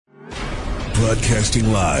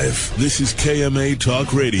Broadcasting live, this is KMA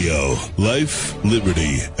Talk Radio, Life,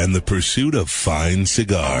 Liberty, and the Pursuit of Fine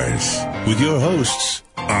Cigars. With your hosts,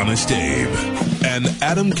 Honest Abe and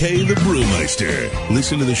Adam K. the Brewmeister.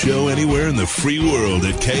 Listen to the show anywhere in the free world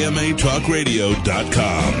at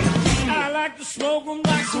KMATalkRadio.com. I like to smoke them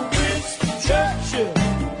like the Winston Churchill,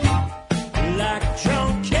 like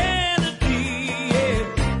John Kennedy, yeah.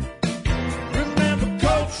 Remember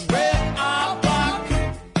Coach Red Auerbach,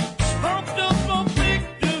 smoked up for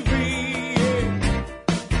victory, yeah.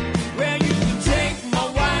 Well, you can take my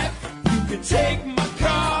wife, you can take my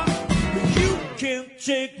car, but you can't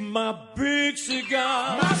take my big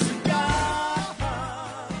cigar. My cigar,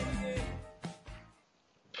 yeah.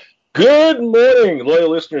 Good morning, loyal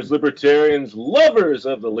listeners, libertarians, lovers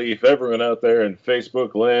of the leaf, everyone out there in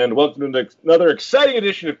Facebook land. Welcome to another exciting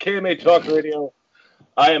edition of KMA Talk Radio.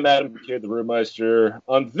 I am Adam K. the Brewmeister.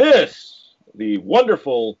 On this, the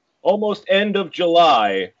wonderful almost end of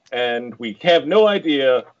July, and we have no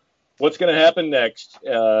idea what's going to happen next.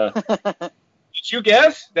 Did you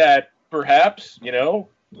guess that perhaps,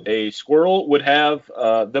 a squirrel would have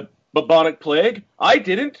the bubonic plague? I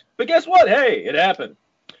didn't, but guess what? Hey, it happened.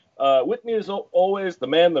 With me, as always, the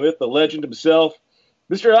man, the myth, the legend himself,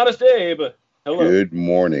 Mr. Honest Abe. Hello. Good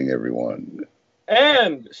morning, everyone.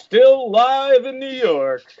 And still live in New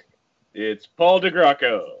York, it's Paul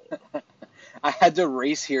DeGrocco. I had to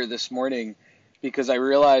race here this morning because I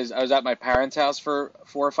realized I was at my parents' house for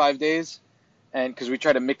 4 or 5 days, and because we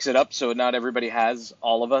try to mix it up so not everybody has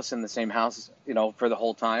all of us in the same house, for the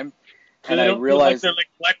whole time. So and they I don't realized feel like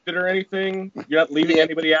they're neglected or anything? You're not leaving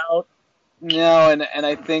anybody out? no, and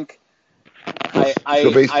I think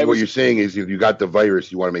So basically what you're saying is if you got the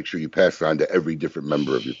virus, you want to make sure you pass it on to every different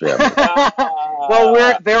member of your family.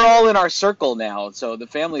 Well, they're all in our circle now, so the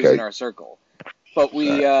family's Okay. in our circle. But we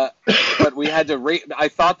had to rate. I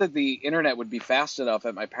thought that the internet would be fast enough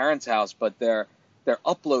at my parents' house, but their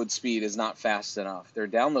upload speed is not fast enough. Their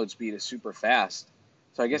download speed is super fast.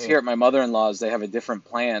 So I guess here at my mother-in-law's, they have a different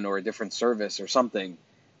plan or a different service or something.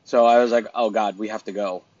 So I was like, oh God, we have to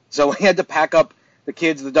go. So we had to pack up the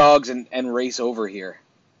kids, the dogs, and race over here.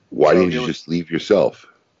 Why didn't you just leave yourself?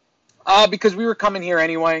 Because we were coming here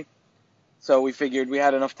anyway. So we figured we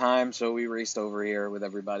had enough time, so we raced over here with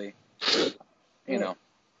everybody.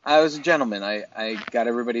 I was a gentleman. I got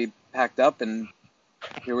everybody packed up, and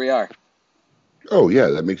here we are. Oh, yeah,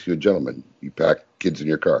 that makes you a gentleman. You pack kids in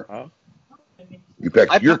your car. Huh? You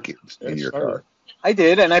pack your kids in your car. I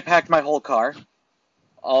did, and I packed my whole car,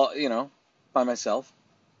 all by myself.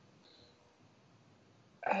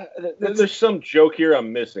 There's some joke here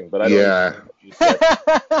I'm missing, but I don't know what you said.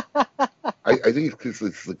 I think it's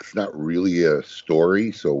because it's not really a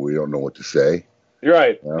story, so we don't know what to say. You're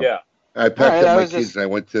right, Yeah. yeah. I packed up my was kids just- and I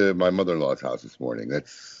went to my mother-in-law's house this morning.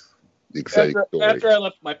 That's the exciting story. After I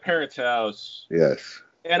left my parents' house, Yes.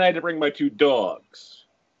 and I had to bring my 2 dogs,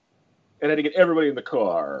 and I had to get everybody in the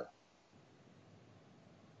car,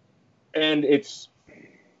 and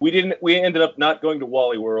we ended up not going to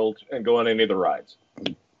Wally World and go on any of the rides.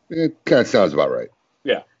 It kind of sounds about right.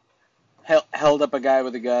 Yeah. Held up a guy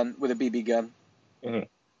with a gun, with a BB gun. Mhm.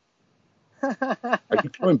 Are you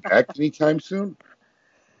coming back anytime soon?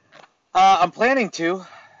 I'm planning to.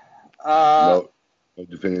 No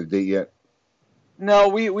definitive date yet? No,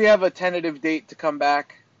 we have a tentative date to come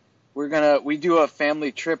back. We do a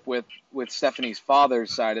family trip with Stephanie's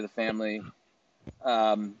father's side of the family,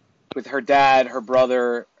 with her dad, her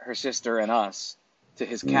brother, her sister, and us to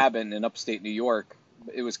his cabin in upstate New York.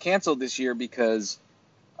 It was canceled this year because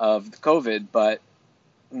of COVID, but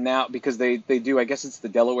now because they do, I guess it's the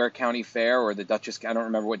Delaware County Fair or the Dutchess, I don't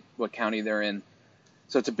remember what county they're in.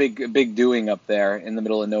 So it's a big doing up there in the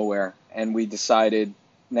middle of nowhere. And we decided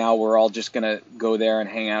now we're all just going to go there and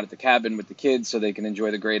hang out at the cabin with the kids so they can enjoy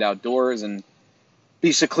the great outdoors and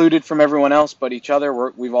be secluded from everyone else but each other.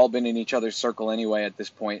 We've all been in each other's circle anyway at this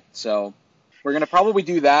point. So we're going to probably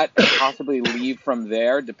do that and possibly leave from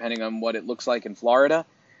there depending on what it looks like in Florida,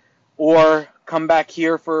 or come back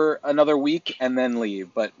here for another week and then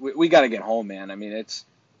leave. But we got to get home, man. I mean, it's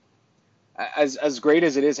as great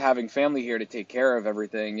as it is having family here to take care of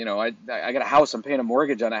everything. I got a house. I'm paying a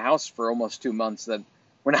mortgage on a house for almost 2 months that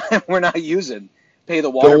we're not using. Pay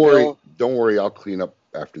the water bill. Don't worry. I'll clean up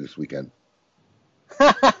after this weekend.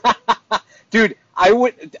 Dude, I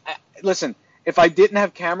would listen. If I didn't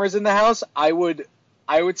have cameras in the house, I would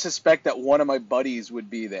suspect that one of my buddies would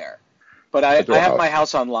be there. But I have my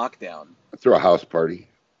house on lockdown. Throw a house party.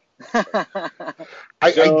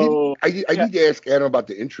 I need to ask Adam about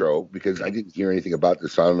the intro because I didn't hear anything about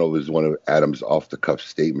this. I don't know if it was one of Adam's off-the-cuff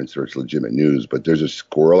statements or it's legitimate news, but there's a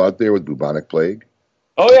squirrel out there with bubonic plague.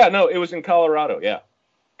 Oh, yeah, no, it was in Colorado, yeah.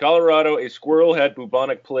 Colorado, a squirrel had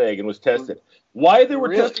bubonic plague and was tested. Why they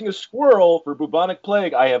were testing a squirrel for bubonic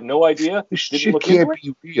plague, I have no idea. This shit can't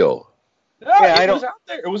be real. No, it was out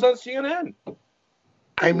there. It was on CNN.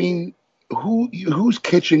 I mean, who's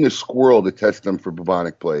catching a squirrel to test them for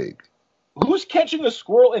bubonic plague? Who's catching a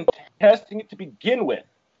squirrel and testing it to begin with?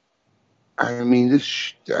 I mean,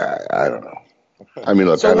 I don't know. I mean,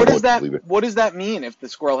 look, so what does that mean if the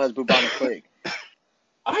squirrel has bubonic plague?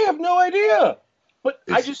 I have no idea. But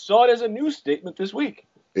I just saw it as a news statement this week.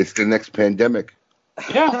 It's the next pandemic.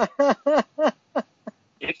 Yeah.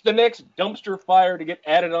 It's the next dumpster fire to get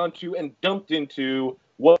added onto and dumped into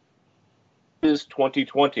what is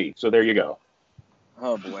 2020. So there you go.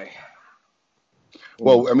 Oh, boy.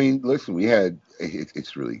 Well, I mean, listen,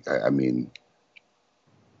 it's really, I mean,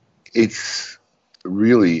 it's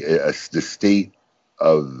really the state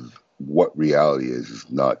of what reality is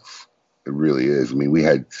nuts. It really is. I mean, we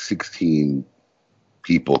had 16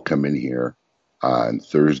 people come in here on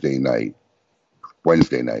Wednesday night,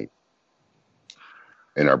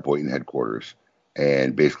 in our Boynton headquarters,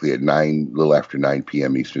 and basically at a little after 9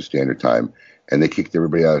 p.m. Eastern Standard Time, and they kicked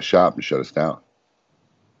everybody out of the shop and shut us down.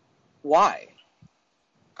 Why?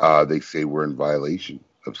 They say we're in violation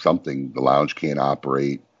of something. The lounge can't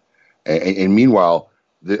operate, and meanwhile,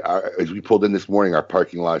 as we pulled in this morning, our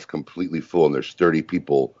parking lot is completely full, and there's 30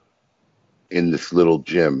 people in this little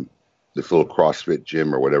gym. This little CrossFit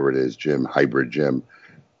gym or whatever it is, hybrid gym,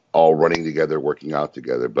 all running together, working out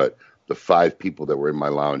together. But the 5 people that were in my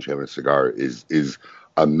lounge having a cigar is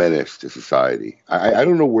a menace to society. I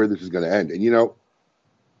don't know where this is going to end. And, you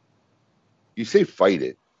say fight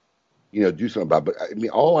it, do something about it. But, I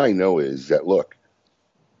mean, all I know is that, look,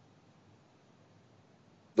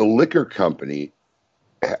 the liquor company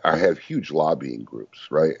have huge lobbying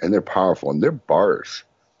groups, right? And they're powerful. And their bars,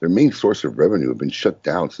 their main source of revenue, have been shut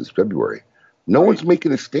down since February. No one's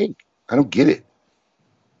making a stink. I don't get it.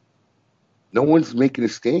 No one's making a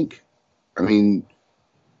stink. I mean,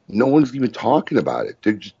 no one's even talking about it.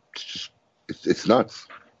 They're it's nuts.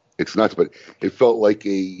 It's nuts. But it felt like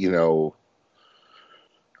a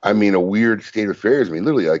weird state of affairs. I mean,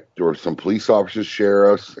 literally, like, there were some police officers,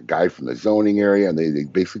 sheriffs, a guy from the zoning area, and they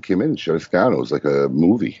basically came in and shut us down. It was like a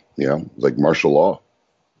movie, it was like martial law.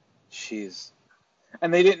 Jeez.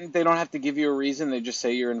 And they don't have to give you a reason. They just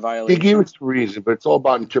say you're in violation. They gave us a reason, but it's all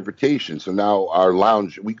about interpretation. So now our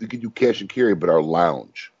lounge, we could do cash and carry, but our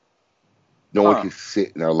lounge, no one can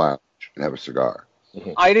sit in our lounge and have a cigar.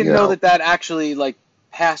 I didn't know that actually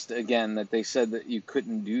passed again. That they said that you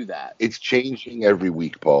couldn't do that. It's changing every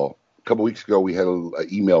week, Paul. A couple weeks ago, we had an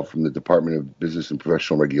email from the Department of Business and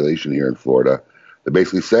Professional Regulation here in Florida that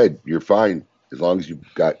basically said you're fine as long as you've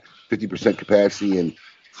got 50% capacity and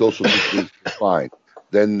social distance. You're fine.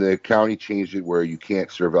 Then the county changed it where you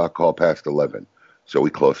can't serve alcohol past 11. So we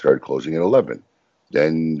started closing at 11.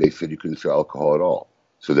 Then they said you couldn't sell alcohol at all.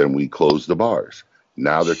 So then we closed the bars.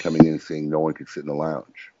 Now they're coming in and saying no one could sit in the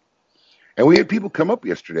lounge. And we had people come up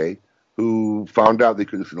yesterday who found out they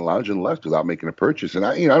couldn't sit in the lounge and left without making a purchase. And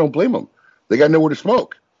I don't blame them. They got nowhere to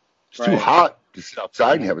smoke. It's too hot to sit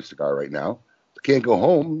outside and have a cigar right now. They can't go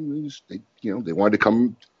home. They wanted to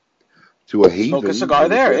come to a haven. Smoke a cigar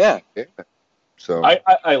there, yeah. So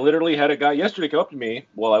I literally had a guy yesterday come up to me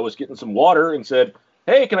while I was getting some water and said,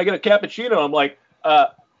 "Hey, can I get a cappuccino?" I'm like,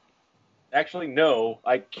 actually, no,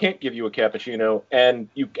 I can't give you a cappuccino, and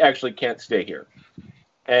you actually can't stay here.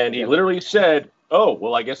 And he literally said, "Oh,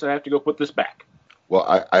 well, I guess I have to go put this back."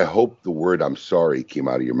 Well, I hope the word "I'm sorry" came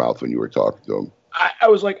out of your mouth when you were talking to him. I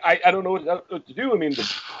was like, I don't know what to do. I mean,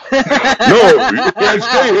 no, you can't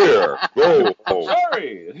stay here. Go home.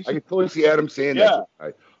 Sorry. I can totally see Adam saying that.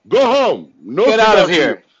 Go home. No, get out of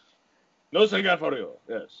here. No cigar for you.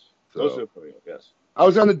 Yes. No cigar for you. Yes. I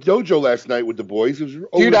was on the dojo last night with the boys.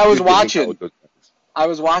 Dude, I was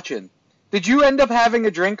watching. Did you end up having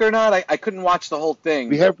a drink or not? I couldn't watch the whole thing.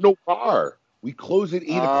 We have no bar. We close at 8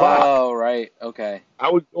 o'clock. Oh, right. Okay. I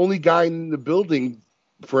was the only guy in the building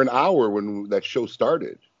for an hour when that show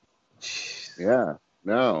started. Jeez. Yeah.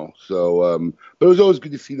 No. So, but it was always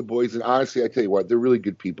good to see the boys. And honestly, I tell you what, they're really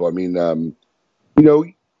good people. I mean,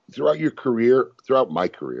 throughout your career, throughout my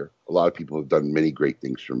career, a lot of people have done many great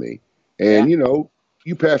things for me. And,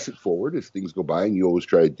 you pass it forward as things go by, and you always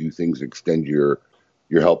try to do things and extend your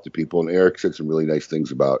help to people. And Eric said some really nice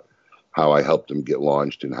things about how I helped them get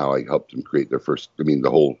launched and how I helped them create their first, the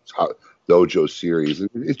whole dojo series. And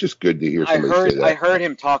it's just good to hear somebody say that. I heard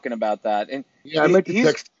him talking about that. And yeah, I meant to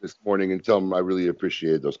text him this morning and tell him I really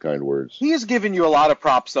appreciated those kind words. He has given you a lot of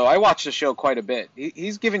props, though. I watched the show quite a bit.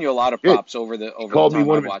 He's given you a lot of props over the time. He called me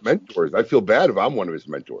one of his mentors. I feel bad if I'm one of his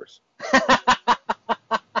mentors.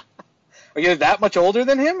 Are you that much older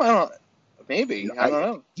than him? I don't. Maybe. I don't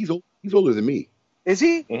know. He's older than me. Is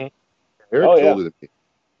he? Eric's yeah. older than me.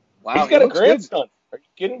 Wow. He's he got a looks good. grandson. Are you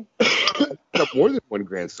kidding? He's got more than one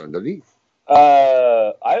grandson, doesn't he?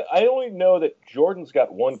 I only know that Jordan's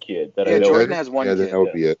got one kid that I Yeah, know. Jordan has one yeah, kid. that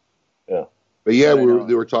would be it. Yeah. But yeah, That I know.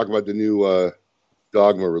 they were talking about the new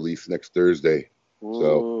Dogma release next Thursday. Ooh.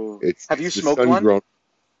 So it's Have you it's the smoked one? sun-grown-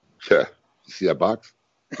 Yeah. You see that box?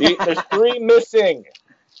 There's 3 missing.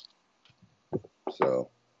 So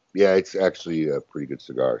yeah, it's actually a pretty good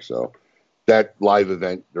cigar. So that live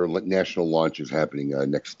event, their national launch, is happening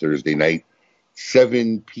next Thursday night,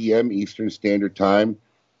 7 p.m. Eastern Standard Time.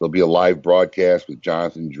 There'll be a live broadcast with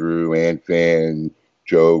Jonathan Drew, Ann Fan,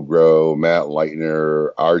 Joe Grow, Matt Leitner,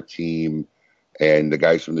 our team, and the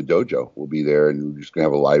guys from the dojo will be there. And we're just going to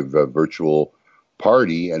have a live virtual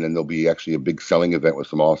party. And then there'll be actually a big selling event with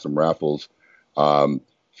some awesome raffles.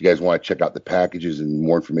 If you guys want to check out the packages and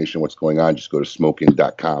more information on what's going on, just go to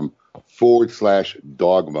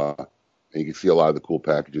smokin.com/dogma. And you can see a lot of the cool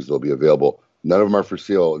packages that'll be available. None of them are for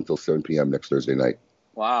sale until 7 p.m. next Thursday night.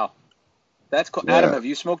 Wow. That's cool. Yeah. Adam, have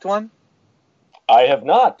you smoked one? I have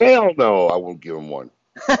not. Hell no, I won't give him one.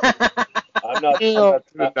 I'm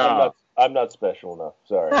not special enough.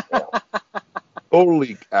 Sorry. Yeah.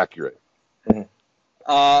 Totally accurate.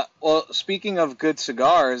 Well, speaking of good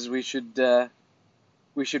cigars, we should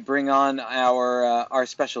bring on our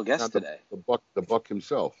special guest Not today. The buck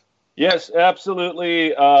himself. Yes,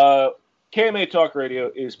 absolutely. KMA Talk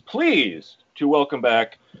Radio is pleased to welcome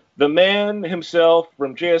back the man himself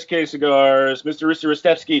from JSK Cigars, Mr. Risti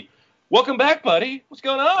Ristevski. Welcome back, buddy. What's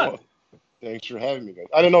going on? Well, thanks for having me, guys.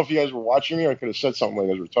 I don't know if you guys were watching me or I could have said something while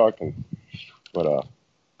you guys were talking. But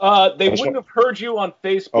They wouldn't have heard you on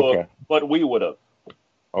Facebook, Okay. but we would have.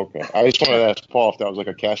 okay. I just wanted to ask Paul if that was like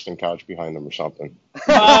a casting couch behind him or something.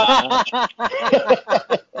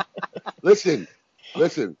 Listen.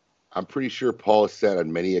 I'm pretty sure Paul has sat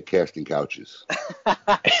on many a casting couches.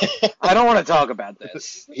 I don't want to talk about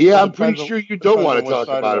this. Yeah, I'm Depends pretty on- sure you don't depends want on to what talk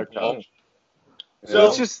side about of it, that Paul. couch. So,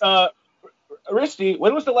 It's just- Risti,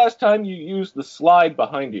 when was the last time you used the slide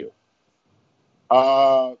behind you?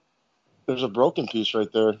 There's a broken piece right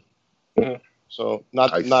there. Mhm. So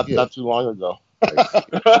I see it. not too long ago.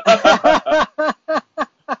 I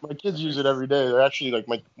My kids use it every day. They're actually like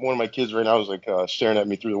one of my kids right now is like staring at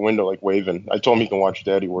me through the window, like waving. I told him he can watch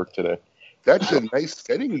Daddy work today. That's a nice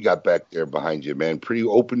setting you got back there behind you, man. Pretty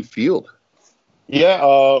open field.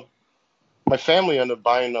 Yeah, my family ended up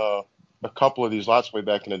buying a couple of these lots way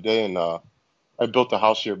back in the day, and I built a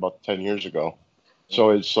house here about 10 years ago.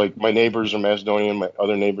 So it's like my neighbors are Macedonian, my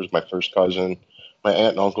other neighbor's my first cousin, my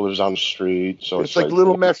aunt and uncle lives on the street. So It's like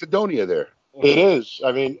little Macedonia there. It is.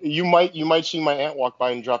 I mean, you might see my aunt walk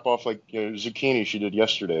by and drop off like zucchini she did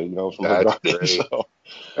yesterday, from her That's garden. great. So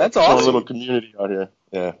That's it's a awesome. little community out here.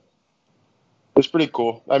 Yeah. It's pretty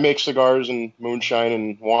cool. I make cigars and moonshine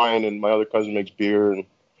and wine, and my other cousin makes beer, and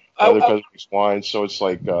my other cousin makes wine. So it's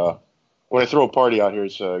like when I throw a party out here,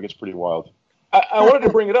 it gets pretty wild. I wanted to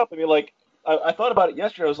bring it up. I mean, like, I thought about it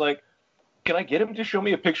yesterday. I was like, can I get him to show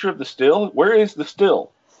me a picture of the still? Where is the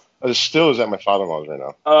still? The still is at my father-in-law's right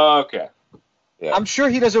now. Okay. Yeah. I'm sure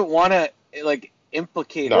he doesn't want to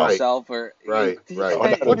implicate No. himself or Right.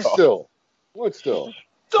 What What's still? It's Oh,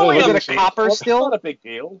 only is a it a copper It's still? not a big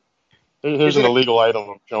deal. Here's Is it an a- illegal item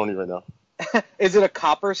I'm showing you right now. Is it a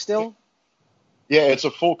copper still? Yeah, it's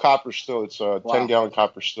a full copper still. It's a Wow. 10-gallon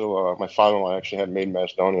copper still. My father-in-law actually had made in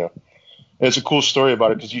Macedonia. And it's a cool story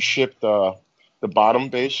about it because he shipped the bottom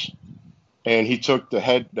base, and he took the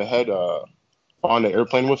head on the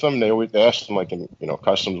airplane with him. They asked him like in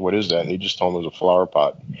customs, what is that? And he just told them it was a flower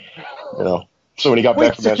pot. So when he got Wait,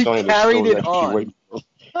 back from so he Macedonia, the carried still was it actually on? waiting for him.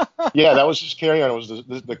 Yeah, that was his carry-on. It was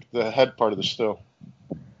the head part of the still.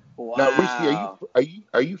 Wow. Now, Risky,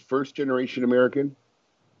 are you first generation American?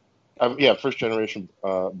 Yeah, first generation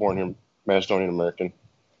born here, Macedonian American.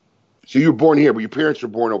 So you were born here, but your parents were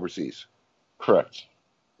born overseas. Correct.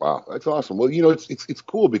 Wow, that's awesome. Well, it's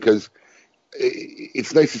cool because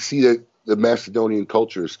it's nice to see that the Macedonian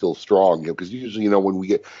culture is still strong. Because usually, when we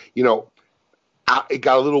get, it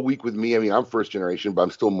got a little weak with me. I mean, I'm first generation, but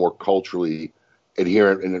I'm still more culturally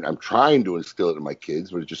adherent, and I'm trying to instill it in my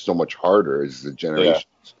kids, but it's just so much harder as the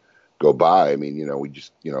generations go by. I mean, we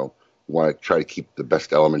just, want to try to keep the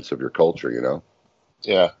best elements of your culture,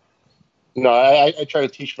 Yeah. No, I try to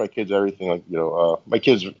teach my kids everything. Like my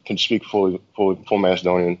kids can speak full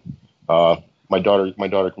Macedonian. My daughter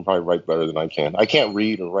can probably write better than I can. I can't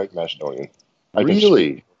read or write Macedonian. I can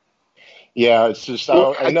Really? speak. Yeah, it's just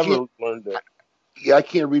Well, I I never can't- learned it. Yeah, I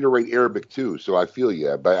can't read or write Arabic too, so I feel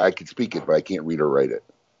but I can speak it, but I can't read or write it.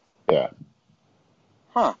 Yeah.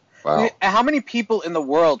 Huh. Wow. How many people in the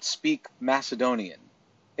world speak Macedonian?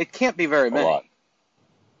 It can't be very A many. lot.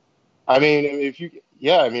 I mean,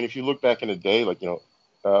 if you look back in the day, like,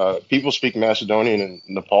 people speak Macedonian in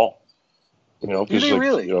Nepal, Do because, they like,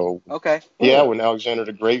 really? Okay. yeah, when Alexander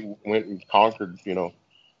the Great went and conquered,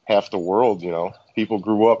 half the world, people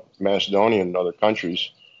grew up Macedonian in other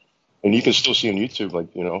countries, and you can still see on YouTube,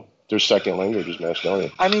 like, their second language is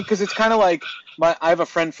Macedonian. I mean, because it's kind of like I have a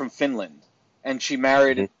friend from Finland, and she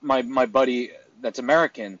married my buddy that's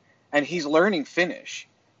American, and he's learning Finnish.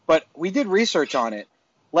 But we did research on it.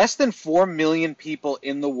 Less than 4 million people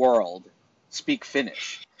in the world speak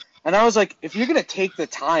Finnish. And I was like, if you're going to take the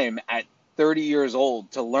time at 30 years old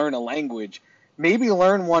to learn a language, maybe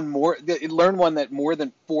learn one that more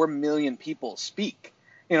than 4 million people speak.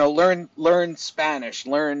 Learn Spanish,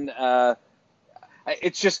 learn there's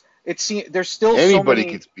still Anybody so many.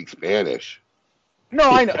 can speak Spanish. No,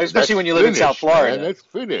 I know, especially when you live in South Florida. Man, that's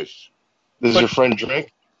Finnish. Does your friend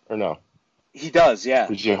drink or no? He does,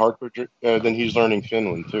 yeah. Is he a hardcore drink? Then he's learning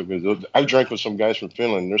Finland too. Because I drank with some guys from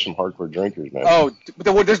Finland. There's some hardcore drinkers, man. Oh,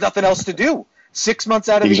 but there's nothing else to do. 6 months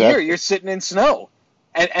out of the year, you're sitting in snow,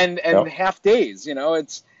 and half days.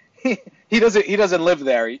 It's he doesn't live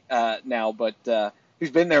there now, but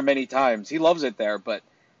he's been there many times. He loves it there, but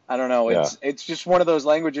I don't know. It's just one of those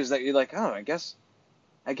languages that you're like, oh, I guess.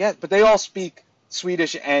 But they all speak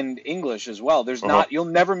Swedish and English as well. You'll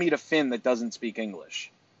never meet a Finn that doesn't speak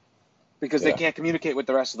English, because they can't communicate with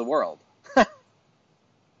the rest of the world.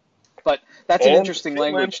 But that's an interesting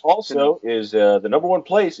Finland language. Also, is the number one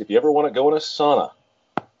place if you ever want to go in a sauna.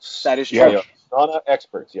 That is true. Yeah, sauna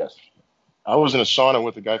experts, yes. I was in a sauna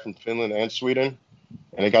with a guy from Finland and Sweden,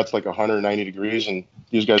 and it got to like 190 degrees, and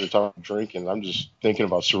these guys are talking drinking. I'm just thinking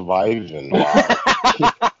about surviving.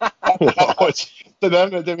 To them,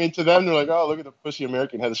 they're like, oh, look at the pussy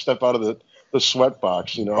American had to step out of the sweat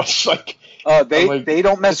box. It's like, they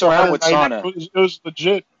don't mess around with sauna. It was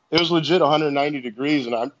legit. It was legit 190 degrees,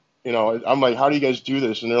 and I'm like, how do you guys do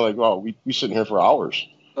this? And they're like, well, we sit in here for hours.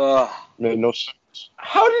 It made no sense.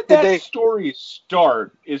 How did that story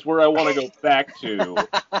start is where I want to go back to.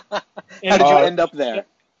 How did you end up there?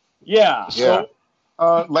 Yeah. So,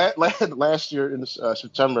 last year in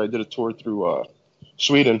September, I did a tour through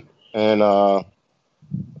Sweden, and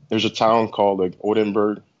there's a town called like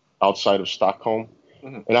Odenberg outside of Stockholm.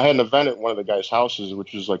 Mm-hmm. And I had an event at one of the guys' houses,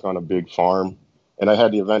 which is like on a big farm, and I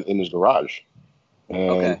had the event in his garage.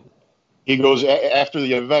 And he goes, after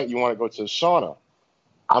the event, you want to go to the sauna?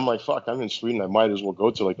 I'm like, fuck, I'm in Sweden. I might as well go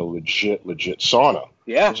to like a legit sauna.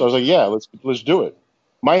 Yeah. So I was like, yeah, let's do it.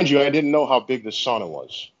 Mind you, I didn't know how big this sauna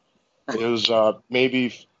was. It was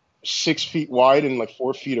maybe 6 feet wide and like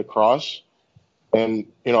 4 feet across. And,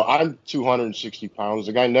 I'm 260 pounds.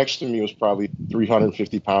 The guy next to me was probably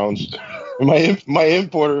 350 pounds. And my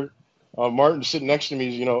importer, Martin, sitting next to me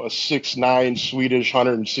is, a 6'9" Swedish,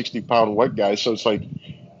 160-pound white guy. So it's like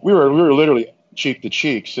we were literally cheek to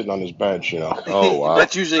cheek sitting on his bench, Oh, wow.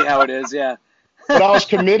 That's usually how it is, yeah. But I was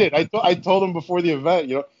committed. I told him before the event,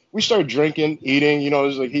 we started drinking, eating, it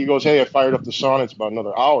was like he goes, hey, I fired up the sauna. It's about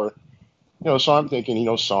another hour. So I'm thinking,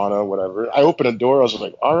 sauna, whatever. I opened a door. I was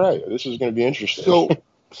like, all right, this is going to be interesting.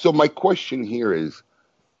 So my question here is,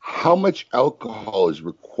 how much alcohol is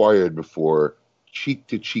required before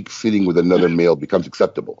cheek-to-cheek sitting with another male becomes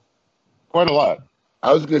acceptable? Quite a lot.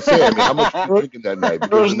 I was going to say, how much were you drinking that night?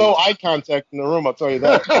 There was no eye contact in the room, I'll tell you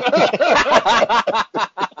that.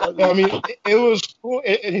 I mean, it was cool.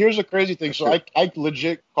 And here's the crazy thing. So I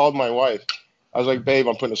legit called my wife. I was like, babe,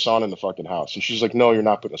 I'm putting a sauna in the fucking house. And she's like, no, you're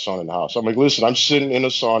not putting a sauna in the house. I'm like, listen, I'm sitting in a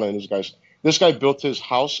sauna, and this guy built his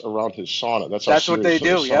house around his sauna. That's what they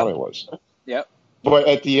do, yeah. Sauna was. Yep. But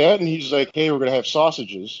at the end, he's like, hey, we're going to have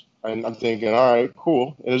sausages. And I'm thinking, all right,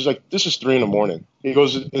 cool. And it's like, this is 3 a.m. He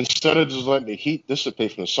goes, instead of just letting the heat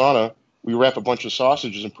dissipate from the sauna, we wrap a bunch of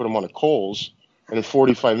sausages and put them on the coals. And in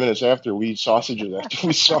 45 minutes after, we eat sausages after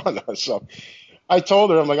we sauna. So I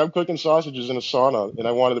told her, I'm like, I'm cooking sausages in a sauna, and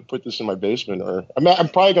I wanted to put this in my basement. Or I'm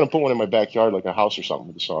probably going to put one in my backyard, like a house or something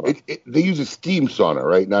with a sauna. They use a steam sauna,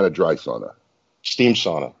 right? Not a dry sauna. Steam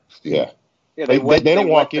sauna. Steam. Yeah. Yeah, they don't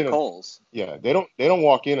walk in. Coals. Yeah, they don't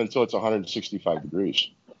walk in until it's 165 degrees.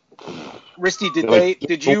 Risty,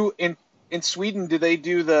 did you in Sweden? Do they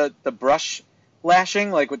do the brush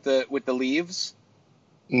lashing like with the leaves?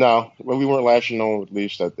 No, well, we weren't lashing no one with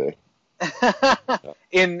leaves that day.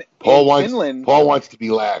 in Finland, Paul wants to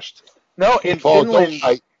be lashed. No, in Finland,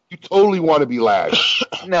 you totally want to be lashed.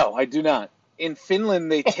 No, I do not. In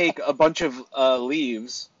Finland, they take a bunch of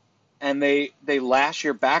leaves and they lash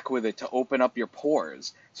your back with it to open up your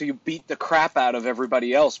pores. So you beat the crap out of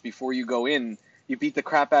everybody else before you go in. You beat the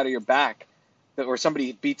crap out of your back, or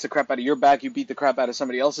somebody beats the crap out of your back, you beat the crap out of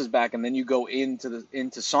somebody else's back, and then you go into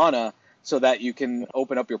sauna so that you can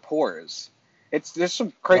open up your pores. There's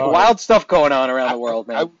some wild stuff going on around the world,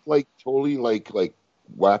 man. I would like totally like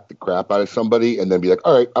whack the crap out of somebody and then be like,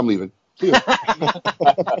 all right, I'm leaving. See ya.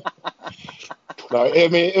 No, I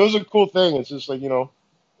mean, it was a cool thing. It's just like,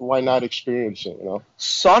 why not experience it,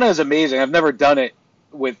 Sauna is amazing. I've never done it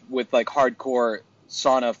with like hardcore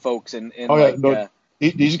sauna folks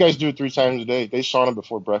these guys do it 3 times a day. They sauna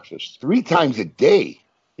before breakfast. 3 times a day?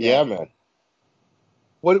 Yeah, man.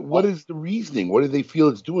 What is the reasoning? What do they feel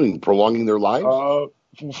it's doing? Prolonging their lives?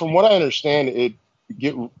 From what I understand,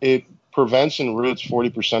 it prevents and roots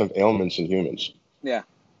 40% of ailments in humans. Yeah.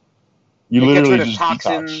 You it literally gets rid of just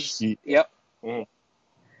toxins. Detox. Yep. Mm.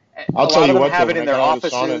 A lot of them have it in their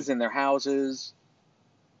offices, in their houses.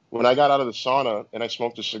 When I got out of the sauna and I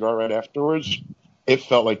smoked a cigar right afterwards, it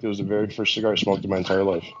felt like it was the very first cigar I smoked in my entire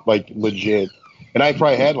life. Like, legit. And I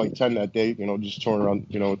probably had like 10 that day, just touring around,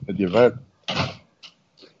 at the event.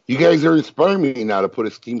 You guys are inspiring me now to put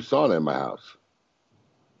a steam sauna in my house.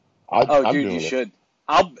 Dude, you should.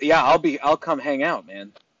 I'll come hang out,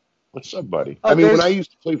 man. What's up, buddy? I mean, when I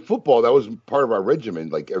used to play football, that was part of our regimen,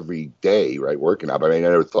 like every day, right? Working out. But I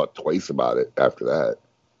never thought twice about it after that.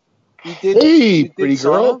 Hey, pretty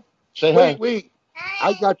girl. Say hi. Wait.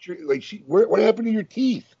 I got your, what happened to your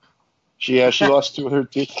teeth? She lost 2 of her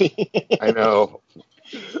teeth. I know.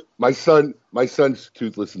 My son's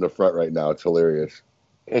toothless in the front right now. It's hilarious.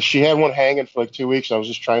 And she had one hanging for like 2 weeks. I was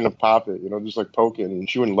just trying to pop it, just like poke it, and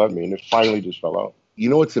she wouldn't let me, and it finally just fell out. You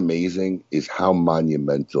know what's amazing is how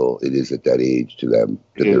monumental it is at that age to them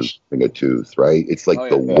that they're losing a tooth, right? It's like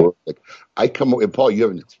work. Like I come home, and Paul, you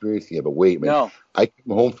haven't experienced it yet, but wait, man. No. I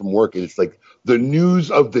come home from work and it's like the news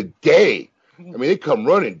of the day. I mean, they come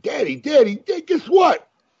running, Daddy, guess what?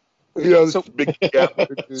 So, big gap.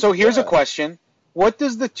 So here's a question: what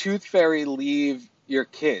does the Tooth Fairy leave your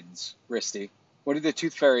kids, Risty? What did the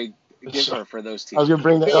Tooth Fairy give her for those teeth? I was gonna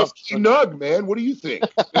bring that up. Nug, man. What do you think?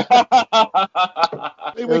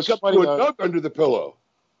 They wake up to a nug under the pillow.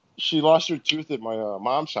 She lost her tooth at my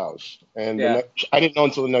mom's house, and I didn't know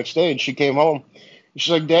until the next day. And she came home. She's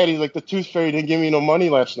like, "Daddy, the Tooth Fairy didn't give me no money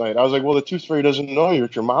last night." I was like, "Well, the Tooth Fairy doesn't know you're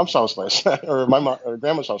at your mom's house last night, or or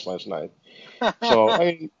grandma's house last night." So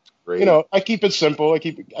I keep it simple. I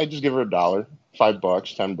just give her $1, $5,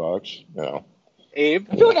 $10. Abe,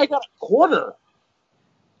 I feel like I got a quarter.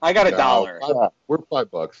 I got $1. We're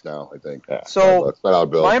 $5 now, I think. Yeah. So $5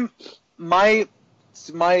 bill. My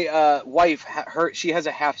wife, she has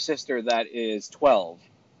a half sister that is 12,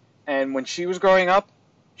 and when she was growing up,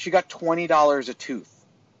 she got $20 a tooth.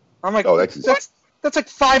 I'm like, that's like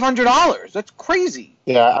 $500. That's crazy.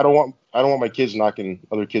 Yeah, I don't want my kids knocking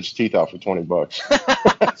other kids' teeth out for $20.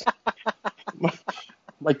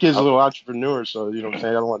 My kid's a little entrepreneur, so what I'm saying,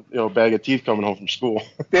 I don't want a bag of teeth coming home from school.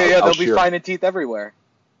 Yeah, they'll be finding teeth everywhere.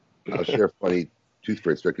 I'll share a funny tooth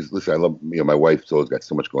fairy story because listen, I love my wife's always got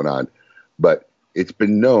so much going on, but it's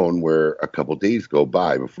been known where a couple days go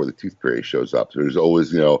by before the tooth fairy shows up. So there's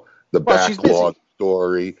always the backlog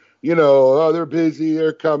story. They're busy,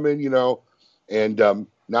 they're coming. And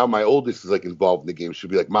now my oldest is like involved in the game.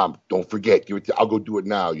 She'll be like, "Mom, don't forget, give it I'll go do it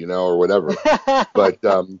now," or whatever. But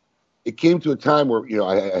it came to a time where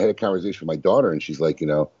I had a conversation with my daughter, and she's like,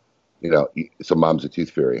 so Mom's a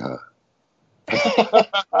tooth fairy, huh? This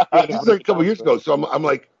is like a couple years ago. So I'm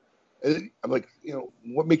like,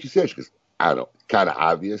 what makes you say it? She goes, I don't know, kind of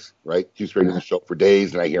obvious, right? Tooth fairy doesn't show up for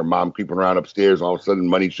days, and I hear Mom creeping around upstairs, and all of a sudden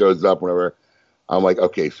money shows up, whatever. I'm like,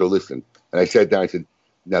 okay, so listen. And I sat down, I said,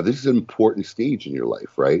 now this is an important stage in your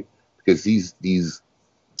life, right? Because these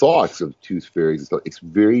thoughts of tooth fairies and stuff, it's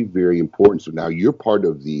very, very important. So now you're part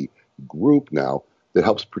of the group now that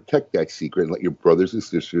helps protect that secret and let your brothers and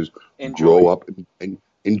sisters grow up and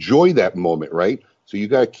enjoy that moment, right? So you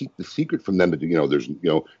got to keep the secret from them. There's,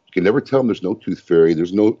 you can never tell them there's no tooth fairy,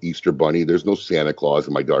 there's no Easter bunny, there's no Santa Claus.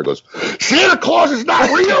 And my daughter goes, Santa Claus is not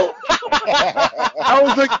real. I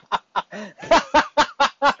was like,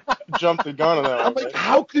 jumped the gun on that. I'm like,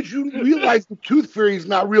 how could you realize the tooth fairy is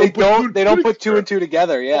not real? They don't put 2 and 2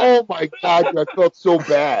 together. Yeah. Oh my God, I felt so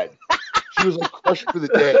bad. She was like crushed for the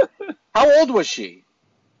day. How old was she?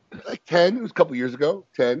 Like 10. It was a couple years ago.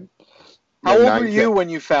 10. How old were you when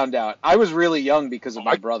you found out? I was really young because of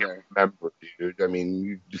my brother. I remember, dude. I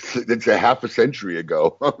mean, it's a half a century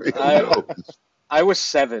ago. I was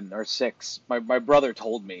 7 or 6. My brother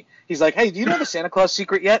told me. He's like, "Hey, do you know the Santa Claus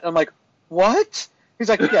secret yet?" I'm like, "What?" He's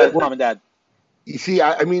like, "Yeah, Mom and Dad." You see,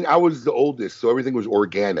 I mean, I was the oldest, so everything was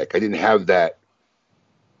organic. I didn't have that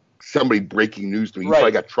somebody breaking news to me. You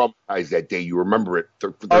probably got traumatized that day. You remember it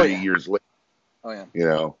 30 years later. Oh,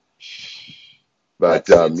 yeah. But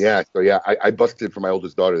That's- I busted for my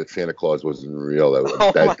oldest daughter that Santa Claus wasn't real.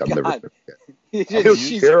 Oh my I'm never God. It was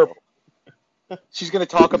she's terrible. she's going to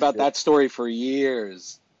talk about that story for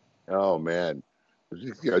years. Oh man,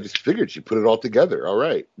 I just figured she put it all together. All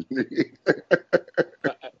right.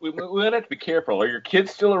 We might have to be careful. Are your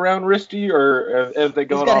kids still around, Risty, or have they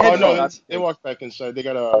gone got off? Oh no, headphones. they walked back inside. They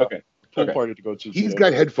got a Okay. pool Okay. party to go to. He's today.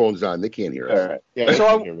 got headphones on. They can't hear All us. right. Yeah, So they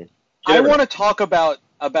can hear me. I Get it want to talk about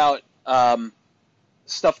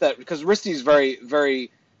stuff that, because Risty's very,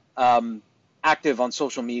 very active on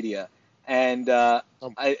social media, and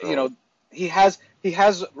he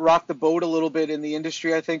has rocked the boat a little bit in the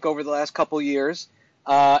industry, I think, over the last couple years,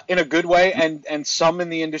 in a good way, and some in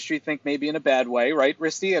the industry think maybe in a bad way, right,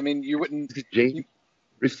 Risty? I mean, you wouldn't.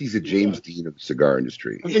 Risty's a James Dean of the cigar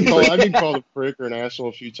industry. I've been called a prick or an asshole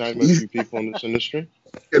a few times by a few people in this industry.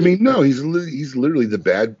 I mean, no, he's literally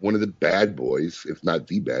one of the bad boys, if not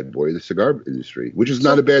the bad boy of the cigar industry, which is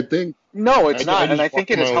not a bad thing. No, it's I not, just and I think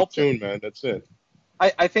walk it has my own helped. tune, man. That's it.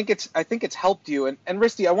 I think it's helped you. And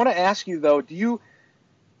Risty, I want to ask you though, do you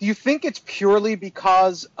think it's purely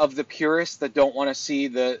because of the purists that don't want to see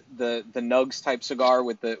the Nugs type cigar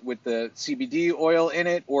with the CBD oil in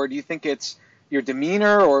it, or do you think it's your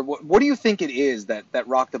demeanor, or what do you think it is that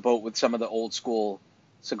rocked the boat with some of the old school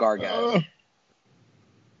cigar guys?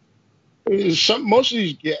 Most of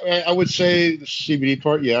these, yeah, I would say the CBD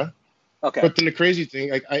part, yeah. Okay. But then the crazy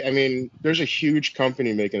thing, I mean, there's a huge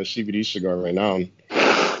company making a CBD cigar right now, and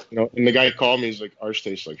the guy called me. He's like, "Ours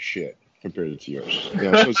tastes like shit compared to yours."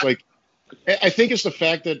 So it's like, I think it's the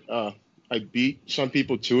fact that I beat some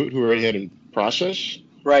people to it who already had a process,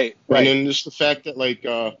 Right. and then just the fact that like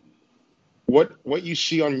what you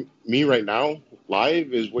see on me right now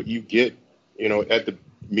live is what you get, at the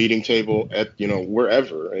meeting table, at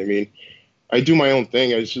wherever. I mean, I do my own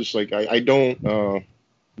thing. It's just like I don't.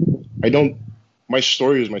 My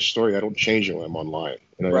story is my story. I don't change it when I'm online,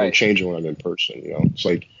 and I don't change it when I'm in person. It's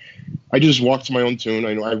like I just walk to my own tune.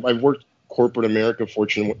 I know I've worked corporate America,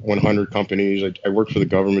 Fortune 100 companies. I work for the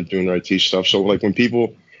government doing IT stuff. So like when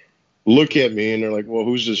people look at me and they're like, "Well,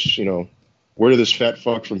 who's this? Where did this fat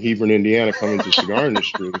fuck from Hebron, Indiana, come into the cigar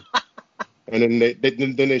industry?" And then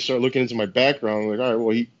they start looking into my background. Like, all right,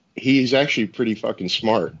 well, he's actually pretty fucking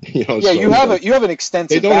smart. Yeah, so you have an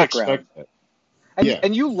extensive they don't background. expect that.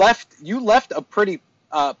 And you left a pretty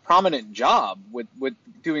prominent job with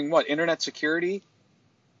doing what, internet security?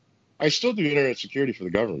 I still do internet security for the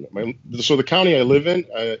government. So the county I live in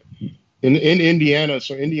Indiana.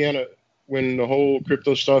 So Indiana, when the whole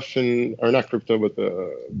crypto stuff or not crypto, but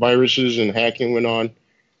the viruses and hacking went on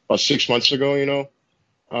about 6 months ago,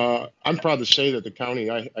 I'm proud to say that the county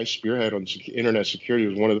I spearhead on internet security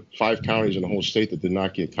was one of the 5 counties in the whole state that did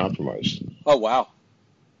not get compromised. Oh, wow.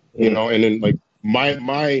 And then like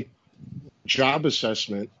my job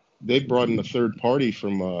assessment, they brought in a third party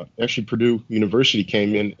from actually Purdue University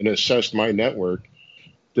came in and assessed my network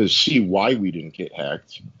to see why we didn't get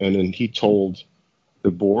hacked. And then he told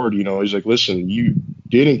the board, he's like, "Listen,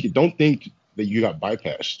 don't think that you got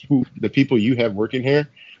bypassed. The people you have working here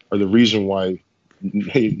are the reason why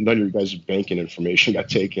none of your guys' banking information got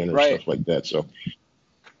taken or stuff like that." So,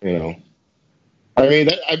 I mean,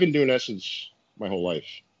 I've been doing that since my whole life.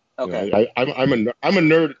 Okay. I'm a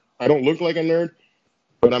nerd. I don't look like a nerd,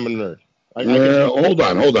 but I'm a nerd. Hold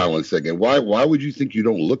on 1 second. Why would you think you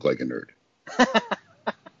don't look like a nerd?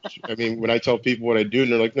 I mean, when I tell people what I do,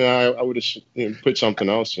 and they're like, "No, I would have put something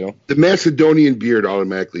else." The Macedonian beard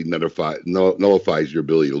automatically nullifies your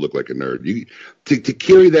ability to look like a nerd. To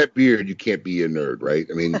carry that beard, you can't be a nerd, right?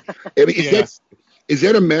 I mean, is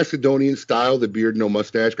that a Macedonian style, the beard, no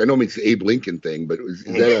mustache? I know it's an Abe Lincoln thing, but is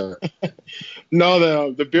that a...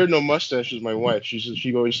 No, the beard, no mustache is my wife.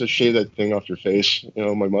 She always says, "Shave that thing off your face."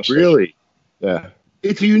 My mustache. Really? Yeah.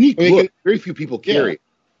 It's a unique look. Very few people carry it.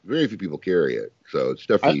 Very few people carry it, so it's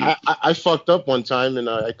definitely. I fucked up one time and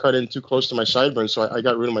I cut in too close to my sideburn, so I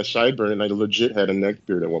got rid of my sideburn and I legit had a neck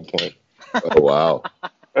beard at one point. Oh wow!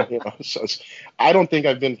 So I don't think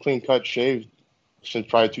I've been clean cut shaved since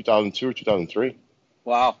probably 2002 or 2003.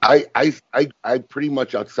 Wow. I pretty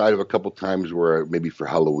much, outside of a couple times where maybe for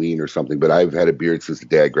Halloween or something, but I've had a beard since the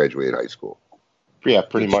day I graduated high school. Yeah,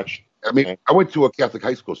 pretty much. I mean, I went to a Catholic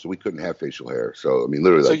high school, so we couldn't have facial hair. So I mean,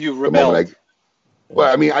 literally. So like, you rebelled. Well,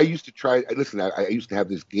 I mean, I used to try. Listen, I used to have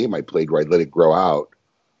this game I played where I'd let it grow out,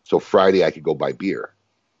 so Friday I could go buy beer,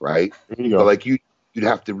 right? But like you'd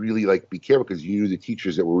have to really like be careful because you knew the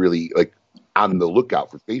teachers that were really like on the lookout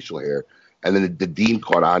for facial hair. And then the dean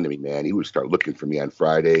caught on to me, man. He would start looking for me on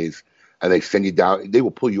Fridays, and they send you down. They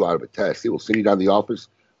will pull you out of a test. They will send you down to the office.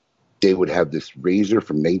 They would have this razor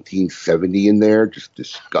from 1970 in there, just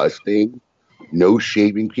disgusting. no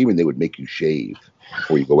shaving cream, and they would make you shave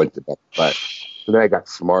before you go into that. But so then I got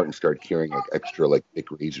smart and started carrying like extra like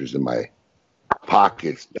thick razors in my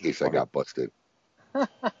pockets in case I got busted. But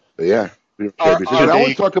yeah, and I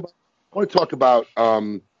want to talk about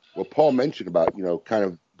what Paul mentioned about, you know, kind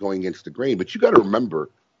of going against the grain. But you got to remember,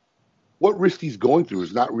 what Risty's going through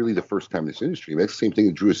is not really the first time in this industry. That's the same thing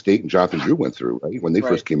that Drew Estate and Jonathan Drew went through, right? When they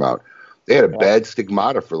first came out, they had a bad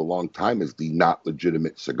stigmata for a long time as the not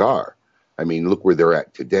legitimate cigar. I mean, look where they're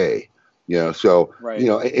at today. You know, so you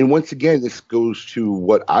know, and once again, this goes to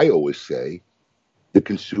what I always say: the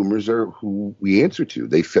consumers are who we answer to.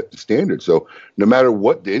 They set the standard. So no matter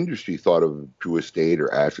what the industry thought of Drew Estate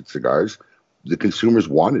or Acid cigars, the consumers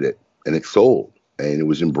wanted it, and it sold. And it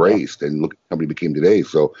was embraced, and look at the company became today.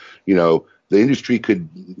 So, you know, the industry could,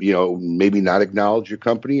 you know, maybe not acknowledge your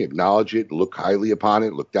company, acknowledge it, look highly upon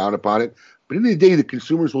it, look down upon it. But at the end of the day, the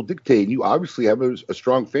consumers will dictate, and you obviously have a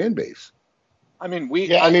strong fan base. I mean, what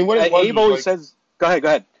it was Abe always says, go ahead.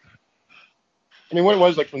 I mean, what it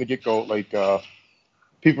was like from the get-go, like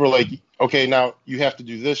people were like, okay, now you have to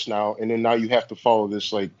do this now, and then now you have to follow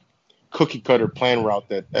this like cookie-cutter plan route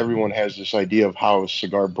that everyone has this idea of how a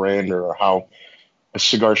cigar brand or how a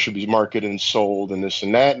cigar should be marketed and sold and this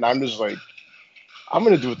and that. And I'm just like, I'm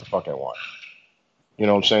going to do what the fuck I want. You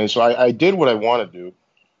know what I'm saying? So I did what I want to do.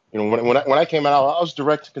 You know, when I came out, I was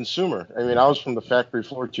direct to consumer. I mean, I was from the factory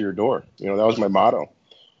floor to your door. You know, that was my motto.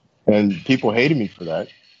 And people hated me for that.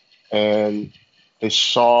 And they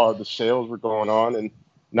saw the sales were going on. And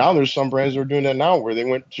now there's some brands that are doing that now where they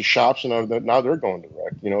went to shops and now they're going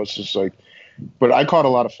direct. You know, it's just like, but I caught a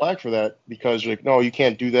lot of flack for that because like, no, you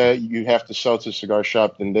can't do that. You have to sell to a cigar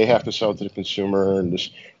shop, and they have to sell to the consumer, and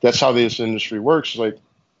that's how this industry works. Like,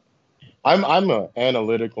 I'm an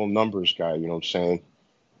analytical numbers guy, you know what I'm saying?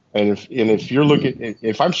 And if you're looking,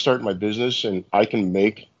 if I'm starting my business and I can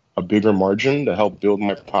make a bigger margin to help build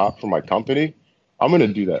my pop for my company, I'm going to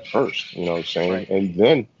do that first, you know what I'm saying? Right. And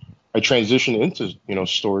then I transition into, you know,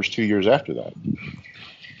 stores 2 years after that.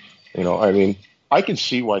 You know, I mean, I can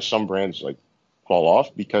see why some brands like fall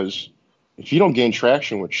off, because if you don't gain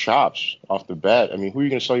traction with shops off the bat, I mean, who are you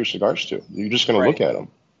going to sell your cigars to? You're just going to look at them,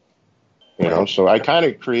 you know? So I kind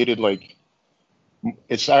of created like,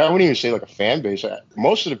 I wouldn't even say like a fan base.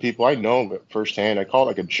 Most of the people I know firsthand, I call it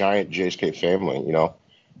like a giant JSK family, you know?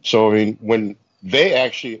 So, I mean, when they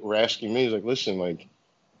actually were asking me, like, listen, like,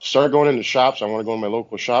 start going into shops. I want to go to my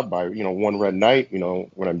local shop, buy, you know, one Red Night, you know,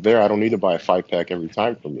 when I'm there, I don't need to buy a 5-pack every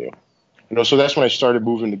time from you. You know, so that's when I started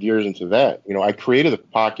moving the gears into that. You know, I created the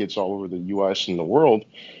pockets all over the U.S. and the world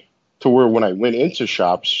to where when I went into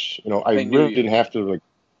shops, you know, I really didn't have to, like,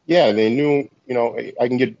 yeah, they knew, you know, I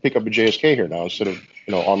can pick up a JSK here now instead of,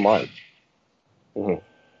 you know, online. Mm-hmm.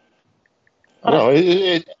 I don't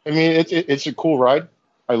know. It's a cool ride.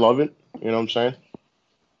 I love it. You know what I'm saying?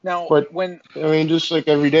 Now, but I mean, just like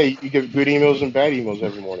every day, you get good emails and bad emails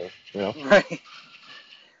every morning. You know, right?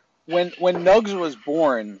 When Nugs was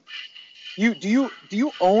born, do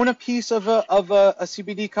you own a piece of a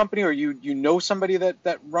CBD company, or you know somebody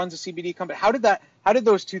that runs a CBD company? How did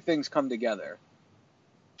those two things come together?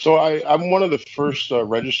 So I'm one of the first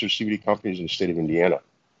registered CBD companies in the state of Indiana.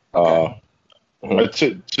 Okay.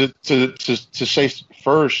 To say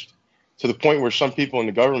first, to the point where some people in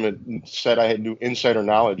the government said I had insider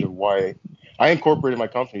knowledge of why I incorporated my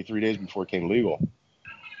company 3 days before it came legal,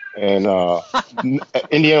 and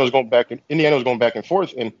Indiana was going back and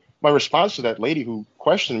forth. And my response to that lady who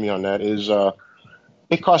questioned me on that is,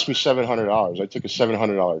 it cost me $700. I took a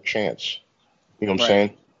 $700 chance. You know what I'm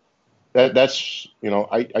saying? That's, you know,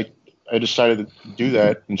 I decided to do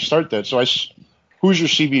that and start that. So Hoosier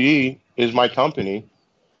CBD is my company.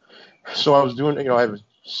 So I was doing, you know, I have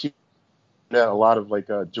a lot of like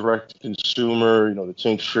direct to consumer, you know, the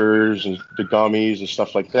tinctures and the gummies and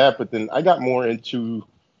stuff like that. But then I got more into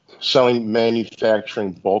selling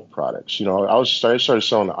manufacturing bulk products. You know, I started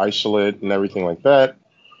selling the isolate and everything like that.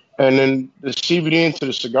 And then the CBD into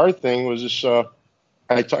the cigar thing was this,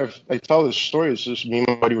 I tell this story. It's just me and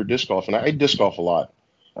my buddy were disc golfing. I disc golf a lot.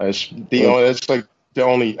 You know, that's like the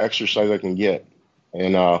only exercise I can get.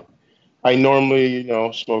 And I normally, you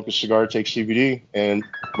know, smoke a cigar, take CBD. And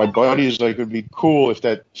my buddy is like, it would be cool if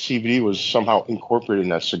that CBD was somehow incorporated in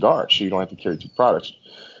that cigar, so you don't have to carry two products.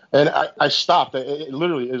 And I stopped. It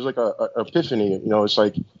literally is like a epiphany. You know, it's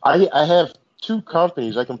like I have two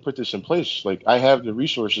companies. I can put this in place. Like I have the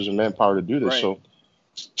resources and manpower to do this. Right. So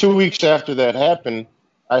 2 weeks after that happened,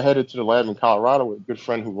 I headed to the lab in Colorado with a good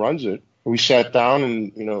friend who runs it. We sat down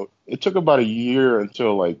and, you know, it took about a year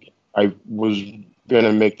until like I was going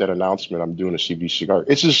to make that announcement. I'm doing a CBD cigar.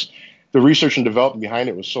 It's just the research and development behind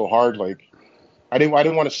it was so hard. Like I didn't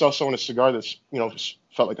want to sell someone a cigar that's,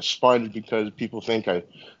 felt like a sponge because people think I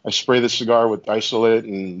spray the cigar with isolate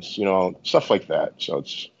and, stuff like that. So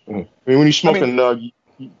it's, I mean, when you smoke a nug,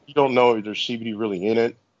 you don't know if there's CBD really in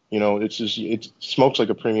it. It smokes like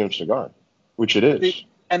a premium cigar, which it is.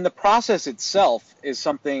 And the process itself is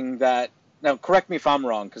something that, now correct me if I'm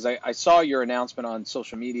wrong, because I saw your announcement on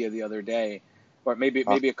social media the other day, or maybe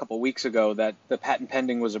a couple weeks ago, that the patent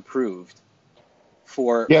pending was approved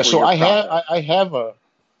for. Yeah, for so your I product. have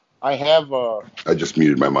a. I just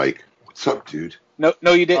muted my mic. What's up, dude? No,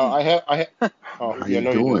 you didn't. How you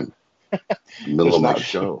doing? Middle It's of my not-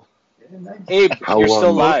 show. Abe, you're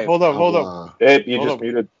still live. Hold up. Abe, you Hold just up.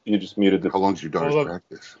 muted. You just muted the. How long's your daughter's Hold up.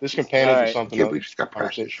 practice? This companion All to right. something Can't else. believe she's got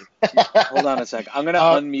practice. Conversation. Hold on a sec. I'm gonna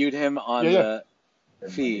unmute him on yeah. the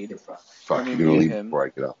feed. Fuck, Let me you're gonna mute leave him. before I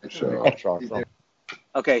get off the show. That's wrong.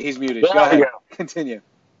 Okay, he's muted. There Go ahead. we Continue.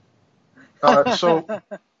 So,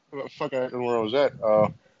 fuck, I don't know where I was at.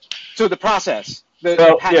 So the process. The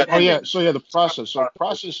Well, patent yeah. pending. So the process. So the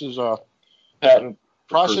process is Patent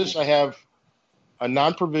process. I have a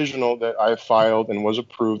non-provisional that I filed and was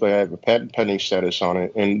approved. I have a patent pending status on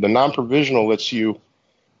it, and the non-provisional lets you,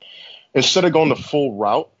 instead of going the full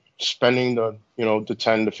route, spending the the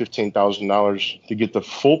 $10,000 to $15,000 to get the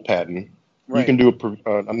full patent, Right. you can do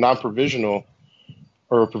a non-provisional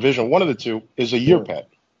or a provisional. One of the two is a year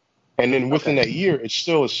patent, and then within that year, it's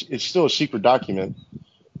still a secret document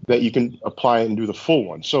that you can apply and do the full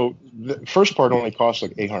one. So the first part only costs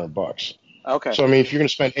like $800. Okay. So I mean, if you're going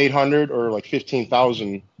to spend 800 or like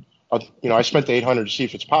 15,000, I spent the 800 to see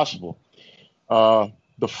if it's possible.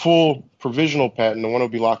 The full provisional patent, the one will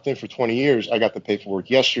be locked in for 20 years. I got the paperwork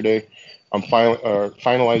yesterday. I'm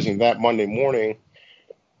finalizing that Monday morning,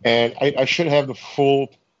 and I should have the full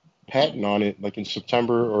patent on it like in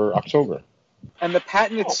September or October. And the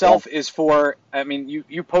patent itself is for, I mean,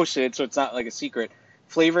 you posted it, so it's not like a secret.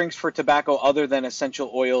 Flavorings for tobacco other than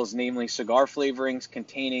essential oils, namely cigar flavorings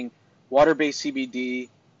containing water-based CBD,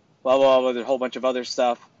 blah, blah, blah, there's a whole bunch of other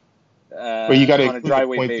stuff. But you got to on a include dry the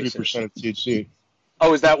weight basis. 0.3% of THC.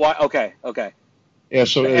 Oh, is that why? Okay. Yeah.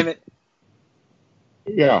 So And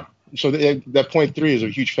yeah. So that 0.3 is a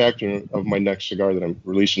huge factor of my next cigar that I'm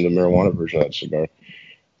releasing, the marijuana version of that cigar.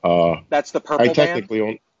 that's the I purple band? technically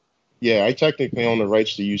own the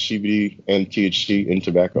rights to use CBD and THC in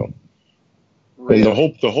tobacco. Really?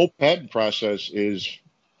 And the whole patent process is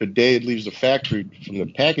the day it leaves the factory from the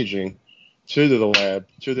packaging to the lab,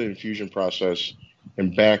 to the infusion process,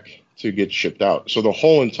 and back to get shipped out. So the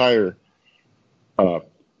whole entire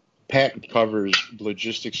patent covers the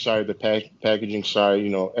logistics side, the packaging side.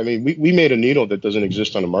 I mean, we made a needle that doesn't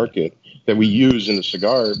exist on the market that we use in the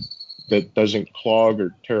cigar that doesn't clog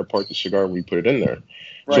or tear apart the cigar when we put it in there.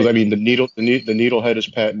 Right. So I mean, the needle head is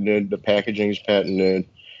patented, the packaging is patented,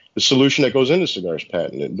 the solution that goes into the cigar is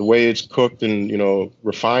patented, the way it's cooked and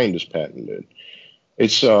refined is patented.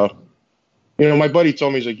 It's my buddy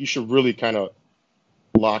told me, he's like, you should really kind of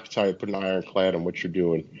Loctite, put an ironclad on what you're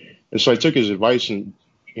doing. And so I took his advice, and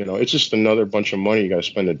it's just another bunch of money you got to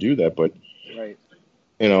spend to do that. But Right.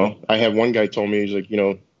 I had one guy told me, he's like,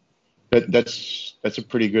 that's a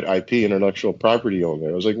pretty good IP, intellectual property on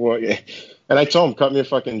there. I was like, well, yeah. And I told him, cut me a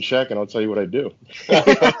fucking check and I'll tell you what I do.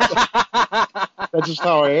 That's just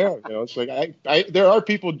how I am. It's like there are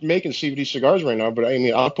people making CBD cigars right now, but I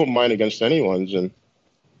mean, I'll put mine against anyone's, and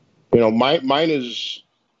mine is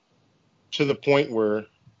to the point where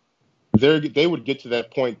they would get to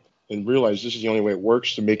that point and realize this is the only way it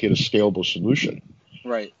works to make it a scalable solution.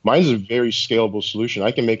 Right. Mine's a very scalable solution.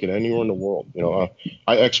 I can make it anywhere in the world.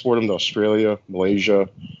 I export them to Australia, Malaysia.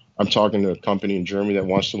 I'm talking to a company in Germany that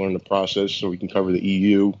wants to learn the process so we can cover the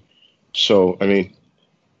EU. So, I mean,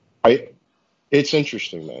 it's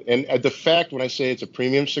interesting, man. And the fact when I say it's a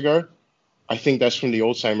premium cigar, I think that's when the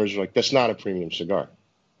old timers are like, that's not a premium cigar.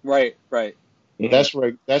 Right.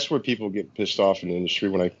 Mm-hmm. That's where people get pissed off in the industry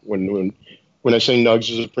when I say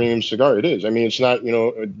Nugs is a premium cigar. It is. I mean, it's not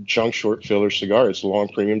a junk short filler cigar. It's long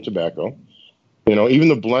premium tobacco. Even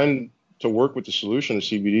the blend to work with the solution of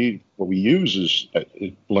CBD, what we use is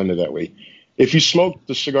blended that way. If you smoke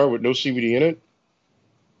the cigar with no CBD in it,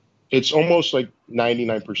 it's almost like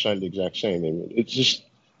 99% the exact same. I mean, it's just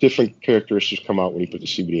different characteristics come out when you put the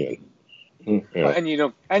CBD in. And you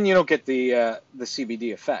don't get the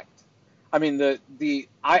CBD effect. I mean,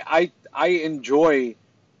 I enjoy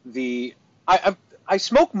the I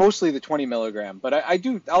smoke mostly the 20 milligram, but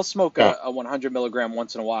I'll smoke a 100 milligram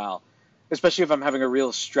once in a while, especially if I'm having a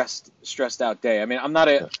real stressed out day. I mean, I'm not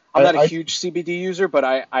a huge CBD user, but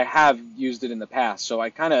I have used it in the past, so I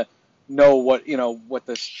kind of know what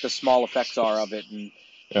the small effects are of it, and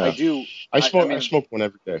I do. I smoke one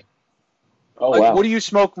every day. Oh wow. What do you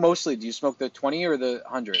smoke mostly? Do you smoke the 20 or the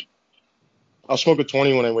 100? I'll smoke a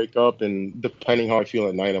 20 when I wake up, and depending how I feel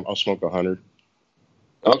at night, I'll smoke 100.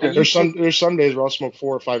 Okay. And There's some days where I'll smoke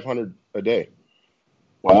 400 or 500 a day.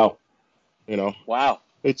 Wow. You know, Wow.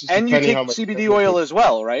 it's just And you depending take how much CBD oil as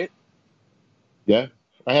well, right? Yeah,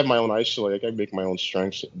 I have my own isolate. I make my own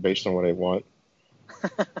strengths based on what I want.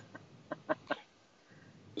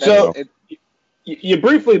 So It- you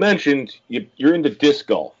briefly mentioned you're into disc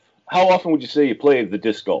golf. How often would you say you play the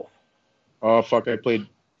disc golf? Oh fuck! I played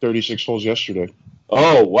 36 holes yesterday.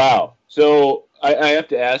 Oh wow. So I have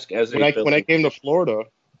to ask, as When I came to Florida,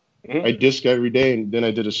 Mhm. I disc every day, and then I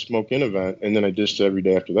did a smoke-in event, and then I disc every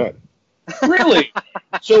day after that. Really?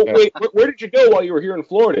 So Yeah. wait, where did you go while you were here in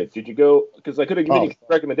Florida? Did you go? Because I could have given you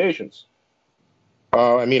recommendations.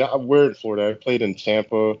 I mean, we're in Florida. I played in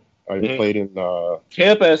Tampa. I Mhm. played in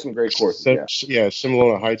Tampa has some great courses. Yeah.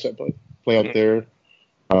 Semilona Heights. I play out Mhm. there.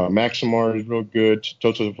 Maximar is real good.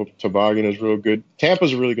 Toto Toboggan is real good.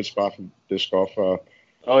 Tampa's a really good spot for disc golf. Oh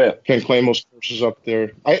yeah. Can claim most courses up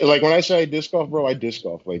there. When I say I disc golf, bro, I disc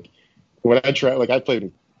golf. Like when I try, like I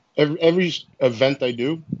played every event I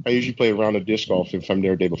do. I usually play a round of disc golf if I'm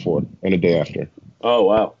there a day before and a day after. Oh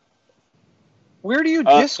wow. Where do you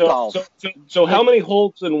disc golf? So how many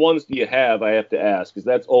holes and ones do you have? I have to ask, because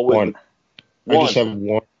that's always One. I just have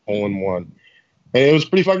one hole in one. And it was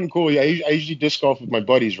pretty fucking cool. I usually disc golf with my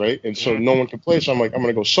buddies, right? And so no one can play, so I'm like, I'm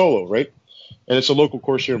going to go solo, right? And it's a local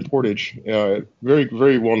course here in Portage. Very,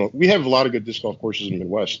 very well known. We have a lot of good disc golf courses in the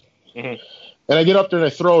Midwest. Mhm. And I get up there and I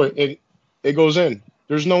throw it, and it goes in.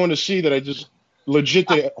 There's no one to see that I just legit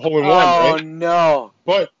did a hole in one, Oh right? no!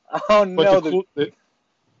 But Oh no! the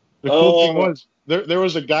cool thing was, there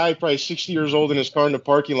was a guy probably 60 years old in his car in the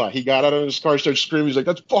parking lot. He got out of his car, started screaming. He's like,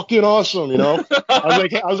 "That's fucking awesome!" You know.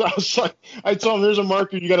 I told him, "There's a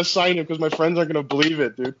marker. You got to sign it because my friends aren't gonna believe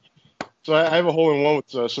it, dude." So I have a hole in one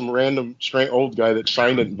with some random straight old guy that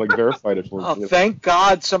signed it and like verified it for me. Oh, thank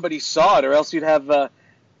God somebody saw it, or else you'd have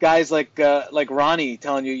guys like Ronnie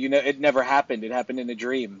telling you, it never happened. It happened in a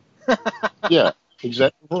dream. Yeah,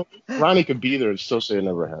 exactly. Well, Ronnie could be there and still say it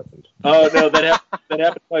never happened. Oh no, that happened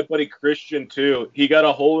to my buddy Christian too. He got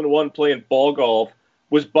a hole in one playing ball golf.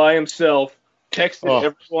 Was by himself. Texted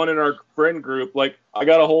everyone in our friend group like, "I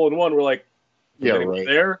got a hole in one." We're like, Yeah, anyone right.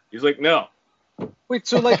 there? He's like, "No." Wait,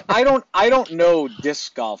 so like I don't know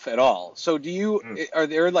disc golf at all. So do you? Are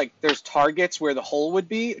there there's targets where the hole would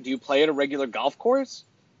be? Do you play at a regular golf course?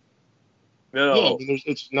 No. Yeah, I mean,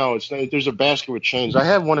 it's not. There's a basket with chains. I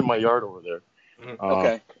have one in my yard over there.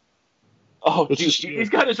 Okay. Oh, It's dude, just- he's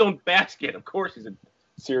got his own basket. Of course, he's a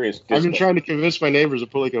serious. I've been disc trying to convince my neighbors to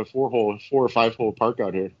put like a 4 or 5 hole park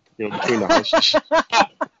out here, between the houses.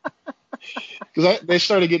 Because they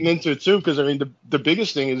started getting into it too. Because I mean, the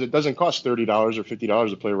biggest thing is it doesn't cost $30 or $50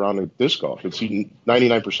 to play around with disc golf. It's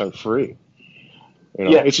 99% free.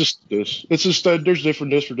 Yeah. It's just this. It's just there's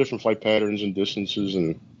different discs for different flight patterns and distances,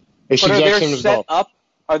 and it's But the exact same as golf.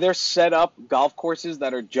 Are there set up golf courses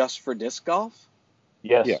that are just for disc golf?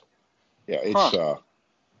 Yes. Yeah. Yeah, it's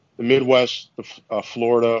the Midwest,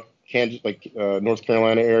 Florida, Kansas, North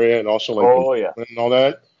Carolina area, and also and all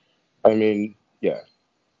that. I mean, yeah.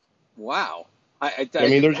 Wow. I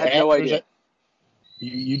there's had no idea.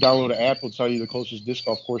 You download an app, it'll tell you the closest disc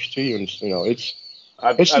golf course to you, and it's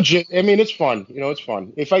I've- legit. I mean, it's fun. It's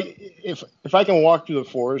fun. If I can walk through the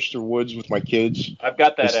forest or woods with my kids, I've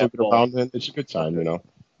got that just app. looking around, then it's a good time.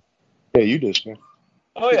 Yeah, you disc, man.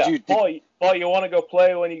 Oh yeah, Paul, you want to go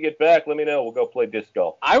play when you get back? Let me know. We'll go play disc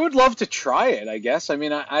golf. I would love to try it. I guess. I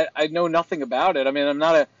mean, I know nothing about it. I mean, I'm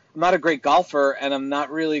not a great golfer, and I'm not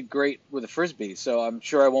really great with a frisbee, so I'm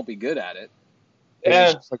sure I won't be good at it.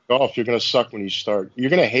 Yeah. It's like golf. You're gonna suck when you start. You're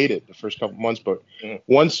gonna hate it the first couple months, but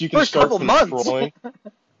once you can First start couple months. controlling,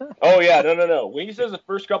 Oh yeah, no. When he says the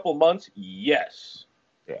first couple month, yes.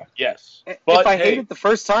 Yeah. Yes. If But I hate it the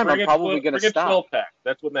first time, I'm probably going to stop. 12 pack.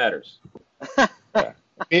 That's what matters.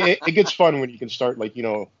 it gets fun when you can start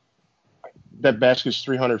that basket's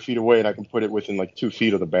 300 feet away and I can put it within 2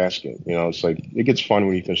 feet of the basket. It's like it gets fun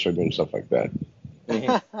when you can start doing stuff like that.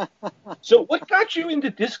 So, what got you into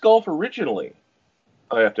disc golf originally?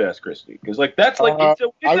 I have to ask Christy because that's it's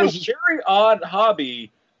a very odd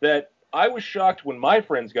hobby that I was shocked when my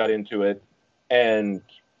friends got into it, and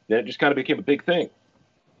then it just kind of became a big thing.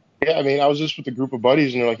 Yeah, I mean, I was just with a group of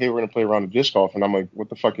buddies, and they're like, "Hey, we're gonna play around of disc golf," and I'm like, "What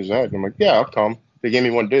the fuck is that?" And I'm like, "Yeah, I'll come." They gave me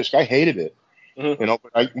one disc. I hated it,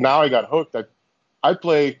 but now I got hooked. I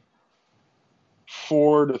play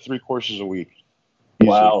 4 to 3 courses a week. Easily.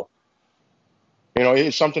 Wow.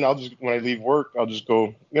 It's something I'll just when I leave work, I'll just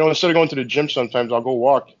go. Instead of going to the gym, sometimes I'll go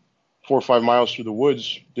walk 4 or 5 miles through the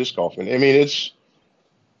woods disc golfing. I mean,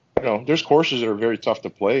 there's courses that are very tough to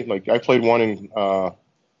play. Like I played one in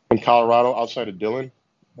Colorado outside of Dillon,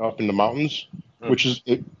 up in the mountains, which is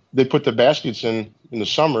they put the baskets in the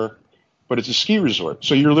summer, but it's a ski resort.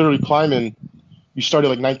 So you're literally climbing. You start at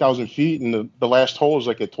like 9,000 feet, and the last hole is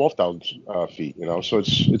like at 12,000 feet. So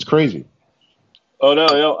it's crazy. Oh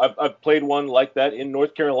no! I've played one like that in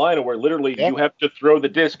North Carolina, where literally you have to throw the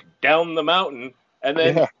disc down the mountain and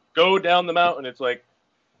then go down the mountain. It's like,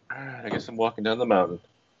 I guess I'm walking down the mountain.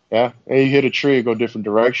 Yeah, and you hit a tree, you go a different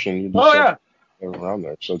direction. You just around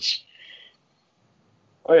there. So it's.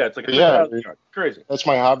 Oh yeah, it's like crazy. That's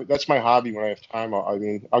my hobby. That's my hobby when I have time.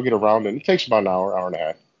 I'll get around it. It takes about an hour and a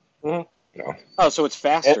half. Mm-hmm. Oh, so it's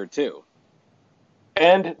faster too.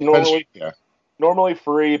 And normally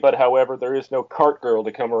free, but however, there is no cart girl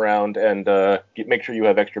to come around and make sure you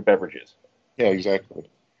have extra beverages. Yeah, exactly.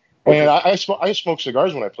 And I smoke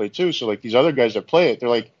cigars when I play too. So like these other guys that play it, they're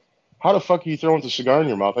like, "How the fuck are you throwing the cigar in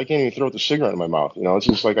your mouth?" I can't even throw the cigarette in my mouth. It's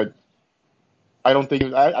just like I don't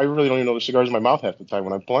think I really don't even know the cigars in my mouth half the time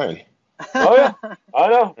when I'm playing. Oh yeah, I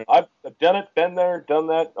know. I've done it, been there, done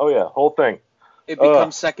that. Oh yeah, whole thing. It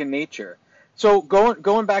becomes second nature. So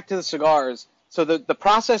going back to the cigars. So the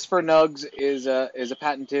process for Nugs is a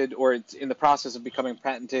patented, or it's in the process of becoming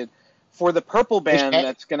patented. For the Purple Band,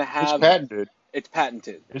 that's going to have it's patented. It's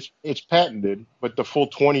patented. It's patented, but the full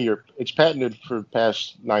 20-year. It's patented for the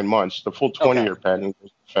past 9 months. The full 20-year patent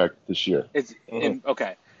goes into effect this year. It's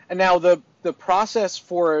okay. And now the process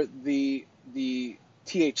for the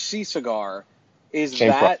THC cigar is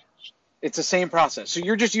it's the same process. So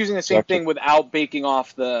you're just using the same thing without baking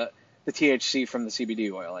off the THC from the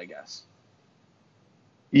CBD oil, I guess.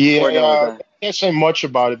 Yeah, I can't say much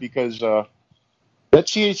about it because that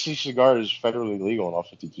THC cigar is federally legal in all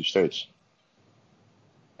 52 states.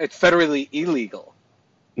 It's federally illegal.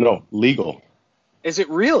 No, legal. Is it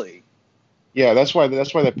really? Yeah, that's why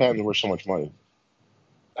that patent is worth so much money.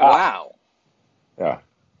 Wow. Yeah,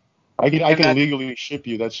 I can legally ship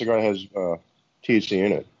you that cigar that has THC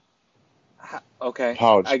in it. Okay.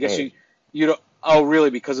 How it's I guess made. you don't. Oh, really?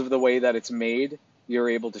 Because of the way that it's made, you're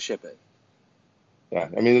able to ship it. Yeah,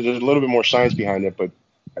 I mean, there's a little bit more science behind it, but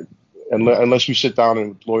unless you sit down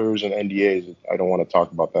with lawyers and NDAs, I don't want to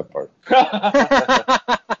talk about that part.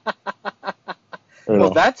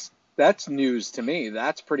 Well, that's news to me.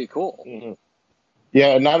 That's pretty cool. Mm-hmm.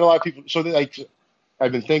 Yeah, not a lot of people. So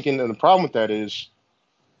I've been thinking, and the problem with that is,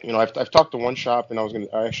 I've talked to one shop, and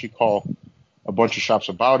I actually call a bunch of shops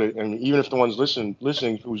about it, and even if the ones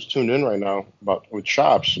listening who's tuned in right now with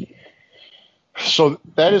shops. So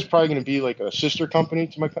that is probably going to be like a sister company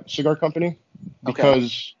to my cigar company,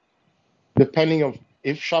 because depending on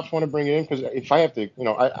if shops want to bring it in, because if I have to,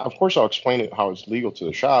 of course I'll explain it how it's legal to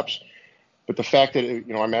the shops, but the fact that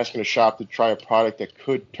I'm asking a shop to try a product that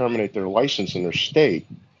could terminate their license in their state,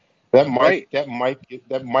 that might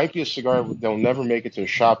be a cigar they'll never make it to a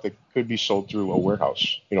shop that could be sold through a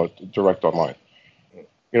warehouse, direct online.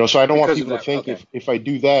 So I don't want people to think if I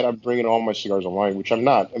do that, I'm bringing all my cigars online, which I'm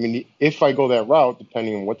not. I mean, if I go that route,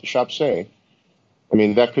 depending on what the shops say, I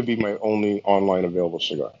mean, that could be my only online available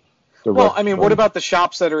cigar. Well, I mean, what about the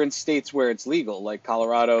shops that are in states where it's legal, like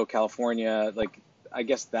Colorado, California? Like, I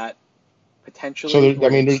guess that potentially. So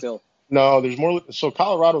there's more. So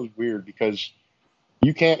Colorado is weird because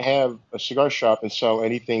you can't have a cigar shop and sell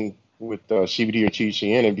anything with CBD or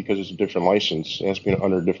THC in it because it's a different license. It has to be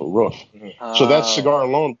under a different roof. Mm-hmm. So that cigar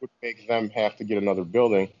alone would make them have to get another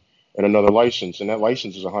building and another license, and that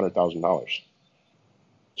license is $100,000.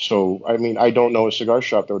 So, I mean, I don't know a cigar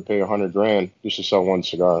shop that would pay $100,000 just to sell one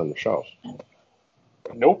cigar on the shelf.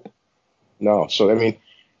 Nope. No. So, I mean,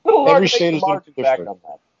 every state is different. On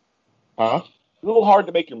that. Huh? A little hard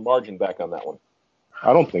to make your margin back on that one.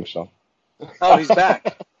 I don't think so. Oh, he's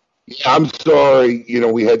back. Yeah, I'm sorry.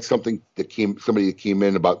 We had somebody that came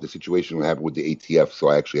in about the situation that happened with the ATF, so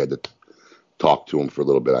I actually had to talk to him for a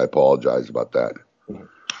little bit. I apologize about that.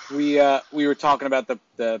 We were talking about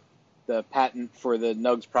the patent for the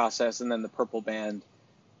Nugs process, and then the Purple Band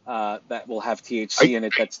that will have THC in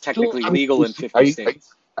it. That's technically legal in 50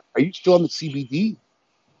 states. Are you still on the CBD?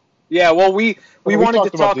 Yeah. Well, we wanted to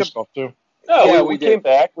talk about disc golf too. No, yeah, we came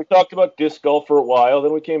back. We talked about disc golf for a while,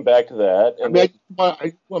 then we came back to that. And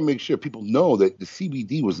I want to make sure people know that the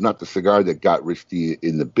CBD was not the cigar that got Risty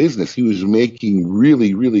in the business. He was making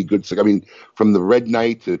really, really good cigars. I mean, from the Red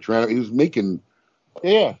Knight to Toronto, he was making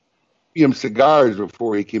premium cigars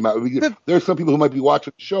before he came out. There are some people who might be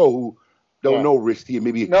watching the show who don't know Risty and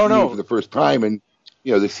maybe for the first time. And,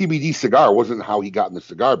 the CBD cigar wasn't how he got in the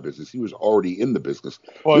cigar business. He was already in the business.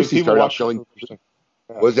 Well, Risty started out selling.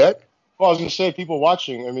 Was that? Well, I was going to say, people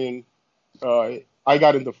watching, I mean, I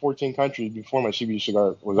got into 14 countries before my CBD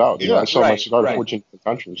cigar was out. You know, Yeah. I sold my Right, cigar in right. 14 different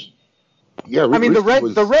countries. Yeah, I mean, the Risky red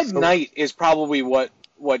was the Red so- Knight is probably what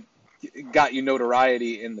got you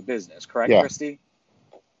notoriety in the business, correct, Yeah. Christy?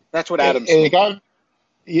 That's what Adam's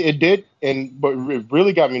It did, but it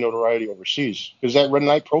really got me notoriety overseas because that Red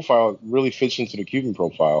Knight profile really fits into the Cuban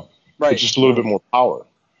profile. right. It's just a little bit more power.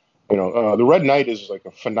 You know, the Red Knight is like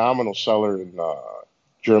a phenomenal seller in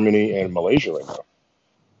Germany and Malaysia right now.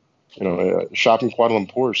 You know, Shop in Kuala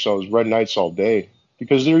Lumpur sells Red Knights all day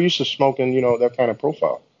because they're used to smoking, you know, that kind of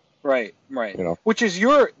profile. Right. You know, Which is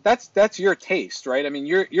that's your taste, right? I mean,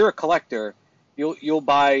 you're a collector. You'll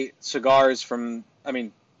buy cigars from, I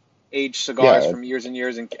mean, aged cigars Yeah. from years and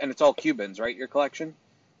years, and it's all Cubans, right? Your collection.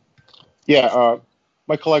 yeah.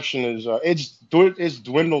 My collection is it's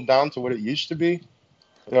dwindled down to what it used to be.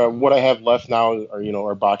 What I have left now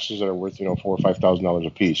are boxes that are worth $4,000 or $5,000 a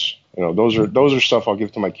piece. You know, those are stuff I'll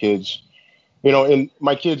give to my kids. You know, and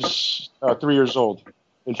my kid's 3 years old.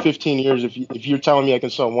 In 15 years, if you're telling me I can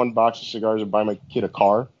sell one box of cigars and buy my kid a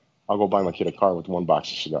car, I'll go buy my kid a car with one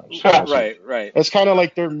box of cigars. Right. It's kind of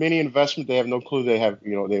like their mini investment. They have no clue they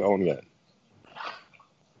own yet.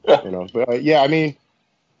 You know, but yeah, I mean,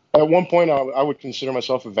 at one point I would consider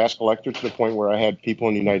myself a vast collector to the point where I had people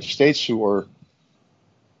in the United States who were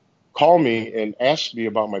call me and ask me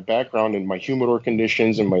about my background and my humidor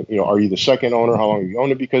conditions and my, are you the second owner? How long have you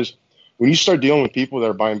owned it? Because when you start dealing with people that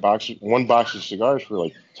are buying one box of cigars for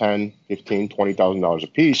like $10,000, $15,000, $20,000 a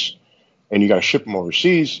piece, and you got to ship them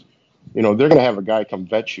overseas, they're going to have a guy come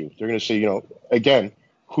vet you. They're going to say, again,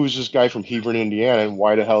 who's this guy from Hebron, Indiana, and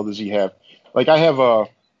why the hell does he have? Like I have a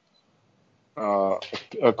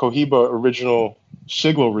Cohiba original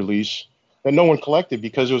Siglo release that no one collected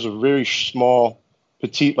because it was a very small,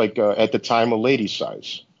 petite, like at the time a lady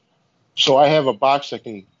size. So I have a box that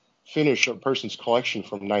can finish a person's collection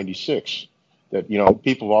from '96 that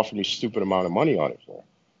people have offered me stupid amount of money on it for,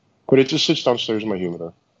 but it just sits downstairs in my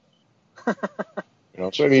humidor.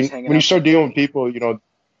 So I mean, when you start dealing with people,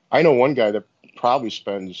 I know one guy that probably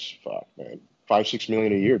spends $5-6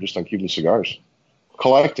 million a year just on Cuban cigars,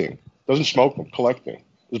 collecting. Doesn't smoke them, collecting,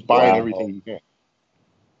 just buying everything you can.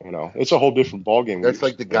 It's a whole different ballgame. That's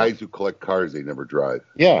like the guys who collect cars they never drive.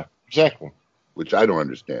 Yeah, exactly. Which I don't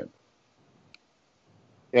understand.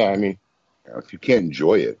 Yeah, I mean, if you can't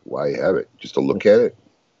enjoy it, why have it? Just to look at it?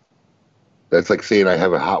 That's like saying I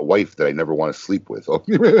have a hot wife that I never want to sleep with.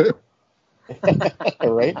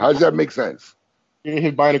 Right? How does that make sense?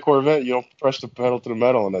 You're buying a Corvette, you don't press the pedal to the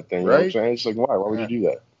metal on that thing, right? You know what I'm saying? It's like, why? Why would you do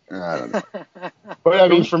that? I don't know. But I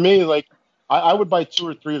mean, for me, like, I would buy 2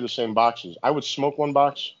 or 3 of the same boxes. I would smoke one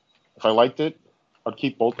box. If I liked it, I'd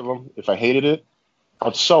keep both of them. If I hated it,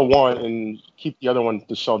 I'd sell one and keep the other one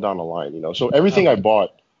to sell down the line, So everything I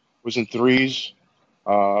bought was in 3s.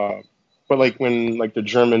 But like when the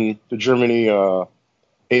Germany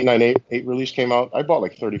 898 release came out, I bought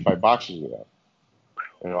like 35 boxes of that.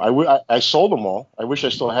 I sold them all. I wish I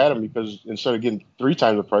still had them because instead of getting 3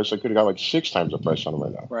 times the price, I could have got like 6 times the price on them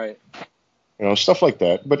right now. Right. Stuff like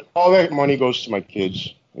that. But all that money goes to my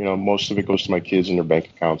kids. Most of it goes to my kids and their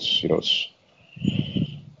bank accounts. It's,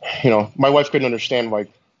 my wife couldn't understand,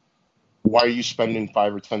 like, why are you spending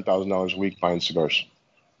 $5,000 or $10,000 a week buying cigars?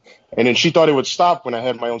 And then she thought it would stop when I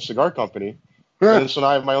had my own cigar company. And so now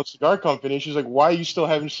I have my own cigar company. She's like, why are you still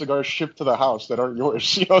having cigars shipped to the house that aren't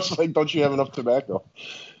yours? It's like, don't you have enough tobacco?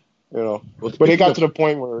 Well, but it got to the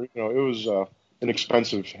point where, it was an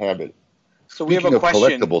expensive habit. So we have a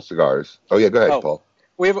question. Collectible cigars. Oh, yeah, go ahead, Paul.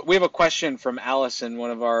 We have a question from Allison,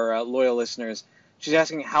 one of our loyal listeners. She's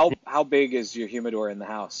asking, how big is your humidor in the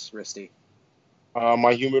house, Risty?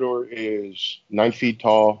 My humidor is 9 feet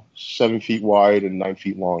tall, 7 feet wide, and 9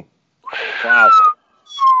 feet long. Wow.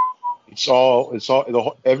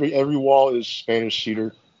 Every wall is Spanish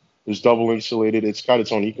cedar. It's double insulated. It's got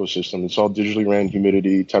its own ecosystem. It's all digitally ran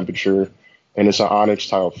humidity, temperature, and it's an onyx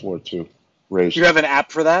tile floor too. Raised. Do you have an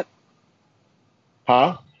app for that?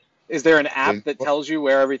 Huh? Is there an app that tells you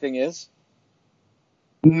where everything is?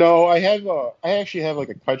 No, I actually have like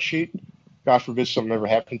a cut sheet. God forbid something ever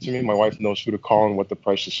happened to me. My wife knows who to call and what the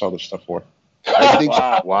price to sell this stuff for. I think,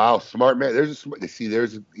 wow, smart man. It's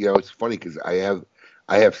funny because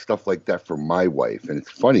I have stuff like that for my wife, and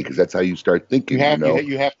it's funny because that's how you start thinking.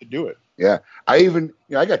 You have to do it. Yeah, I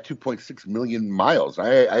got 2.6 million miles.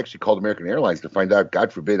 I actually called American Airlines to find out.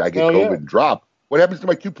 God forbid I get COVID and drop. What happens to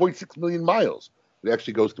my 2.6 million miles? It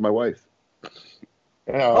actually goes to my wife.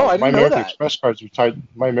 Yeah, I didn't know that. Express cards are tied.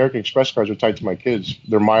 My American Express cards are tied to my kids.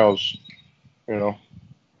 Their miles, Yeah.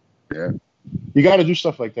 You got to do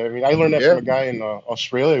stuff like that. I mean, I learned that from a guy in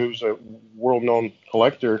Australia who's a world-known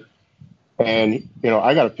collector. And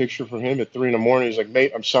I got a picture from him at 3 a.m. He's like,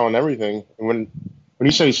 "Mate, I'm selling everything." And when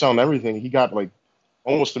he said he's selling everything, he got like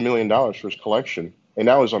almost $1 million for his collection, and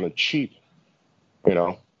that was on the cheap,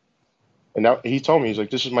 And now he told me, he's like,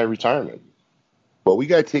 "This is my retirement." Well, we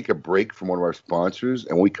got to take a break from one of our sponsors,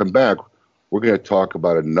 and when we come back, we're going to talk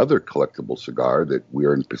about another collectible cigar that we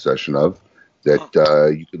are in possession of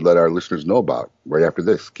that you could let our listeners know about right after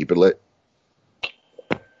this. Keep it lit.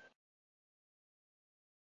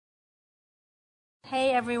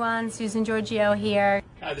 Hey everyone, Susan Giorgio here.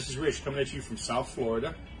 Hi, this is Rich coming at you from South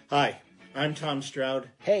Florida. Hi, I'm Tom Stroud.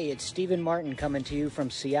 Hey, it's Stephen Martin coming to you from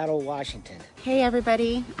Seattle, Washington. Hey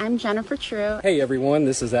everybody, I'm Jennifer True. Hey everyone,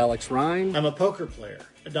 this is Alex Ryan. I'm a poker player,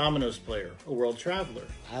 a dominoes player, a world traveler.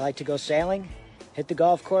 I like to go sailing, hit the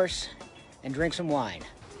golf course, and drink some wine.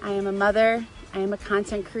 I am a mother. I am a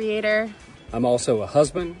content creator. I'm also a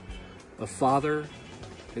husband, a father,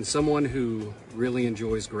 and someone who really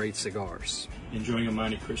enjoys great cigars. Enjoying a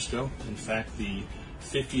Monte Cristo. In fact, the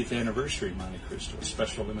 50th anniversary Monte Cristo,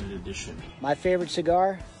 special limited edition. My favorite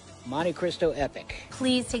cigar, Monte Cristo Epic.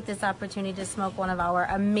 Please take this opportunity to smoke one of our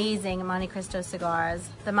amazing Monte Cristo cigars,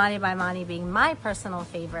 the Monte by Monte being my personal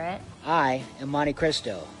favorite. I am Monte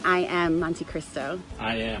Cristo. I am Monte Cristo.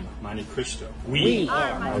 I am Monte Cristo. We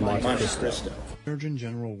are Monte Cristo. Surgeon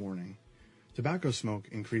General warning. Tobacco smoke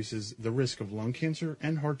increases the risk of lung cancer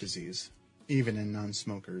and heart disease, even in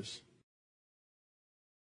non-smokers.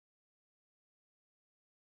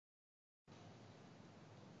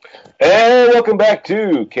 And welcome back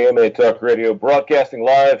to KMA Talk Radio, broadcasting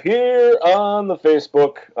live here on the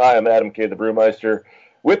Facebook. I am Adam K. the Brewmeister.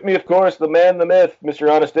 With me, of course, the man, the myth,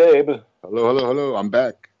 Mr. Honest Abe. Hello. I'm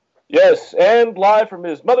back. Yes, and live from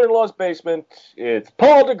his mother-in-law's basement, it's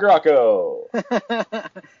Paul DeGracco.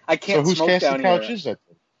 I can't So whose smoke casting down couch here. is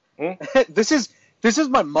that? This is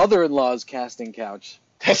my mother-in-law's casting couch.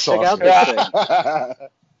 That's Check out awesome. this thing.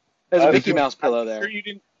 There's a Mickey Mouse pillow there.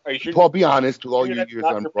 Are you sure? Paul, be honest, with all Sure your that's years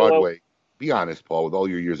not on your pillow? Broadway. Be honest, Paul, with all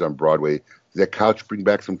your years on Broadway, does that couch bring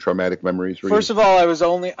back some traumatic memories for First you? of all, I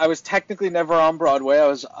was technically never on Broadway. I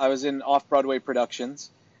was in off-Broadway productions.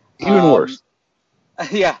 Even worse.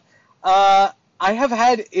 Yeah. I have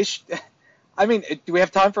had I mean, do we have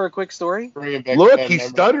time for a quick story? Bringing back Look, bad he's memories.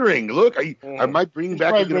 stuttering. Look, am I bringing He's back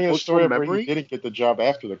probably into bringing the a story post-war of where he memory? didn't get the job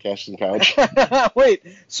after the casting couch. Wait,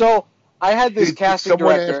 so I had this Did casting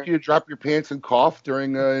someone director. ask you to drop your pants and cough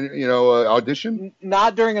during audition?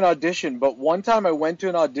 Not during an audition, but one time I went to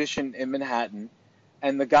an audition in Manhattan,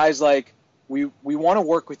 and the guy's like, "We want to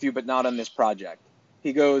work with you, but not on this project."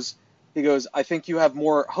 He goes, "I think you have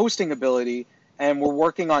more hosting ability, and we're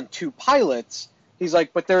working on 2 pilots." He's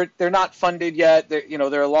like, "But they're not funded yet.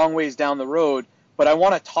 They're a long ways down the road. But I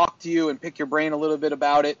want to talk to you and pick your brain a little bit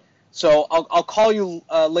about it. So I'll call you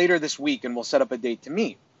later this week, and we'll set up a date to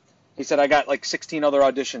meet." He said, "I got like 16 other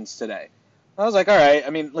auditions today." I was like, "All right. I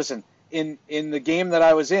mean, listen, in the game that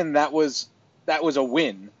I was in, that was a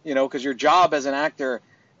win, because your job as an actor,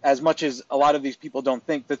 as much as a lot of these people don't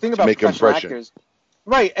think, the thing about make professional impression. actors,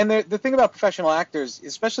 right? And the thing about professional actors,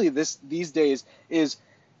 especially these days, is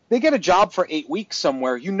they get a job for 8 weeks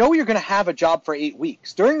somewhere. You're going to have a job for 8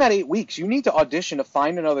 weeks. During that 8 weeks, you need to audition to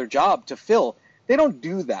find another job to fill. They don't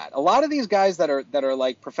do that. A lot of these guys that are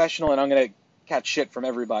like professional, and I'm going to catch shit from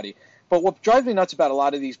everybody, but what drives me nuts about a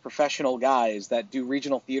lot of these professional guys that do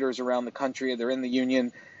regional theaters around the country, they're in the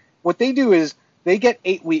union, what they do is they get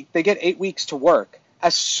 8 weeks to work.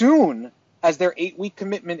 As soon as their 8-week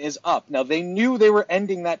commitment is up, now they knew they were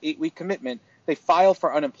ending that 8-week commitment, they file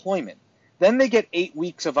for unemployment. Then they get 8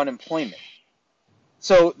 weeks of unemployment.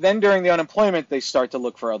 So then during the unemployment, they start to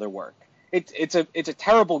look for other work. It's a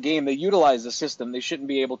terrible game. They utilize the system. They shouldn't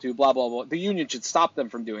be able to, blah, blah, blah. The union should stop them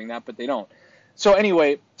from doing that, but they don't. So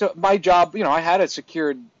anyway, so my job, I had a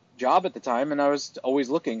secured job at the time, and I was always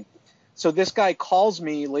looking. So this guy calls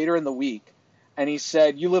me later in the week, and he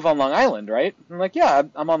said, "You live on Long Island, right?" I'm like, "Yeah,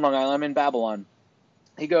 I'm on Long Island. I'm in Babylon."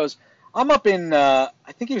 He goes, "I'm up in, I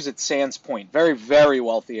think he was at Sands Point, very, very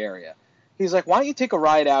wealthy area." He's like, "Why don't you take a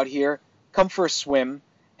ride out here, come for a swim,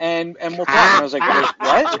 and we'll talk." And I was like,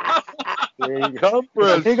 "What?" There you go. For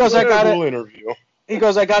a He goes, "I got terrible it." interview. He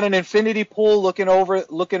goes, "I got an infinity pool looking over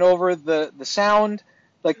the sound.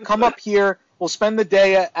 Like, come up here. We'll spend the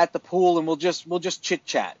day at the pool, and we'll just chit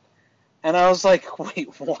chat." And I was like, "Wait,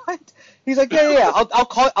 what?" He's like, "Yeah.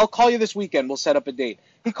 I'll call you this weekend. We'll set up a date."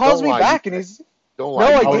 He calls Don't me lie. back, and he's Don't no, lie.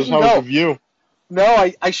 I How was didn't the go. view? No,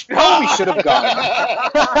 I probably should have gone.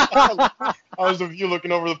 How was the view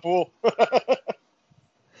looking over the pool?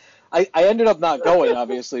 I ended up not going,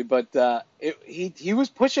 obviously, but he was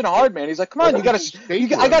pushing hard, man. He's like, "Come on, I got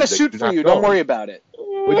a suit for you. Don't worry about it."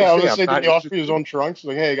 Yeah, I was gonna say, did he offer you his own trunks?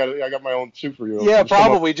 Like, hey, I got my own suit for you. Yeah, Just come up.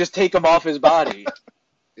 probably. Just take them off his body.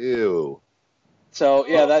 Ew. So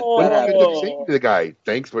yeah, that What did you end up happened. saying to the guy?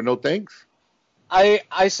 Thanks, but no thanks.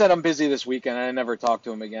 I said I'm busy this weekend, and I never talked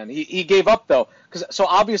to him again. He gave up though, so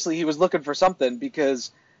obviously he was looking for something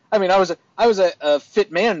because. I mean, I was a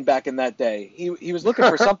fit man back in that day. He was looking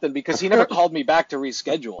for something because he never called me back to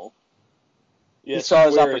reschedule. Yes, he saw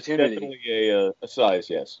his square is opportunity. Definitely a size,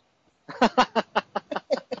 yes. So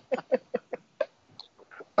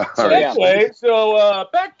All right. anyway,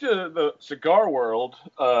 back to the cigar world.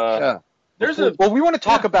 There's Well, we want to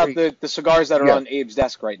talk about the cigars that are Yeah. on Abe's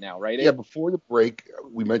desk right now, right? Abe? Yeah, before the break,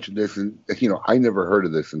 we mentioned this, and I never heard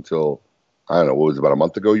of this until I don't know, what was it, about a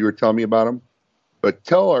month ago? You were telling me about them, but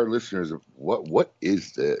tell our listeners what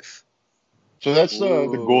is this? So that's the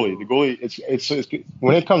Goalie. The Goalie. It's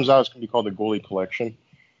when it comes out, it's gonna be called the Goalie Collection,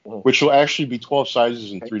 which will actually be 12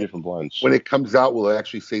 sizes in 3 different blends. When it comes out, will it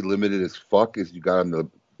actually say limited as fuck as you got on the?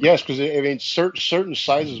 Yes, because I mean, certain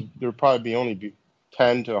sizes there'll probably only be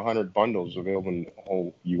 10 to 100 bundles available in the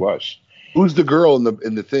whole U.S. Who's the girl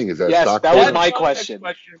in the thing? Is that Yes, stock? that was photo? my question.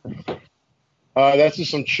 That's just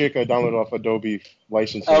some chick I downloaded off Adobe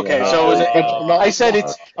licensing. Okay, so was it, I said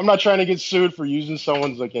it's. I'm not trying to get sued for using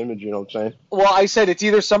someone's image. You know what I'm saying? Well, I said it's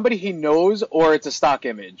either somebody he knows or it's a stock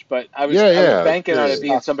image, but I was banking on it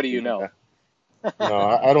being somebody you know.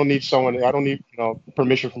 No, I don't need someone. I don't need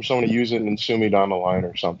permission from someone to use it and then sue me down the line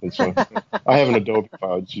or something. So I have an Adobe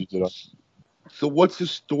file. Just use it up. So what's the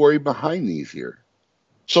story behind these here?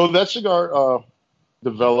 So that cigar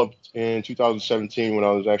developed in 2017 when I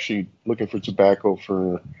was actually looking for tobacco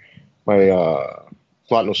for my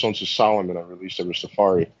Platano Sonsa Solomon I released over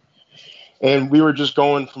Safari. And we were just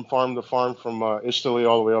going from farm to farm from Esteli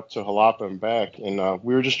all the way up to Jalapa and back. And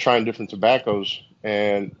we were just trying different tobaccos.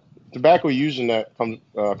 And tobacco used in that comes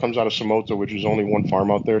out of Somoto, which is only one farm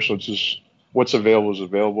out there. So it's just what's available is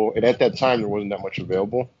available. And at that time, there wasn't that much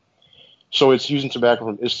available. So it's using tobacco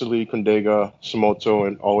from Esteli, Condega, Somoto,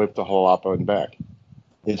 and all the way up to Jalapa and back.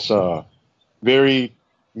 It's very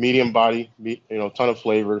medium body, ton of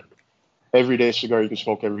flavor. Everyday cigar you can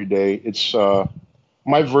smoke every day. It's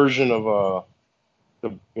my version of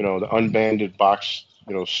the unbanded box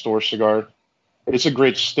store cigar. It's a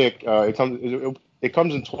great stick. It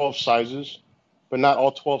comes in 12 sizes, but not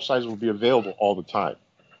all 12 sizes will be available all the time.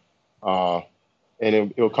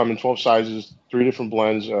 And it'll come in 12 sizes, 3 different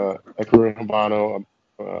blends: Ecuadorian Habano,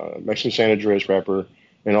 Mexican San Andreas wrapper,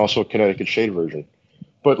 and also a Connecticut shade version.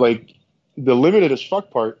 But like the limited as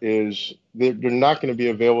fuck part is they're not going to be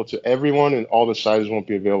available to everyone, and all the sizes won't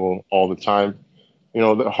be available all the time.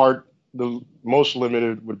 The most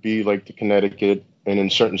limited would be like the Connecticut, and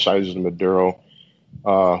in certain sizes the Maduro.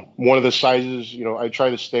 One of the sizes, I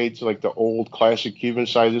try to stay to like the old classic Cuban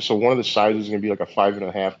sizes. So one of the sizes is going to be like a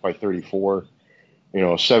 5.5 by 34,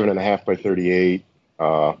 7.5 by 38,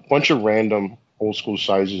 bunch of random old school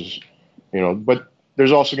sizes, but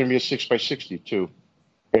there's also going to be a 6 by 60 too.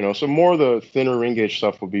 So more of the thinner ring gauge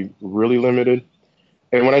stuff will be really limited.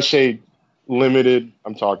 And when I say limited,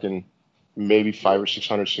 I'm talking maybe 500 or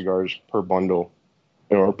 600 cigars per bundle,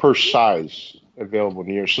 or per size available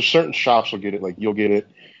near. So certain shops will get it, like you'll get it.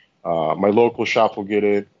 My local shop will get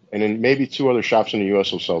it. And then maybe 2 other shops in the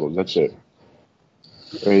U.S. will sell those. That's it.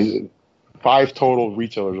 I mean, 5 total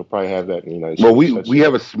retailers will probably have that in the United States. Well, we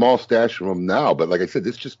have a small stash from them now, but like I said,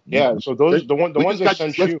 this just So those the ones I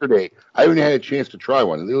sent you yesterday. I haven't had a chance to try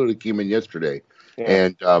one. They literally came in yesterday,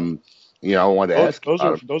 and I wanted to ask.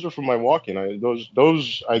 Those are from my walk-in.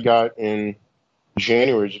 Those I got in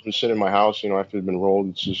January. It's been sitting in my house, after they've been rolled.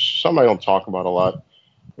 It's just something I don't talk about a lot.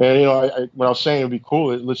 And when I was saying it'd be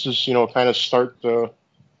cool, let's just kind of start the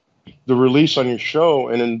release on your show,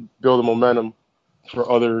 and then build a momentum for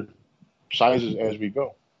other sizes as we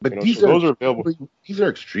go. But those are available. These are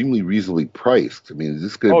extremely reasonably priced. I mean, is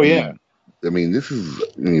this going to be? Yeah. I mean, this is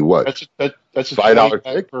what? That's a $5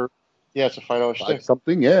 stick. Yeah, it's a $5 stick.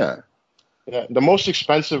 Something, yeah. Yeah, the most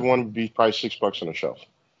expensive one would be probably $6 on the shelf.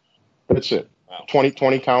 That's it. Wow.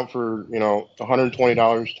 20 count for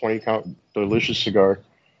 $120. 20 count delicious cigar.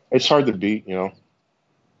 It's hard to beat.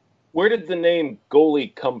 Where did the name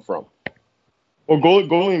Goalie come from? Well,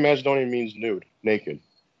 Goalie in Macedonian means nude, naked.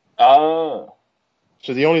 Ah.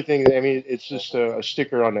 So the only thing, it's just a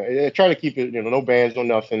sticker on there. I try to keep it, no bands, no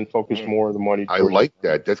nothing. Focus more of the money. I like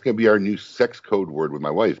that. That's going to be our new sex code word with my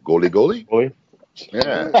wife. Goalie.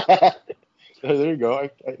 Yeah. There you go.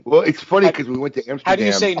 Well, it's funny because we went to Amsterdam. How do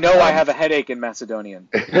you say no? I have a headache in Macedonian.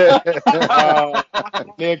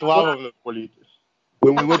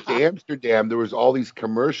 When we went to Amsterdam, there was all these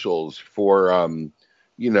commercials for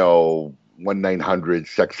 1-900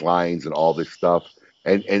 sex lines and all this stuff.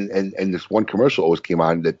 And this one commercial always came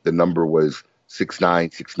on that the number was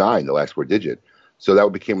 6969, the last 4 digit. So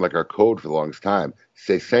that became like our code for the longest time.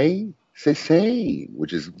 Say sane,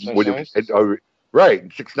 which is right,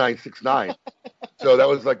 6969. So that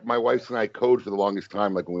was like my wife's and I code for the longest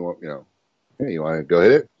time. Like when we want, hey, you want to go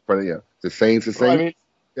hit it in front of you? It's the same. Well, I mean,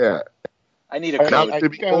 yeah. I need a code. Now it's gonna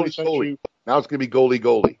be goalie. Now it's gonna be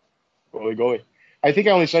goalie. Goalie. I think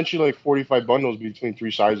I only sent you like 45 bundles between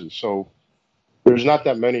 3 sizes, so there's not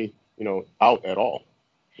that many, out at all.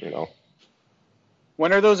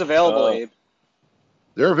 When are those available, Abe?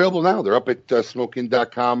 They're available now. They're up at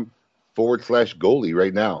smokin.com/goalie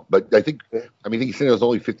right now. But I think he said it was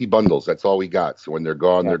only 50 bundles. That's all we got. So when they're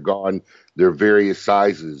gone, they're gone. They're various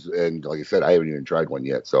sizes. And like I said, I haven't even tried one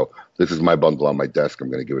yet. So this is my bundle on my desk.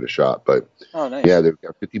 I'm going to give it a shot. But nice. Yeah, they've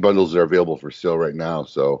got 50 bundles that are available for sale right now.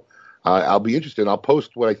 So I'll be interested. I'll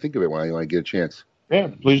post what I think of it when I get a chance. Yeah,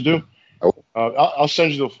 please do. I'll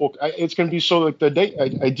send you the full. It's going to be so like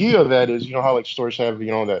the idea of that is, how like stores have,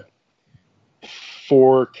 that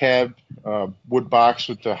 4-cab wood box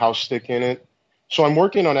with the house stick in it. So I'm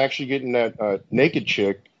working on actually getting that naked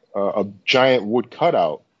chick a giant wood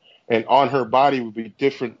cutout, and on her body would be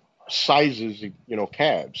different sizes,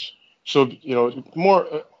 cabs. So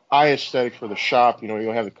more eye aesthetic for the shop.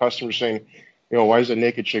 You'll have the customer saying, why is that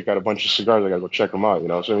naked chick got a bunch of cigars? I got to go check them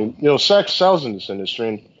out. So sex sells in this industry,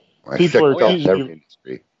 and people are accusing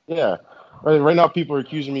me. Yeah, right now people are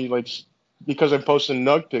accusing me because I'm posting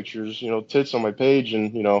nug pictures, tits on my page,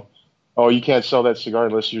 and you can't sell that cigar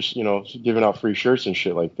unless you're giving out free shirts and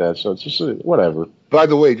shit like that. So it's just whatever. By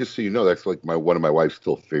the way, just so you know, that's like one of my wife's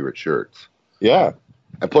still favorite shirts. Yeah.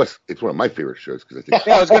 And plus, it's one of my favorite shirts because I think.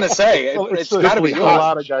 Yeah, I was gonna say it's got to be a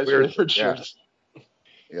lot of guys' favorite shirts.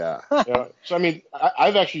 Yeah. So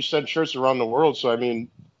I've actually sent shirts around the world. So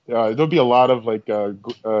there'll be a lot of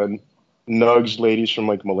Nugs ladies from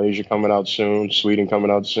Malaysia coming out soon, Sweden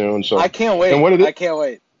coming out soon. So I can't wait. I can't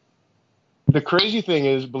wait. The crazy thing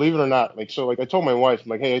is, believe it or not, I told my wife,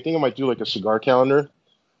 hey, I think I might do a cigar calendar,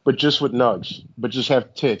 but just with Nugs, but just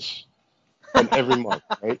have tits every month,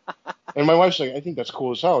 right? And my wife's like, I think that's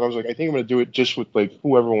cool as hell. And I was like, I think I'm going to do it just with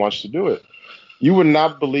whoever wants to do it. You would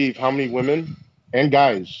not believe how many women and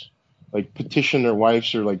guys petition their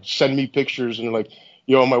wives or send me pictures and they're like,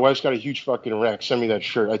 my wife's got a huge fucking rack. Send me that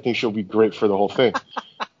shirt. I think she'll be great for the whole thing.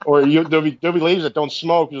 Or there'll be ladies that don't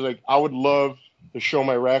smoke. Who's I would love to show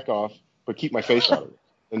my rack off, but keep my face out of it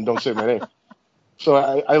and don't say my name. So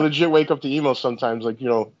I legit wake up to emails sometimes, with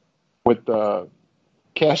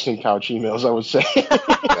casting couch emails. I would say.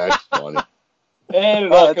 That's funny.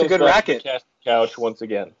 And that's a good racket. Casting couch once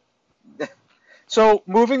again. So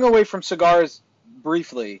moving away from cigars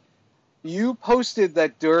briefly. You posted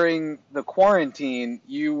that during the quarantine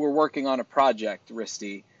you were working on a project,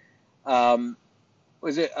 Risty.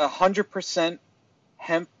 Was it 100%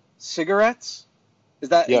 hemp cigarettes? Is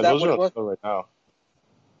that those what are it was? right now.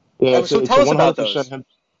 Yeah, so tell us about those. Hemp.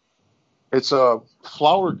 It's a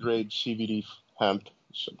flower grade CBD hemp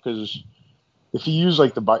because if you use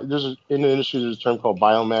in the industry there's a term called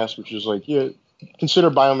biomass, which is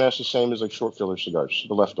consider biomass the same as short filler cigars,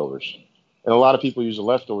 the leftovers. And a lot of people use the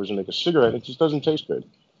leftovers and make a cigarette. It just doesn't taste good.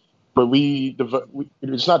 But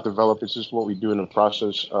it's not developed. It's just what we do in the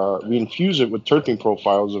process. We infuse it with terpene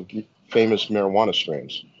profiles of famous marijuana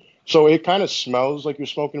strains. So it kind of smells like you're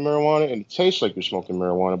smoking marijuana and it tastes like you're smoking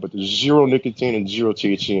marijuana, but there's 0 nicotine and 0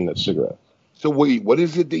 THC in that cigarette. So wait, what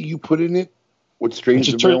is it that you put in it? What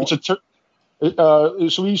strains of marijuana?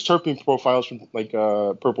 So we use terpene profiles from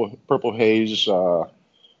Purple Haze.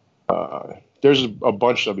 There's a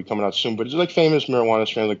bunch that'll be coming out soon, but it's famous marijuana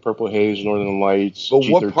strains like Purple Haze, Northern Lights. So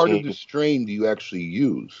G13. what part of the strain do you actually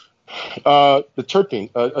use? The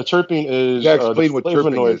terpene. A terpene is. Yeah, explain what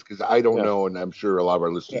terpene is, because I don't know, and I'm sure a lot of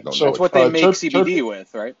our listeners don't know. So it's what they make CBD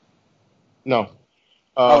with, right? No.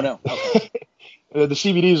 No. Okay. The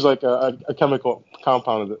CBD is a chemical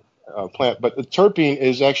compound of the plant, but the terpene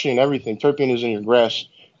is actually in everything. Terpene is in your grass.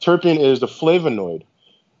 Terpene is the flavonoid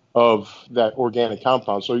of that organic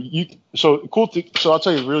compound. So I'll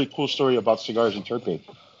tell you a really cool story about cigars and terpene.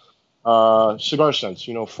 Cigar Sense,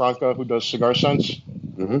 Franca, who does Cigar Sense.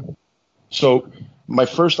 Mm-hmm. So my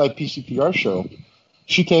first IPCPR show,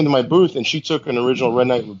 she came to my booth and she took an original Red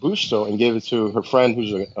Knight Robusto and gave it to her friend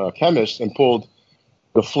who's a chemist and pulled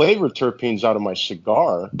the flavored terpenes out of my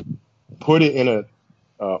cigar, put it in a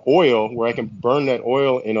oil where I can burn that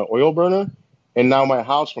oil in an oil burner. And now my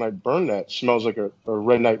house, when I burn that, smells like a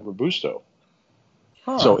Red Knight Robusto.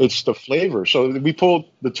 Huh. So it's the flavor. So we pulled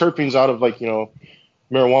the terpenes out of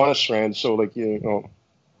marijuana strands. So it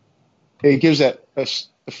gives that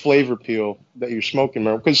the flavor appeal that you're smoking,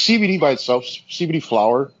 man. Because CBD by itself, CBD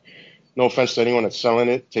flower, no offense to anyone that's selling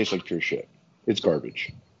it, tastes like pure shit. It's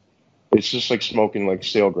garbage. It's just like smoking like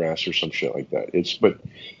stale grass or some shit like that. But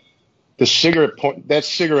the that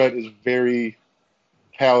cigarette is very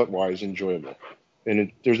palate-wise enjoyable,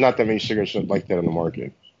 and there's not that many cigarettes like that on the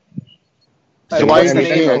market. So I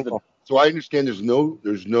understand there's no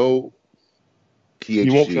THC.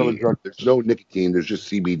 You won't feel the drug. There's no nicotine. There's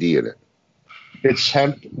just CBD in it. It's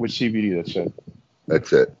hemp with CBD. That's it.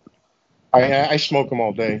 That's it. I smoke them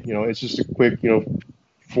all day. You know, it's just a quick, 4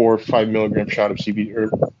 or 5 milligram shot of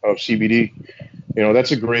CBD. You know,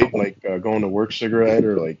 that's a great going to work cigarette,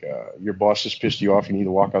 or your boss has pissed you off. You need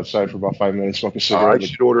to walk outside for about 5 minutes, smoke a cigarette. I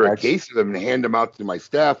should order a case of them and hand them out to my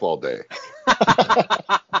staff all day.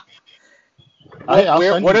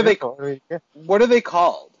 What are they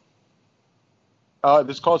called?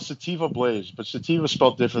 It's called Sativa Blaze, but Sativa is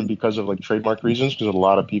spelled different because of trademark reasons. Because a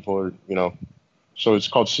lot of people are, so it's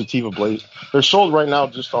called Sativa Blaze. They're sold right now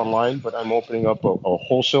just online, but I'm opening up a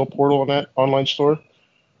wholesale portal on that online store,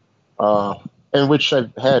 in which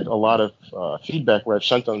I've had a lot of feedback where I've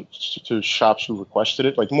sent them to shops who requested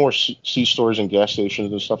it, like more C stores and gas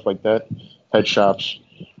stations and stuff like that, head shops.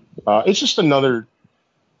 It's just another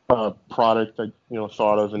product I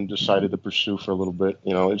thought of and decided to pursue for a little bit.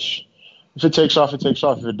 If it takes off, it takes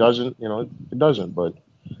off. If it doesn't, it doesn't. But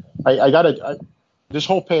I this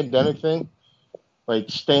whole pandemic thing,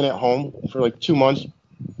 staying at home for 2 months,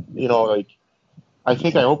 I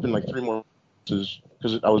think I opened 3 more places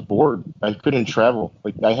because I was bored. I couldn't travel.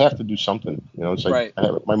 I have to do something. It's right.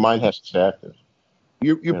 My mind has to stay active.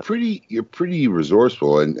 You're pretty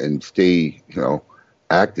resourceful and stay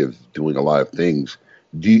active, doing a lot of things.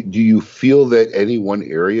 Do you feel that any one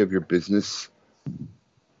area of your business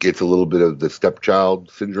gets a little bit of the stepchild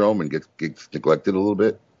syndrome and gets neglected a little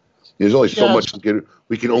bit? There's only so much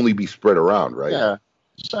we can only be spread around, right? Yeah.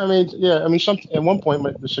 So, at one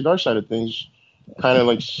point, the cigar side of things kind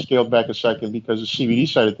of scaled back a second because the CBD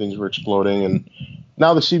side of things were exploding, and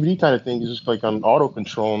now the CBD kind of thing is just on auto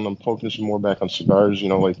control, and I'm focusing more back on cigars.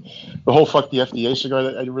 The whole fuck the FDA cigar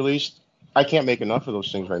that I released, I can't make enough of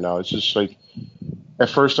those things right now. It's just at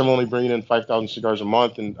first I'm only bringing in 5,000 cigars a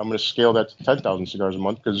month, and I'm going to scale that to 10,000 cigars a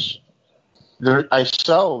month because I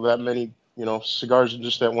sell that many cigars in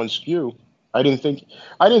just that one SKU. I didn't think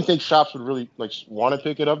shops would really want to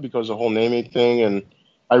pick it up because of the whole naming thing, and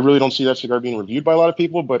I really don't see that cigar being reviewed by a lot of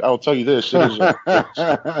people. But I'll tell you this: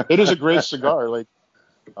 it is a great cigar.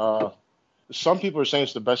 Some people are saying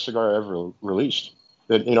it's the best cigar I ever released.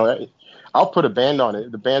 That I'll put a band on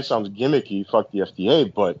it. The band sounds gimmicky, fuck the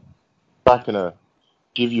FDA, but I'm not gonna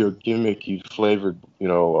give you a gimmicky flavored,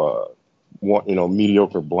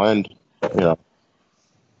 mediocre blend. The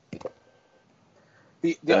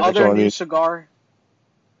other new cigar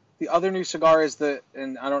is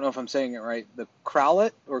and I don't know if I'm saying it right, the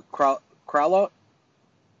Crowlet or Crowlet.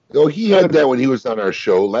 Oh, he had that when he was on our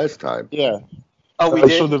show last time. Yeah. Oh, we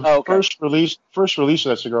did. So the okay. first release of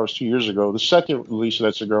that cigar was 2 years ago. The second release of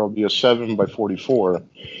that cigar will be a 7x44,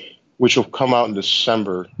 which will come out in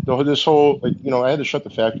December. This whole I had to shut the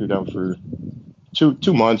factory down for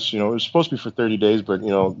two months. It was supposed to be for 30 days, but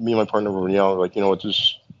me and my partner were yelling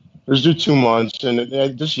let's do 2 months. And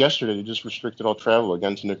just yesterday, they just restricted all travel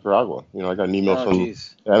again to Nicaragua. I got an email from the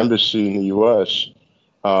embassy in the U.S.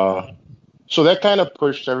 So that kind of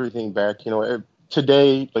pushed everything back.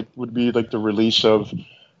 Today, would be the release of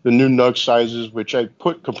the new nug sizes, which I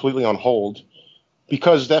put completely on hold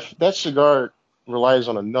because that cigar relies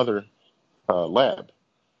on another lab.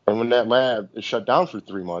 And when that lab is shut down for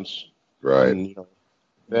 3 months, right, and,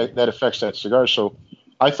 that affects that cigar. So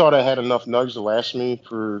I thought I had enough nugs to last me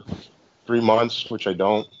for 3 months, which I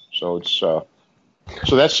don't. So it's so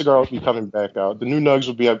that cigar will be coming back out. The new nugs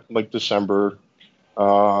will be up December.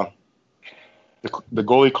 The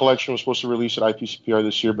Goalie collection was supposed to release at IPCPR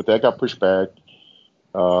this year, but that got pushed back.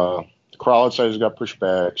 The Crowlet size got pushed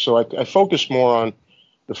back. So I focused more on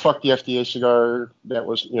the fuck the FDA cigar. That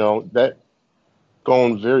was that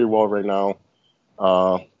going very well right now.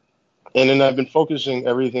 And then I've been focusing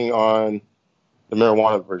everything on the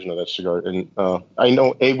marijuana version of that cigar. And I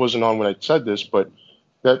know Abe wasn't on when I said this, but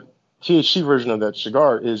that THC version of that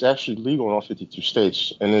cigar is actually legal in all 52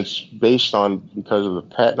 states. And it's based on, because of the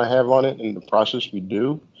patent I have on it and the process we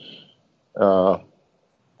do. But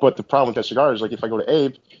the problem with that cigar is if I go to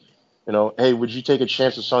Abe, hey, would you take a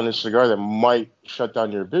chance of selling this cigar that might shut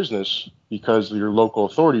down your business because your local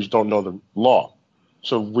authorities don't know the law?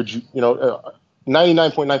 So would you,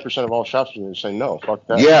 99.9% of all shops are going to say no. Fuck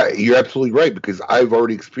that. Yeah, you're absolutely right, because I've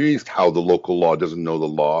already experienced how the local law doesn't know the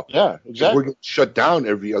law. Yeah, exactly. We're getting shut down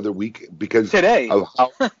every other week because Today. of how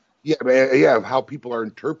of how people are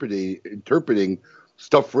interpreting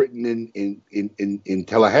stuff written in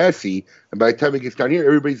Tallahassee, and by the time it gets down here,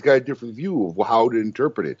 everybody's got a different view of how to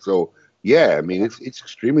interpret it. So yeah, I mean it's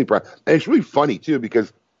extremely and it's really funny too,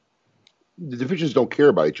 because the divisions don't care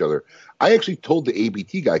about each other. I actually told the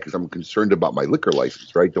ABT guy, because I'm concerned about my liquor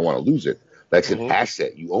license, right? Don't want to lose it. That's an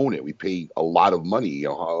asset. You own it. We pay a lot of money,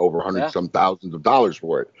 over some thousands of dollars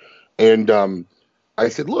for it. And I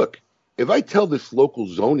said, look, if I tell this local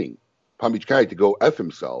zoning, Palm Beach County, to go F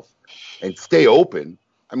himself and stay open,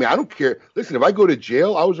 I mean, I don't care. Listen, if I go to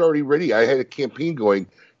jail, I was already ready. I had a campaign going,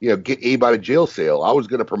 get Abe out of jail sale. I was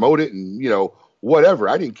going to promote it and, whatever.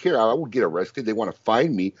 I didn't care. I would get arrested. They want to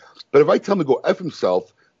find me. But if I tell him to go F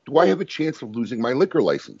himself, do I have a chance of losing my liquor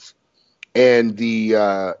license? And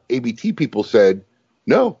the ABT people said,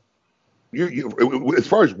 no. You, as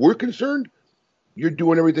far as we're concerned, you're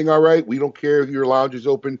doing everything all right. We don't care if your lounge is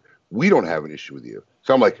open. We don't have an issue with you.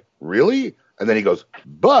 So I'm like, really? And then he goes,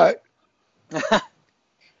 but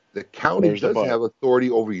the county does have authority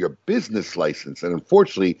over your business license. And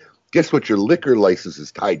unfortunately, guess what your liquor license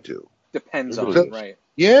is tied to? Depends on, right.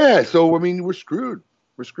 Yeah, so, I mean, we're screwed.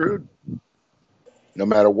 We're screwed. No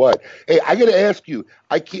matter what. Hey, I got to ask you,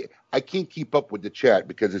 I can't keep up with the chat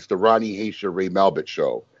because it's the Ronnie Haysher, Ray Malbit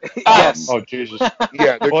show. Yes. Oh, Jesus.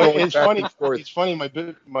 Yeah, they're well, going it's back funny. and forth. It's funny.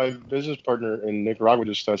 My business partner in Nicaragua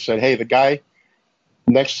just said, hey, the guy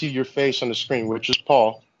next to your face on the screen, which is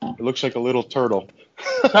Paul, it looks like a little turtle.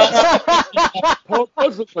 Paul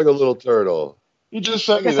does look like a little turtle. He just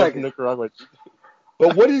sent me that from Nicaragua.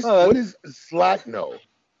 But what is Zlatno?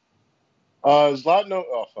 Zlatno,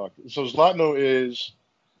 oh fuck. So Zlatno is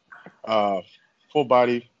full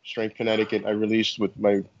body strength Connecticut. I released with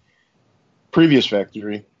my previous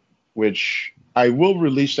factory, which I will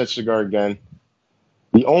release that cigar again.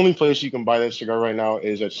 The only place you can buy that cigar right now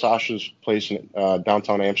is at Sasha's place in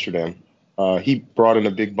downtown Amsterdam. He brought in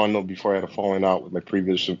a big bundle before I had a falling out with my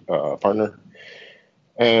previous partner.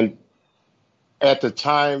 And at the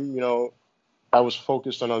time, I was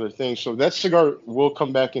focused on other things. So that cigar will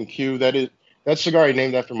come back in queue. That cigar I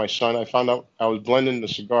named after my son. I found out I was blending the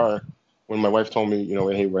cigar when my wife told me,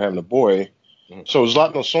 hey, we're having a boy. Mm-hmm. So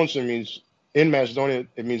Zlatno Sonce means, in Macedonia,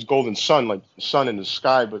 it means golden sun, like the sun in the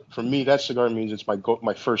sky. But for me, that cigar means it's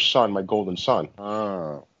my first son, my golden son.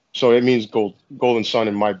 Oh. So it means golden sun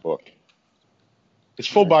in my book. It's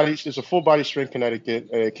full body. It's a full body strength Connecticut.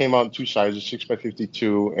 It came out in two sizes,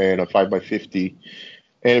 6x52 and a 5x50.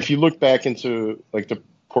 And if you look back into like the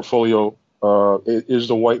portfolio, it is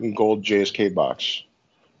the white and gold JSK box.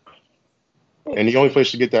 And the only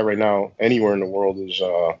place to get that right now, anywhere in the world, is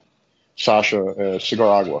Sasha Cigar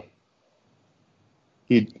Agua.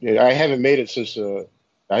 I haven't made it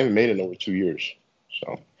in over 2 years.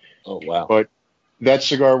 So. Oh wow! But that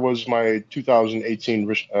cigar was my 2018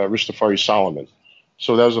 Ristafari Solomon.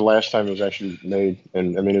 So that was the last time it was actually made,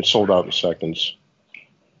 and I mean it sold out in seconds.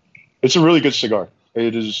 It's a really good cigar.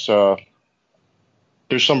 It is.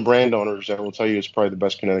 There's some brand owners that will tell you it's probably the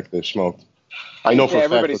best Connecticut they've smoked. I know for a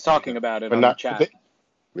fact. Everybody's talking about it on the chat.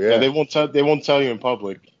 They won't tell you in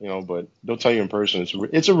public, but they'll tell you in person.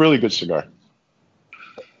 It's a really good cigar.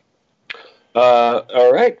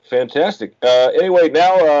 All right, fantastic. Anyway,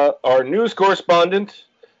 now our news correspondent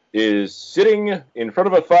is sitting in front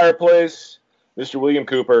of a fireplace, Mr. William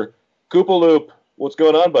Cooper. Koopaloop, what's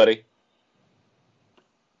going on, buddy?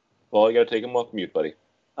 Well, you got to take him off mute, buddy.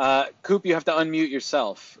 Coop, you have to unmute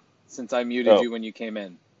yourself since I muted you when you came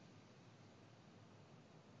in.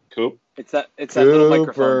 Coop? It's that little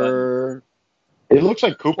microphone button. It looks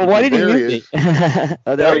like Cooper. Well, why did you mute me?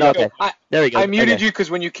 There we go. There we go. I muted you because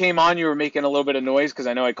when you came on, you were making a little bit of noise because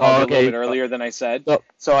I know I called you a little bit earlier than I said.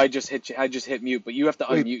 So I just hit mute, but you have to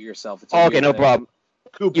unmute yourself. It's okay, no problem.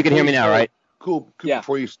 Coop, you can hear me now, right? Coop,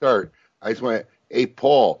 before you start, I just want to, hey,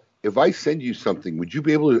 Paul, if I send you something, would you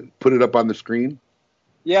be able to put it up on the screen?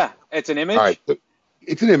 Yeah, it's an image? All right,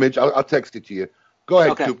 it's an image. I'll text it to you. Go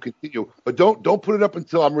ahead, okay. Coop, continue. But don't put it up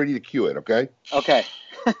until I'm ready to cue it, okay? Okay.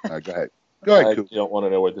 All right, go ahead. Go ahead, Coop. You don't want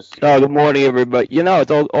to know where this is. Oh, good morning, everybody.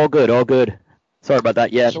 It's all good. Sorry about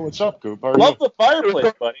that. Yeah. So what's up, Coop? Love the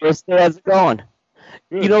fireplace, buddy. How's it going?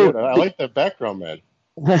 Good, good. I like that background, man.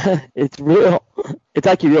 It's real. It's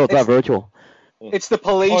actually real. It's not virtual. It's the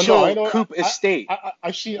palatial Coop estate.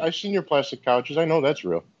 I've seen your plastic couches. I know that's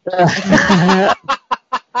real.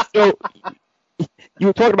 So you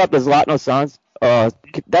were talking about the Zlatno Sans.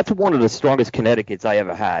 That's one of the strongest Connecticut's I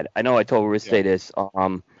ever had. I know I told Riste this.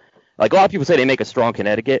 Like a lot of people say they make a strong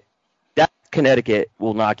Connecticut. Connecticut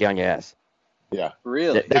will knock you on your ass. Yeah.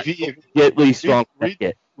 Really? That's really strong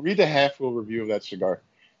Connecticut. Read the half-wheel review of that cigar.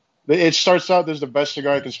 It starts out, this is the best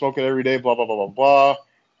cigar, I can smoke it every day, blah, blah, blah, blah, blah.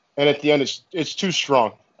 And at the end, it's too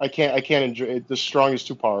strong. I can't enjoy it. The strong is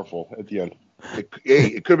too powerful at the end.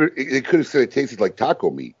 It could have said it tasted like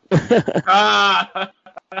taco meat. That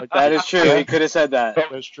is true. He could have said that.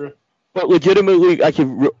 That's true. But legitimately, I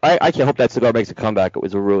can hope that cigar makes a comeback. It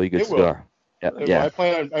was a really good cigar. Yeah. I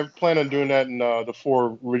plan on doing that in the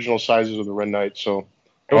 4 original sizes of the Red Knight. So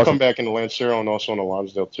it'll come back in the Lancero and also in the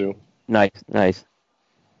Lonsdale too. Nice.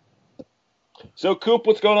 So, Coop,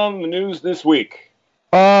 what's going on in the news this week?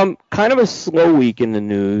 Kind of a slow week in the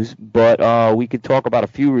news, but we could talk about a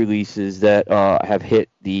few releases that have hit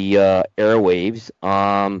the airwaves.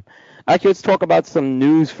 Actually, let's talk about some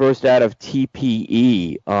news first out of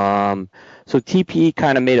TPE. So TPE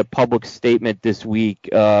kind of made a public statement this week,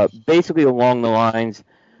 basically along the lines,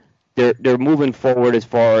 they're moving forward as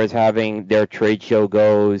far as having their trade show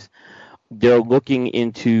goes. They're looking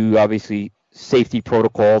into, obviously, safety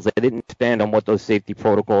protocols. They didn't expand on what those safety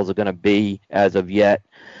protocols are going to be as of yet.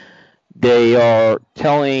 They are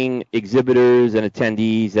telling exhibitors and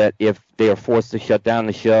attendees that if they are forced to shut down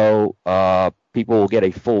the show, people will get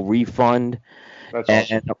a full refund. That's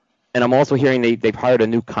awesome. And I'm also hearing they've hired a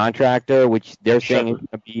new contractor, which they're saying is going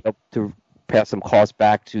to be able to pass some costs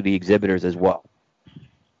back to the exhibitors as well.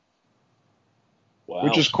 Wow.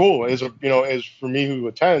 Which is cool. As for me who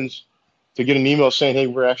attends, to get an email saying, hey,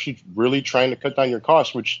 we're actually really trying to cut down your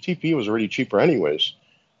costs, which TPE was already cheaper anyways.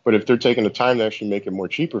 But if they're taking the time to actually make it more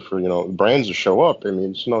cheaper for, brands to show up, I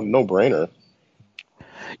mean, it's no-brainer.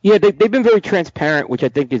 Yeah, they've been very transparent, which I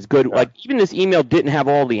think is good. Yeah. Like, even this email didn't have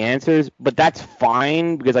all the answers, but that's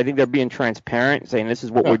fine because I think they're being transparent, saying this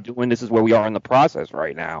is what we're doing, this is where we are in the process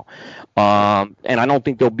right now. And I don't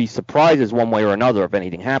think there'll be surprises one way or another if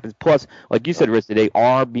anything happens. Plus, like you said, Rista, they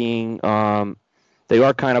are being they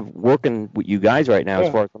are kind of working with you guys right now as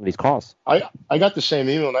far as some of these costs. I got the same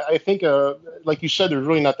email, and I think, like you said, there's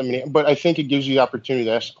really not that many, but I think it gives you the opportunity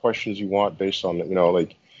to ask the questions you want based on it,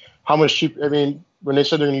 like how much cheap. I mean, when they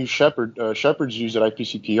said they're going to use Shepherd, Shepherd's used at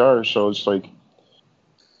IPCPR, so it's like,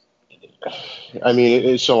 I mean,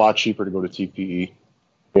 it's a lot cheaper to go to TPE.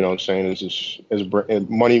 You know what I'm saying? It's just,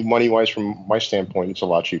 money-wise, from my standpoint, it's a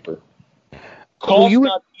lot cheaper. Cost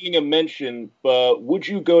not being a mention, but would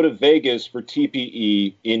you go to Vegas for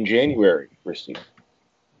TPE in January, Christy?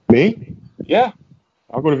 Me? Yeah.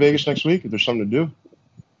 I'll go to Vegas next week if there's something to do.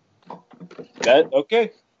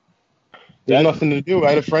 Okay. There's nothing to do. I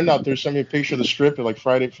had a friend out there send me a picture of the strip at like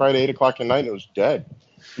Friday 8 o'clock at night, and it was dead.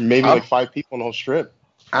 Maybe like 5 people in the whole strip.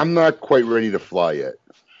 I'm not quite ready to fly yet.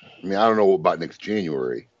 I mean, I don't know about next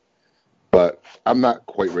January, but I'm not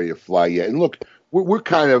quite ready to fly yet. And look, we're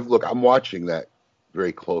kind of, I'm watching that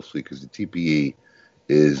very closely because the TPE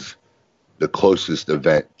is the closest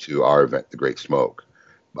event to our event, the Great Smoke.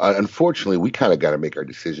 Unfortunately, we kind of got to make our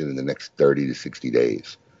decision in the next 30 to 60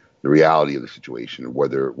 days. The reality of the situation,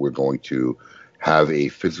 whether we're going to have a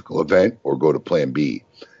physical event or go to Plan B.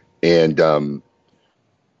 And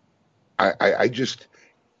I just,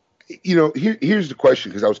 here's the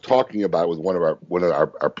question, because I was talking about it with one of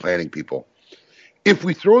our planning people. If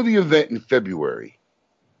we throw the event in February,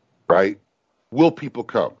 right, will people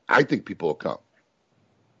come? I think people will come.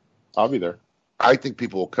 I'll be there. I think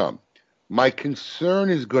people will come. My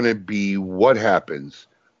concern is going to be what happens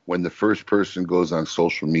when the first person goes on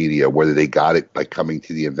social media, whether they got it by coming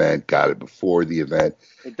to the event, got it before the event.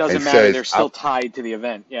 It doesn't matter. They're still tied to the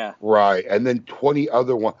event. Yeah. Right. And then 20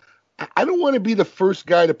 other ones. I don't want to be the first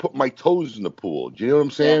guy to put my toes in the pool. Do you know what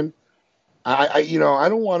I'm saying? Yeah. I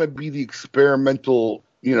don't want to be the experimental,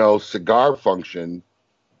 cigar function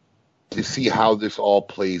to see how this all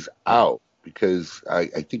plays out, because I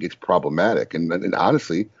think it's problematic. And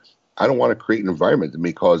honestly, I don't want to create an environment that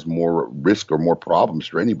may cause more risk or more problems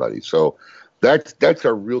for anybody. So that's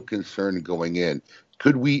our real concern going in.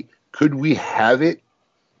 Could we have it?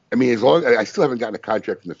 I mean, as long as I still haven't gotten a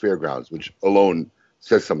contract from the fairgrounds, which alone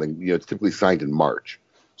says something. It's typically signed in March,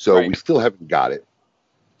 so we still haven't got it.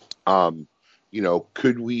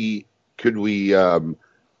 Could we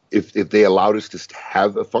if they allowed us to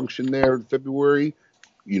have a function there in February,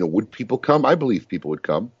 would people come? I believe people would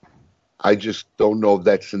come. I just don't know if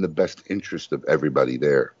that's in the best interest of everybody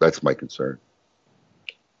there. That's my concern.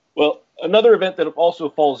 Well, another event that also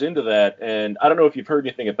falls into that, and I don't know if you've heard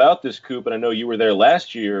anything about this, Coop, and I know you were there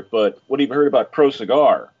last year, but what have you heard about Pro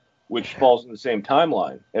Cigar, which falls in the same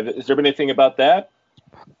timeline? Has there been anything about that?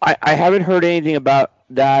 I haven't heard anything about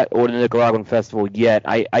that or the Nicaraguan Festival yet.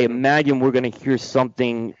 I imagine we're going to hear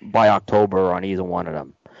something by October on either one of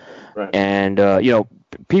them. Right. And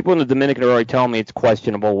people in the Dominican are already telling me it's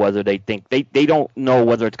questionable whether they think they don't know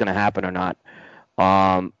whether it's going to happen or not.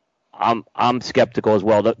 I'm skeptical as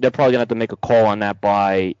well. They're probably going to have to make a call on that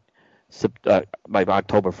by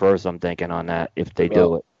October 1st. I'm thinking on that if they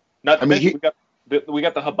do it. Not to mention we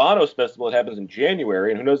got the Habanos Festival that happens in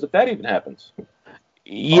January, and who knows if that even happens.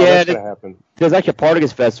 Yeah, that's gonna happen. There's actually a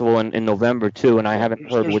Partagas Festival in November too, and I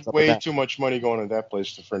haven't heard There's what's up with way that. too much money going to that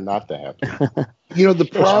place for not to happen.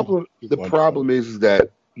 The problem is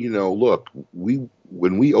that, look, when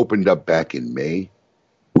we opened up back in May,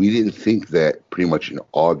 we didn't think that pretty much in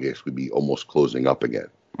August we'd be almost closing up again.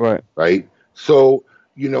 Right? So,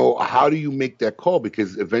 how do you make that call?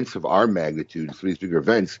 Because events of our magnitude, some of these bigger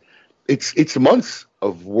events, it's months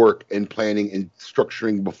of work and planning and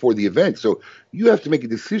structuring before the event. So you have to make a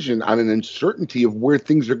decision on an uncertainty of where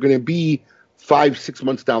things are going to be 5-6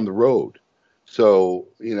 months down the road. So,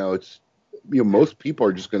 most people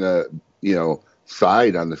are just going to, err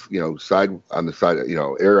on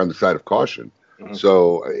the side of caution. Mm-hmm.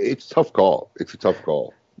 So it's a tough call. It's a tough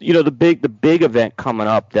call. The big event coming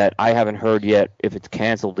up that I haven't heard yet if it's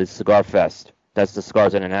canceled is Cigar Fest. That's the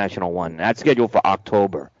Cigars International one. That's scheduled for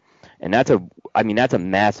October. And that's a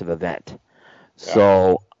massive event. Yeah.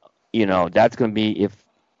 So, that's going to be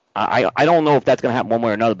I don't know if that's going to happen one way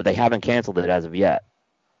or another, but they haven't canceled it as of yet.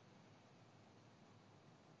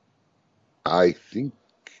 I think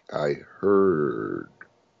I heard,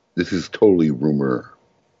 this is totally rumor.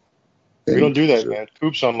 We don't do that, man.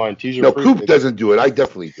 Coop's online. Teaser. No, Coop doesn't do it. I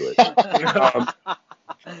definitely do it.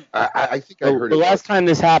 I think I heard the last time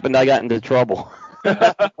this happened, I got into trouble.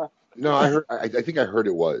 No, I think I heard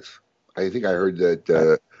it was. I think I heard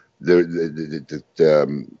that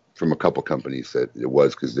from a couple companies that it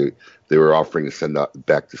was because they were offering to send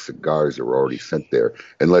back the cigars that were already sent there,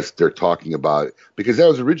 unless they're talking about it, because that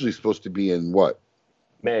was originally supposed to be in what?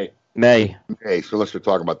 May. So unless they're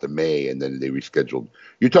talking about the May and then they rescheduled.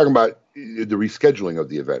 You're talking about the rescheduling of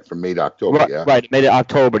the event from May to October, right, yeah? Right, May to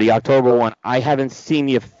October. The October one, I haven't seen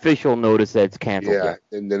the official notice that it's canceled yet.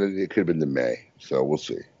 And then it could have been the May, so we'll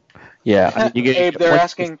see. Yeah. Abe, they're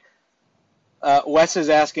asking, Wes is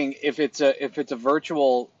asking if it's a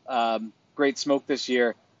virtual Great Smoke this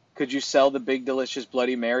year, could you sell the Big Delicious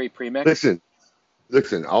Bloody Mary premix?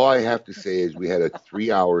 Listen, all I have to say is we had a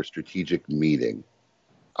 3-hour strategic meeting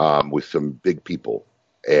with some big people.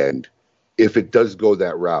 And if it does go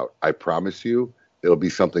that route, I promise you, it'll be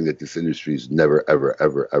something that this industry's never, ever,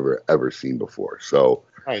 ever, ever, ever seen before. So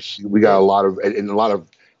nice. We got a lot of,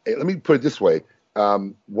 let me put it this way.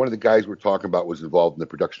 One of the guys we're talking about was involved in the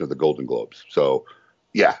production of the Golden Globes. So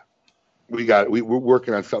yeah, we're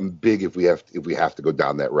working on something big if we have to go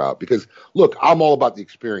down that route, because look, I'm all about the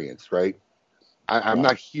experience, right? I'm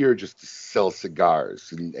not here just to sell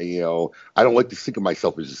cigars, and I don't like to think of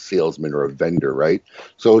myself as a salesman or a vendor, right?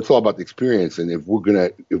 So it's all about the experience, and if we're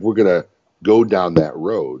gonna go down that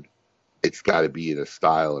road, it's got to be in a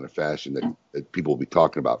style and a fashion that people will be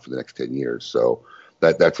talking about for the next 10 years. So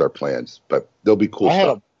that's our plans, but there'll be cool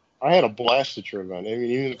stuff. I had a blast at your event. I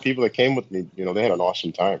mean, even the people that came with me, they had an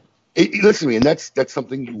awesome time. Listen to me, and that's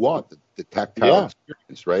something you want, the tactile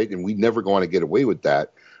experience, right? And we never want to get away with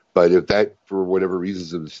that. But if that, for whatever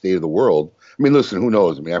reasons of the state of the world, I mean, listen, who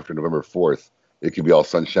knows? I mean, after November 4th, it could be all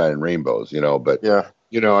sunshine and rainbows, But yeah,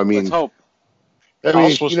 I mean, let's hope. I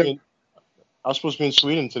was supposed to be in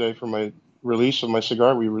Sweden today for my release of my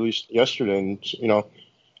cigar we released yesterday, and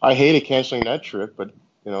I hated canceling that trip, but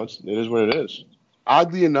it is what it is.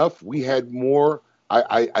 Oddly enough, we had more.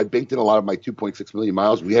 I banked in a lot of my 2.6 million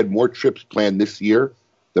miles. We had more trips planned this year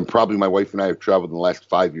than probably my wife and I have traveled in the last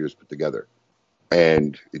 5 years put together.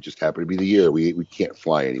 And it just happened to be the year we can't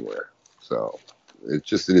fly anywhere. So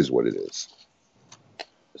it is what it is.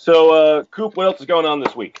 So, Coop, what else is going on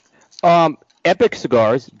this week? Epic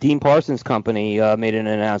Cigars, Dean Parsons' company, made an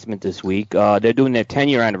announcement this week. They're doing their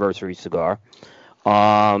 10-year anniversary cigar.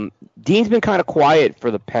 Dean's been kind of quiet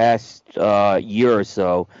for the past year or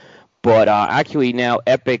so, but actually now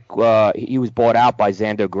Epic, he was bought out by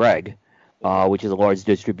Xander Gregg, which is a large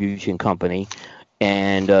distribution company.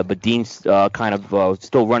 And but Dean's kind of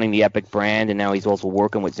still running the Epic brand, and now he's also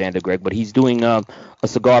working with Xander Gregg. But he's doing a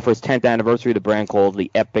cigar for his 10th anniversary of the brand called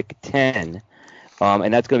the Epic 10.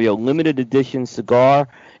 And that's going to be a limited edition cigar,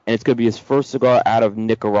 and it's going to be his first cigar out of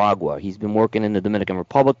Nicaragua. He's been working in the Dominican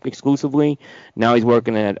Republic exclusively. Now he's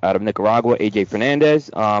working out of Nicaragua, AJ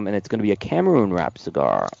Fernandez, and it's going to be a Cameroon wrap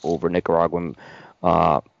cigar over Nicaraguan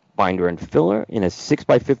binder and filler in a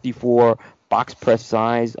 6x54 box press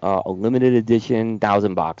size, a limited edition,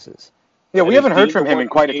 1,000 boxes. Yeah, we haven't heard from him in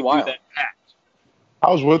quite a while.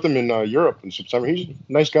 I was with him in Europe in September. He's a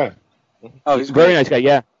nice guy. Oh, he's very nice guy.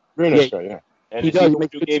 Yeah, Very nice guy, yeah. And He is he does the one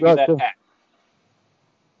make who good gave you stuff, that too. hat?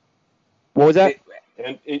 What was that?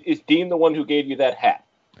 And is Dean the one who gave you that hat?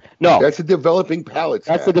 No, That's a developing pallets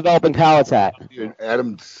that's the hat. developing pallets hat.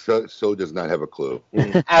 Adam so does not have a clue.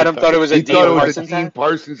 Adam thought it was a He thought it Dean was a Parsons Dean hat.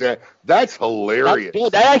 Parsons hat. That's hilarious.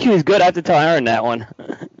 That actually was good. I have to tell Aaron that one.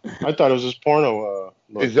 I thought it was his porno.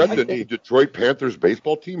 Is that the Detroit Panthers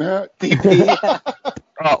baseball team hat?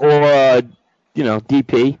 Or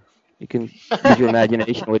DP. You can use your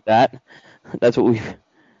imagination with that. That's what we.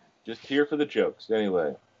 Just here for the jokes,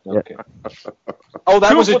 anyway. Okay. Oh,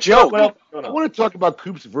 that was a joke. Well, I want to talk about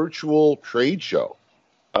Coop's virtual trade show.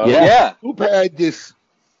 Yeah. Coop had this.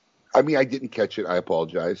 I mean, I didn't catch it. I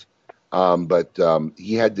apologize. But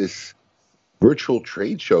he had this virtual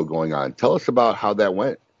trade show going on. Tell us about how that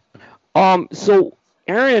went. So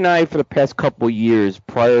Aaron and I, for the past couple of years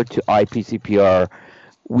prior to IPCPR,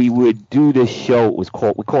 we would do this show. We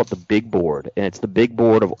call it the Big Board, and it's the big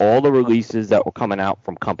board of all the releases that were coming out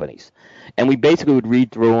from companies. And we basically would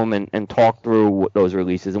read through them and talk through those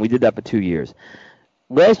releases, and we did that for 2 years.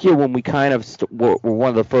 Last year, when we kind of were one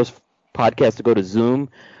of the first podcasts to go to Zoom,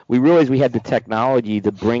 we realized we had the technology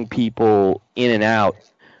to bring people in and out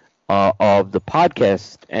of the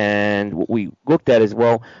podcast, and what we looked at is,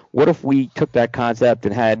 well, what if we took that concept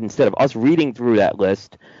and had, instead of us reading through that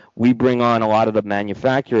list, we bring on a lot of the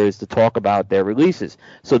manufacturers to talk about their releases.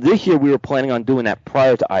 So this year we were planning on doing that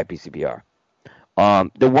prior to IPCPR.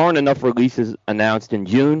 There weren't enough releases announced in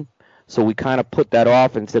June, so we kind of put that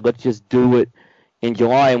off and said, let's just do it in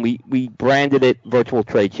July, and we branded it Virtual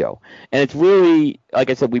Trade Show. And it's really, like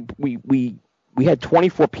I said, we had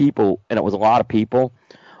 24 people, and it was a lot of people.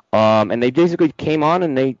 And they basically came on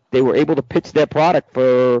and they were able to pitch their product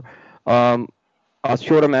for a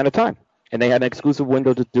short amount of time. And they had an exclusive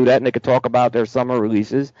window to do that, and they could talk about their summer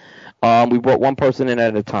releases. We brought one person in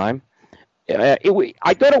at a time. I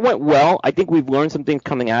thought it went well. I think we've learned some things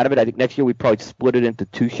coming out of it. I think next year we probably split it into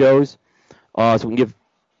 2 shows, so we can give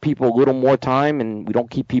people a little more time, and we don't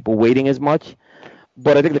keep people waiting as much.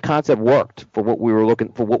 But I think the concept worked for what we were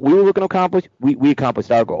looking to accomplish. We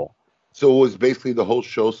accomplished our goal. So it was basically the whole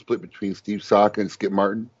show split between Steve Saka and Skip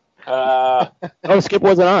Martin? Skip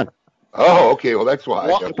wasn't on. Oh, okay. Well, that's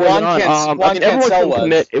why. Everyone couldn't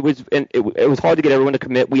commit. It was hard to get everyone to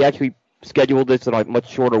commit. We actually scheduled this in a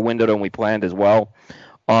much shorter window than we planned as well.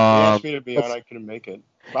 He asked me to be on. I couldn't make it.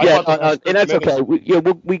 And that's okay.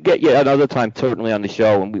 We get you another time certainly on the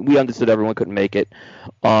show, and we understood everyone couldn't make it.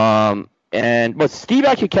 But Steve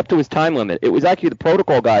actually kept to his time limit. It was actually the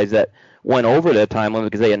protocol guys that went over their time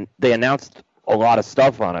limit because they announced a lot of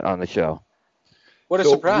stuff on the show. What a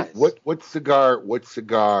surprise! What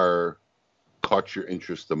cigar caught your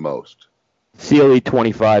interest the most? CLE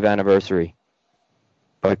 25 anniversary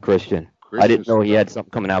by Christian. I didn't know he had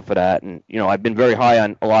something coming out for that, and I've been very high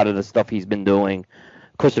on a lot of the stuff he's been doing.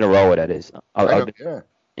 Christian Aroa, that is.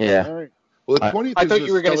 Yeah. All right. Well, the 20th I thought is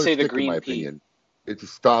you were going to say the stick, green in my pea. opinion. It's a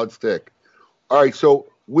solid stick. All right. So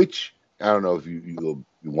I don't know if you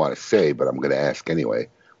want to say, but I'm going to ask anyway.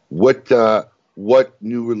 What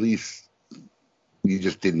new release you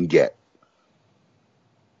just didn't get?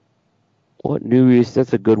 What new release?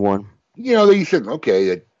 That's a good one. You said,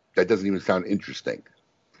 okay, that doesn't even sound interesting.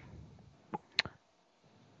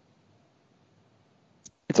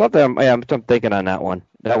 It's not that I'm thinking on that one.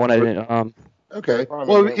 That one I didn't. Okay.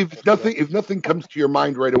 Well, if nothing comes to your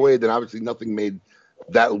mind right away, then obviously nothing made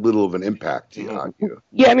that little of an impact on you.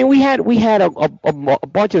 Yeah, I mean, we had a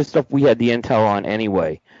bunch of stuff we had the intel on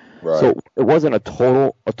anyway, right. So it wasn't a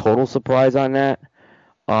total surprise on that.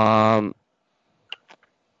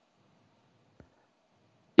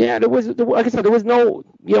 Yeah, like I said, there was no,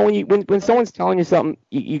 when someone's telling you something,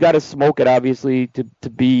 you got to smoke it obviously to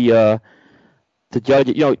be to judge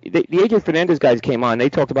it. The AJ Fernandez guys came on. They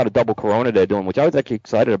talked about a double Corona they're doing, which I was actually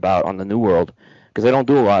excited about on the New World because they don't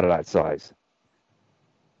do a lot of that size.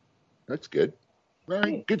 That's good. All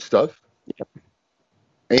right, good stuff. Yep.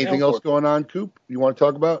 Anything else going on, Coop? You want to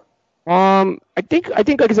talk about? I think, like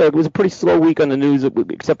I said, it was a pretty slow week on the news,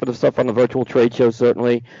 except for the stuff on the virtual trade show.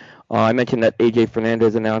 Certainly, I mentioned that AJ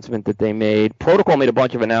Fernandez announcement that they made. Protocol made a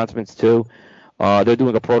bunch of announcements too. They're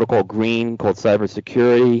doing a Protocol Green called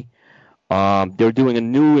Cybersecurity. They're doing a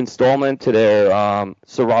new installment to their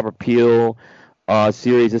Sir Robert Peel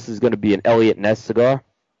series. This is going to be an Elliot Ness cigar.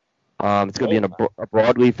 It's going to be in a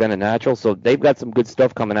broadleaf and a natural. So they've got some good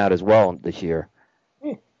stuff coming out as well this year.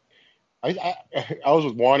 I was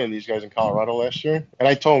with Juan and these guys in Colorado last year, and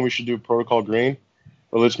I told him we should do Protocol Green.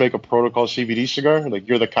 Well, let's make a Protocol CBD cigar. Like,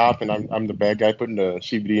 you're the cop, and I'm the bad guy putting the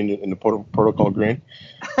CBD in the Protocol Green.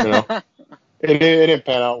 It didn't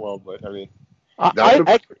pan out well, but I mean,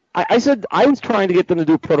 I said I was trying to get them to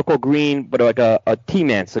do Protocol Green, but like a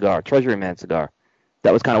T-Man cigar, Treasury Man cigar.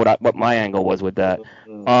 That was kind of what my angle was with that.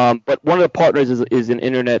 But one of the partners is in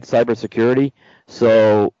internet cybersecurity,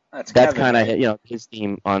 so that's kind of his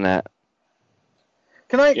theme on that.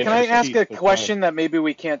 Can I ask a question that maybe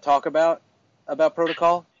we can't talk about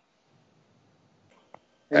Protocol?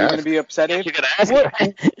 Are you going to be upset, Abe? You're going to ask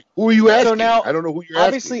Who are you asking? So now, I don't know who you're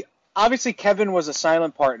asking. Obviously, Kevin was a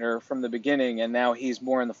silent partner from the beginning, and now he's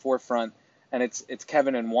more in the forefront. And it's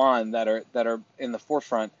Kevin and Juan that are in the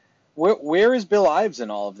forefront. Where is Bill Ives in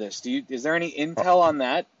all of this? Is there any intel on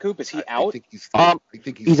that, Coop? Is he out? I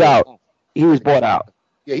think he's out. He was bought out.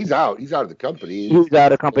 Yeah, he's out. He's out of the company. He's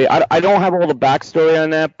out of the company. I don't have all the backstory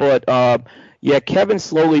on that, but Kevin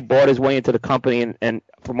slowly bought his way into the company, and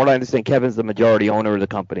from what I understand, Kevin's the majority owner of the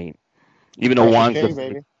company, even though Juan's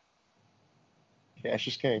baby. Cash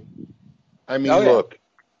is king. I mean, look.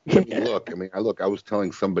 I was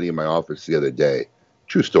telling somebody in my office the other day.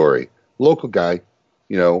 True story. Local guy.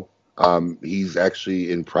 He's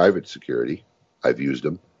actually in private security. I've used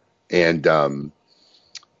him, and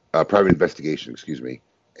private investigation. Excuse me.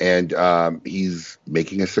 And he's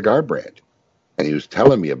making a cigar brand, and he was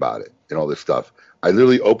telling me about it and all this stuff. I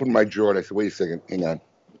literally opened my drawer and I said, "Wait a second, hang on."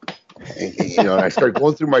 And I started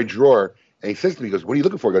going through my drawer, and he says to me, "He goes, what are you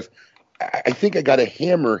looking for?" He goes, I think I got a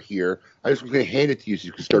hammer here. I just was going to hand it to you so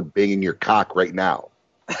you can start banging your cock right now."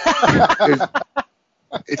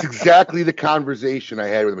 It's exactly the conversation I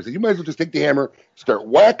had with him. I said, "You might as well just take the hammer, start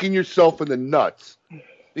whacking yourself in the nuts,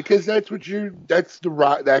 because that's the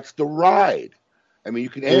ride. I mean, you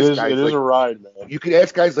can ask guys. It is a ride, man. You can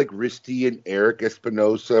ask guys like Risty and Eric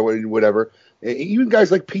Espinosa and whatever, and even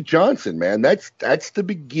guys like Pete Johnson, man. That's the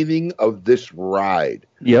beginning of this ride.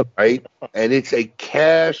 Yep. Right, and it's a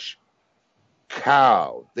cash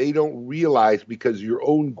cow. They don't realize, because your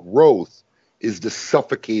own growth is the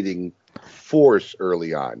suffocating force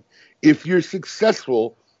early on. If you're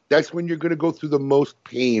successful, that's when you're going to go through the most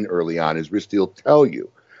pain early on, as Risty will tell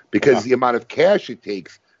you, because the amount of cash it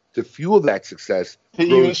takes to fuel that success. To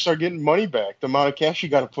even start getting money back, the amount of cash you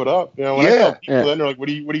got to put up. When I tell people that, they're like, what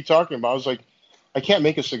are you talking about? I was like, I can't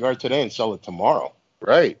make a cigar today and sell it tomorrow.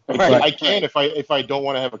 Right. I can if I don't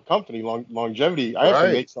want to have a company longevity. I have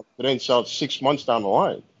to make something today and sell it 6 months down the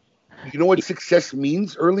line. You know what success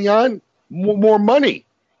means early on? More money.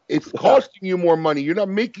 It's costing you more money. You're not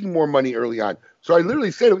making more money early on. So I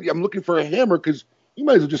literally said, I'm looking for a hammer, because you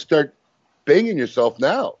might as well just start banging yourself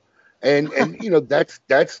now. And that's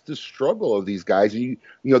the struggle of these guys. And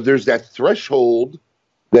there's that threshold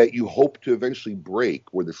that you hope to eventually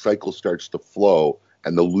break, where the cycle starts to flow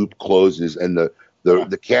and the loop closes, and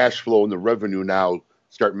the cash flow and the revenue now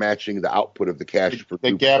start matching the output of the cash.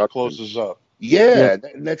 The gap closes up. Yeah,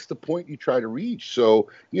 and that's the point you try to reach. So,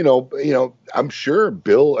 I'm sure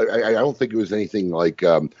Bill, I don't think it was anything like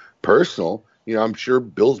personal. I'm sure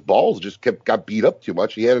Bill's balls just got beat up too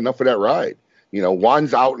much. He had enough of that ride.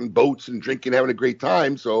 Juan's out in boats and drinking, having a great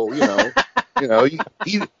time. So,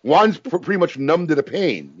 Juan's pretty much numb to the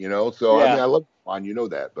pain, So, I mean, I love Juan,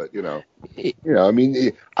 that, but, I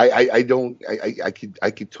mean,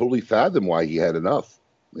 I could totally fathom why he had enough.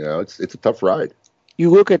 It's a tough ride. You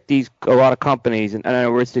look at a lot of companies, and I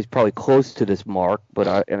know Aristide's probably close to this mark,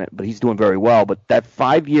 but he's doing very well. But that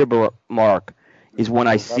 5-year mark is when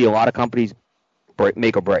I see a lot of companies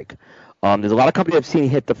make or break. There's a lot of companies I've seen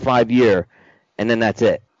hit the 5-year, and then that's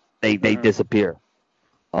it. They disappear.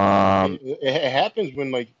 It happens when,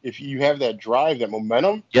 like, if you have that drive, that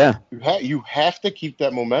momentum. Yeah. You have to keep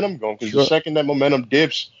that momentum going, because the second that momentum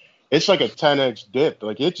dips, it's like a 10x dip.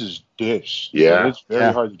 Like, it just dips. Yeah. It's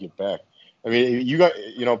very hard to get back. I mean, you got,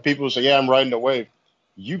 people say, yeah, I'm riding the wave.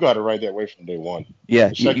 You got to ride that wave from day one. Yeah.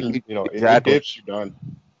 The second, exactly. if it dips, you're done.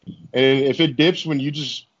 And if it dips when you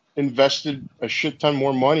just invested a shit ton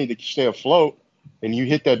more money to stay afloat, and you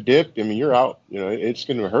hit that dip, I mean, you're out. It's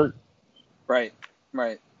going to hurt. Right.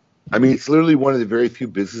 I mean, it's literally one of the very few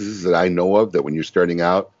businesses that I know of that when you're starting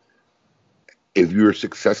out, if you're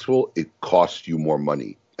successful, it costs you more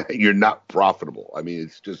money. You're not profitable. I mean,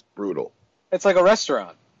 it's just brutal. It's like a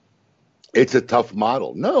restaurant. It's a tough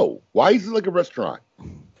model. No. Why is it like a restaurant?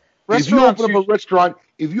 If you open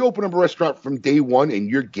up a restaurant from day one and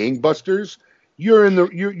you're gangbusters, you're in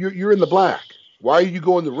the black. Why are you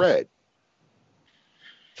going the red?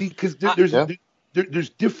 See, because there's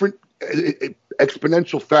different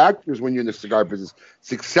exponential factors when you're in the cigar business.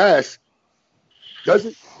 Success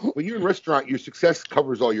doesn't. When you're in a restaurant, your success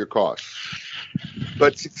covers all your costs,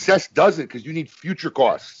 but success doesn't, because you need future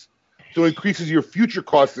costs. So it increases your future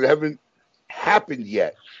costs that haven't happened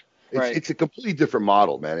yet. It's a completely different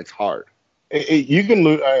model, man. It's hard. You can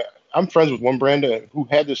lose. I'm friends with one brand who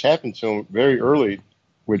had this happen to him very early,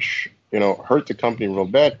 which hurt the company real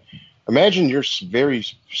bad. Imagine your very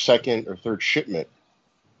second or third shipment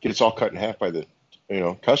gets all cut in half by the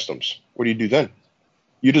customs. What do you do then?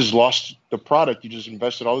 You just lost the product. You just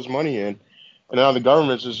invested all this money in, and now the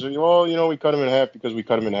government says, well, we cut them in half because we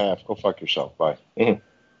cut them in half. Go fuck yourself. Bye. Mm-hmm.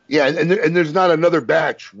 Yeah, and there's not another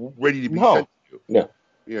batch ready to be sent to you.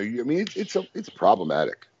 Yeah. I mean, it's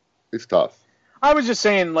problematic. It's tough. I was just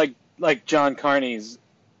saying, like John Carney's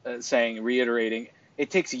reiterating, it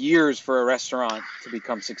takes years for a restaurant to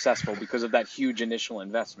become successful because of that huge initial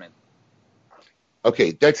investment.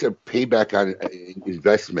 Okay, that's a payback on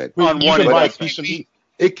investment. On one investment.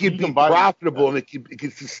 It can be profitable and it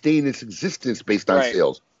can sustain its existence based on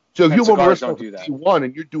sales. So if you have a restaurant for one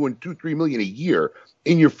and you're doing $2-3 million a year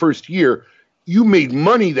in your first year, you made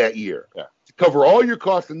money that year to cover all your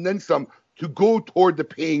costs and then some to go toward the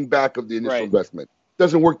paying back of the initial investment.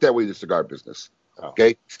 Doesn't work that way in the cigar business.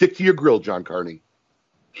 Okay, stick to your grill, John Carney.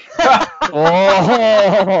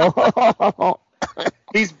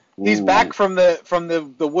 He's back from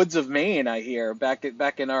the woods of Maine, I hear, back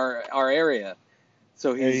in our area.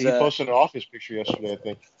 So he posted an office picture yesterday, I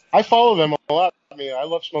think. I follow them a lot. I mean, I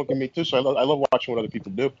love smoking meat too, so I love watching what other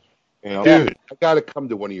people do. Dude, I gotta come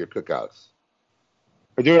to one of your cookouts.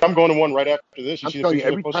 Dude, I'm going to one right after this. I'm telling you,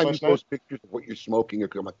 every time you post pictures of what you're smoking,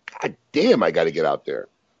 I'm like, God damn, I got to get out there.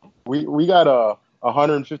 We got a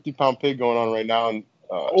 150-pound pig going on right now, and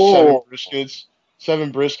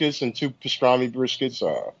 7 briskets, and 2 pastrami briskets.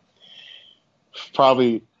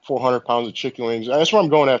 Probably 400 pounds of chicken wings. That's where I'm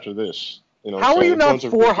going after this. How are you not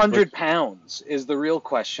 400 pounds? Is the real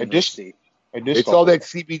question. It's all that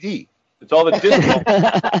CBD. It's all the disco.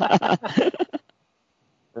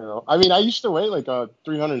 I mean, I used to weigh like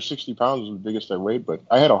 360 pounds was the biggest I weighed, but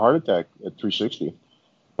I had a heart attack at 360,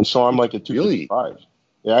 and so I'm like at 255.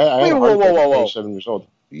 Yeah, I had a heart attack at 27 years old.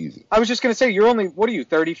 Easy. I was just gonna say, you're only, what are you,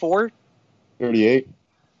 34? 38.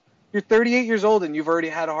 You're 38 years old and you've already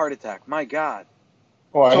had a heart attack. My God.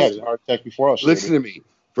 Oh, I had a heart attack before I was 30. Listen to me.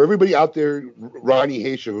 For everybody out there, Ronnie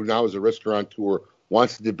Haysha, who now is a restaurateur,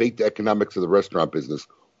 wants to debate the economics of the restaurant business.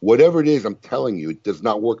 Whatever it is, I'm telling you, it does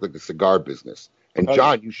not work like the cigar business. And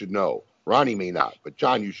John, you should know. Ronnie may not, but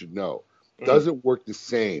John, you should know. It doesn't work the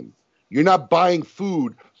same. You're not buying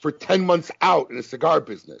food for 10 months out in a cigar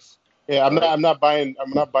business. Yeah, I'm not buying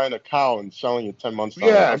a cow and selling it 10 months out.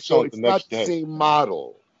 Yeah, so it's not the same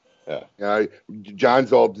model. Yeah.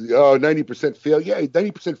 John's all 90% fail. Yeah,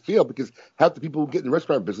 90% fail because half the people who get in the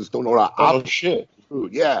restaurant business don't know how to operate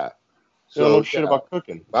food. Yeah. So don't know shit about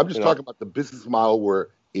cooking. I'm just talking about the business model where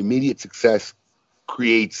immediate success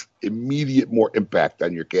creates immediate more impact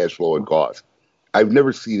on your cash flow and cost. I've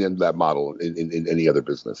never seen that model in any other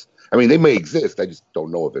business. I mean, they may exist. I just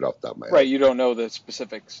don't know of it off the top of my head. Right, you don't know the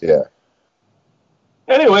specifics. Yeah.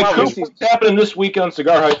 Anyway, Coop, what's happening this week on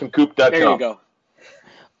cigar-coop.com? There you go.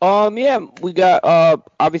 We got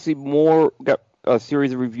obviously got a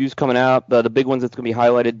series of reviews coming out. The big ones that's going to be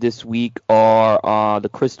highlighted this week are the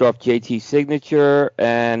Christoph JT Signature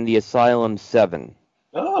and the Asylum 7.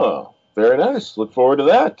 Oh, very nice. Look forward to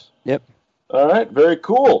that. Yep. All right, very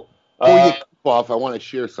cool. Before you kick off, I want to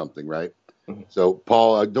share something, right? So,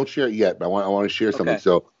 Paul, don't share it yet, but I want to share something.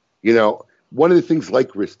 So, one of the things like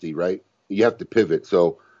Risty, right, you have to pivot.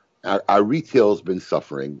 So our retail has been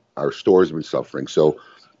suffering. Our stores have been suffering. So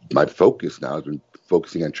my focus now has been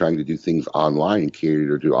focusing on trying to do things online and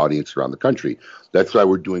cater to audience around the country. That's why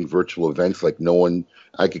we're doing virtual events like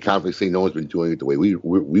I can confidently say no one's been doing it the way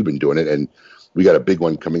we've been doing it. And we got a big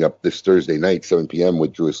one coming up this Thursday night, 7 p.m.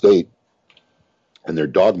 with Drew Estate and their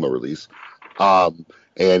Dogma release.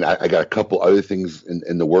 And I got a couple other things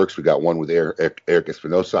in the works. We got one with Eric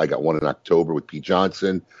Espinosa. I got one in October with Pete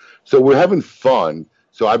Johnson. So we're having fun.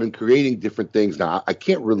 So I've been creating different things. Now, I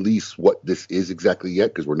can't release what this is exactly yet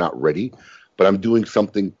because we're not ready. But I'm doing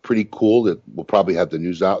something pretty cool that we'll probably have the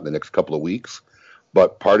news out in the next couple of weeks.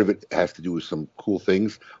 But part of it has to do with some cool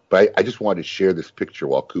things. But I just wanted to share this picture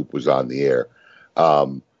while Coop was on the air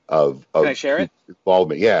of Can I share it?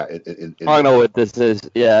 Involvement. Yeah. I know what this is.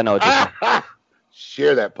 Yeah, I know what this is.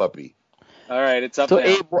 Share that puppy. All right, it's up so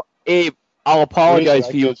now. Abe, I'll apologize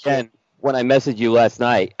for you again when I messaged you last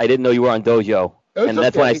night. I didn't know you were on Dojo.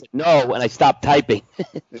 That's when I said no, and I stopped typing.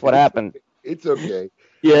 That's what happened. It's okay.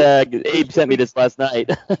 Yeah, Abe sent me this last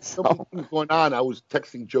night. What was going on? I was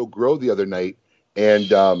texting Joe Grow the other night, and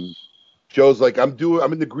Joe's like, I'm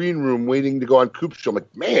in the green room waiting to go on Coop's show. I'm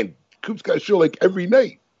like, man, Coop's got a show like every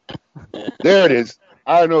night. There it is.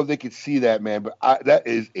 I don't know if they could see that, man, but that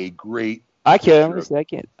is a great. I can't see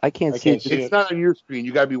it. It's not on your screen.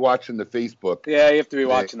 You got to be watching the Facebook. Yeah, you have to be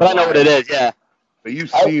watching. But I know what it is. Yeah. But you've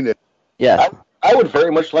seen it. Yes. I would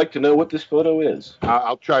very much like to know what this photo is.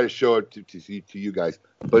 I'll try to show it to you guys,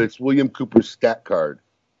 but it's William Cooper's stat card.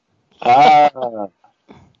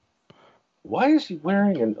 Why is he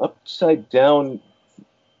wearing an upside down?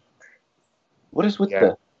 What is with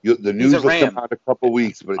the news will come out in a couple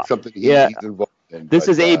weeks, but it's something he's involved in. This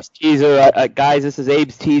is Abe's teaser, guys. This is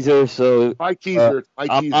Abe's teaser, so my teaser.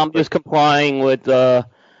 I'm just complying with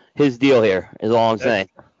his deal here. Is all I'm saying.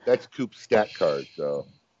 That's Coop's stat card, so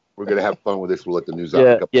we're gonna have fun with this. We'll let the news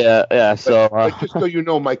out. So just so you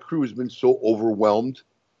know, my crew has been so overwhelmed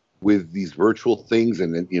with these virtual things,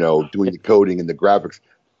 and then doing the coding and the graphics.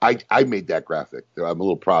 I made that graphic. I'm a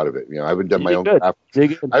little proud of it. I haven't done my own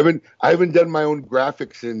graphics. I haven't done my own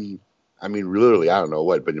graphics in, literally, I don't know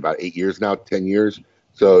what, but about 8 years now, 10 years.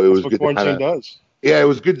 So it was good. Quarantine does. Yeah, it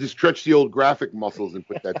was good to stretch the old graphic muscles and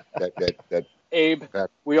put that. Abe,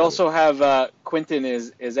 we also have Quentin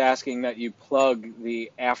is asking that you plug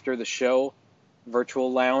the after the show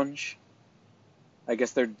virtual lounge. I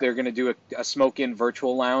guess they're going to do a smoke-in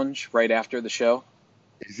virtual lounge right after the show.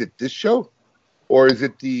 Is it this show? Or is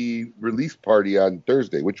it the release party on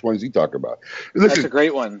Thursday? Which one is he talking about? Listen, that's a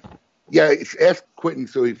great one. Yeah, ask Quentin.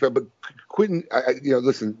 But Quentin,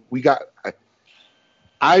 listen,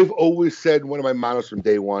 I've always said, one of my mottos from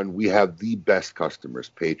day one, we have the best customers,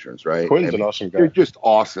 patrons, right? Quentin's an awesome guy. They're just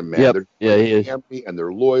awesome, man. Yep. They're he is. family and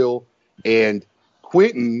they're loyal. And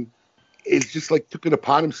Quentin is just took it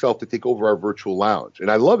upon himself to take over our virtual lounge.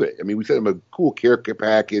 And I love it. We sent him a cool care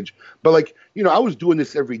package. But I was doing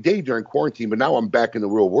this every day during quarantine, but now I'm back in the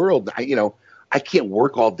real world. I can't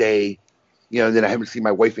work all day, and then I haven't seen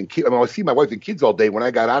my wife and kids. I see my wife and kids all day. When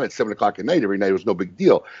I got on at 7 o'clock at night every night, it was no big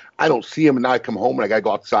deal. I don't see them, and now I come home and I got to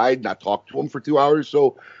go outside and not talk to them for 2 hours.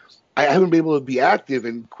 So I haven't been able to be active.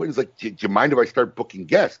 And Quentin's like, do you mind if I start booking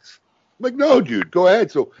guests? I'm like, no, dude, go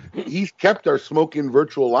ahead. So he's kept our smoke-in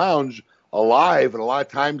virtual lounge alive, and a lot of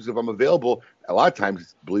times if I'm available,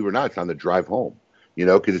 believe it or not, it's on the drive home,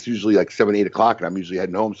 because it's usually 7, 8 o'clock, and I'm usually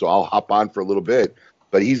heading home, so I'll hop on for a little bit.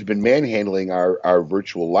 But he's been manhandling our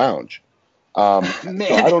virtual lounge. So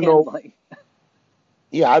I don't know.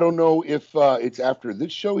 Yeah, I don't know if it's after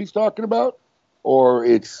this show he's talking about, or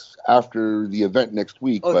it's after the event next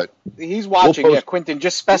week. But he's watching. Quentin,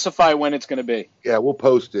 just specify when it's going to be. Yeah, we'll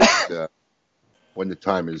post it when the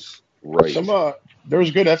time is right. There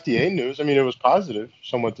was good FDA news. It was positive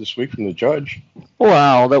somewhat this week from the judge.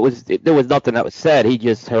 Well, there was nothing that was said. He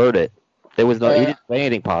just heard it. He didn't say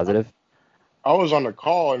anything positive. I was on the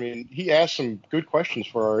call. He asked some good questions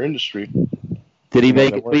for our industry. Did he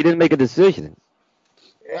make it? He didn't make a decision.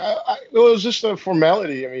 It was just a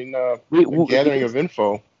formality. Gathering of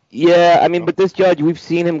info. Yeah, but this judge, we've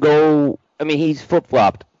seen him go. He's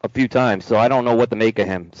flip-flopped a few times, so I don't know what to make of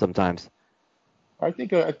him sometimes. I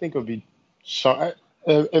think it would be,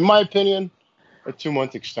 in my opinion, a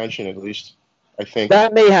 2-month extension at least. I think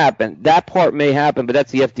that may happen. That part may happen, but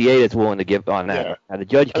that's the FDA that's willing to give on that. Yeah. Now, the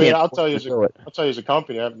judge can't. I'll tell you as a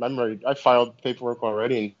company, I'm ready. I filed paperwork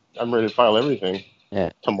already, and I'm ready to file everything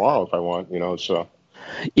tomorrow if I want. So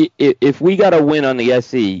if we got a win on the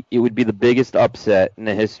SE, it would be the biggest upset in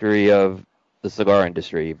the history of the cigar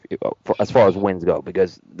industry, as far as wins go,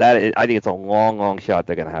 because I think it's a long shot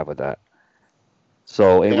they're going to have with that.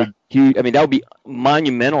 So it would huge. That would be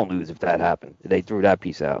monumental news if that happened. They threw that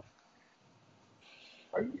piece out.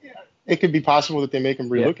 It could be possible that they make them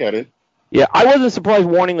relook at it. Yeah, I wasn't surprised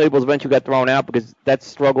warning labels eventually got thrown out because that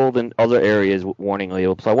struggled in other areas with warning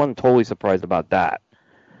labels. So I wasn't totally surprised about that.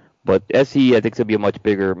 But SE, I think, will be a much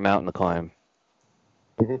bigger mountain to climb.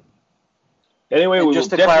 Mm-hmm. Anyway, we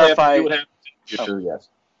just will to clarify. Sure, yes.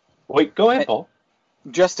 Wait, go ahead, Paul.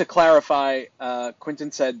 Just to clarify,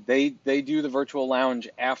 Quentin said they do the virtual lounge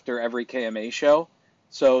after every KMA show,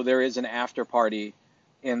 so there is an after party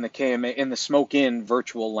in the smoke-in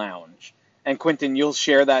virtual lounge. And Quentin, you'll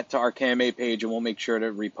share that to our KMA page, and we'll make sure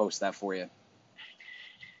to repost that for you.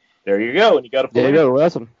 There you go, and you got to. There you go,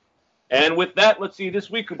 awesome. And with that, let's see. This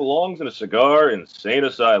week belongs in a cigar insane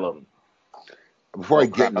asylum. Before I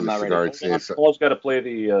get into the cigar insane asylum, Paul's got to play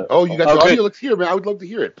the. You got the audio. Let's hear it, man. I would love to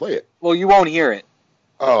hear it. Play it. Well, you won't hear it.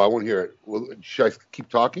 Oh, I won't hear it. Well, should I keep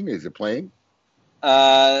talking? Is it playing?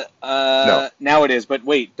 No. Now it is, but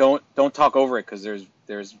wait, don't talk over it because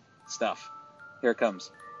there's stuff. Here it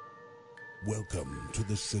comes. Welcome to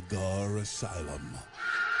the Cigar Asylum.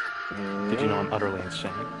 Did you know I'm utterly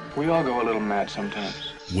insane? We all go a little mad sometimes.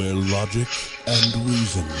 Where logic and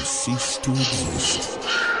reason cease to exist.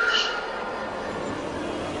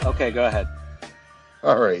 Okay, go ahead.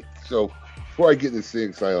 All right. So before I get into this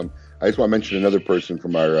asylum, I just want to mention another person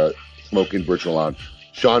from our Smoking Virtual Lounge,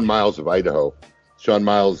 Sean Miles of Idaho. Sean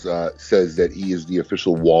Miles says that he is the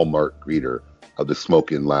official Walmart greeter of the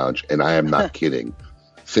Smoke-In Lounge, and I am not kidding.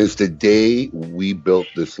 Since the day we built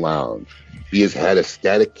this lounge, he has had a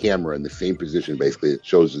static camera in the same position, basically. It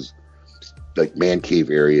shows his like man cave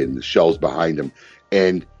area and the shelves behind him.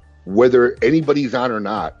 And whether anybody's on or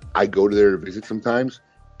not, I go to there to visit sometimes,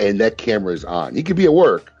 and that camera is on. He could be at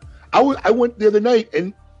work. I went the other night,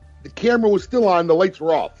 and the camera was still on. The lights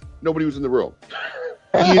were off. Nobody was in the room.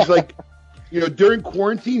 He's like, during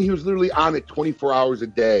quarantine, he was literally on it 24 hours a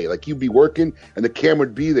day. Like, he'd be working, and the camera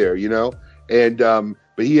would be there, And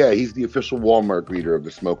but he's the official Walmart greeter of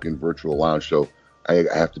the Smoke-In Virtual Lounge. So I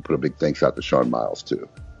have to put a big thanks out to Sean Miles too.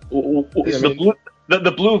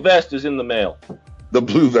 The blue vest is in the mail. The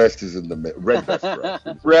blue vest is in the mail. Red vest, correct?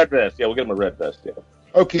 Red vest. Yeah, we'll get him a red vest. Yeah.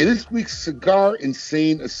 Okay, this week's Cigar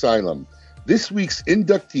Insane Asylum. This week's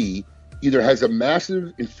inductee either has a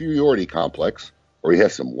massive inferiority complex or he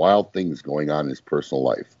has some wild things going on in his personal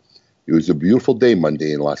life. It was a beautiful day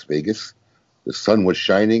Monday in Las Vegas. The sun was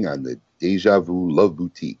shining on the Deja Vu Love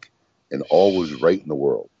Boutique, and all was right in the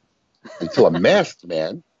world. Until a masked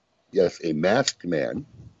man, yes, a masked man,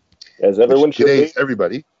 as everyone should be,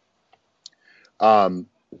 everybody,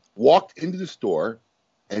 walked into the store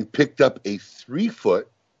and picked up a 3-foot,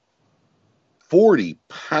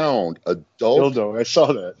 40-pound adult dildo. I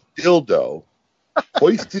saw that dildo,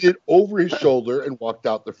 hoisted it over his shoulder, and walked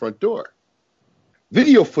out the front door.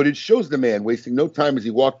 Video footage shows the man wasting no time as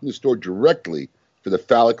he walked in the store directly for the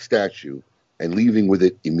phallic statue and leaving with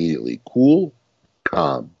it immediately. Cool,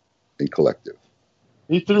 calm, and collective.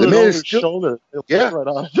 He threw it over his shoulder. Yeah. Right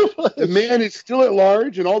on. The man is still at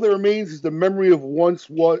large, and all that remains is the memory of once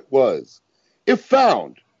what was. If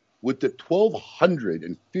found with the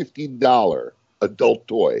 $1,250 adult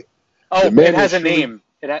toy. Oh, it has a name.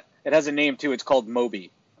 It has a name, too. It's called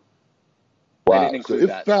Moby. Wow. So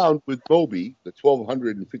if found with Moby, the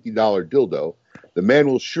 $1,250 dildo, the man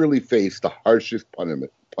will surely face the harshest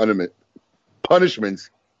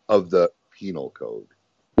punishments of the penal code.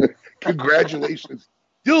 Congratulations,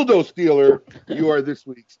 dildo stealer. You are this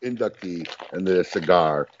week's inductee in the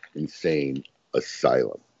Cigar Insane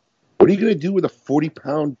Asylum. What are you going to do with a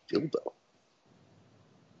 40-pound dildo?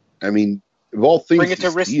 I mean, of all things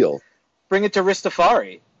to steal. Bring it to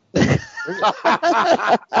Ristafari.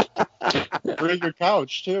 Bring your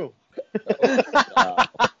couch too.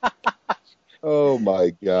 Oh my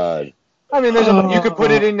God! I mean, you could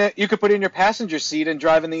put it in. You could put it in your passenger seat and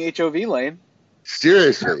drive in the HOV lane.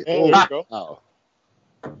 Seriously. There you go. Wow.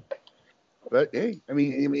 But hey, I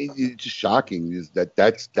mean, it's just shocking. Is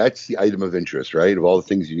that's the item of interest, right? Of all the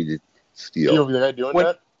things you need to steal. You over there doing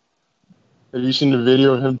that? Have you seen the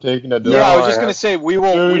video of him taking that? Yeah, I was just gonna say we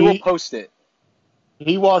will post it.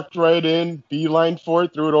 He walked right in, beeline for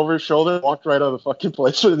it, threw it over his shoulder, walked right out of the fucking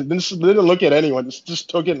place. Didn't look at anyone. Just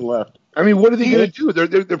took it and left. I mean, what are they going to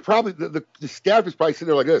do? They're probably the staff is probably sitting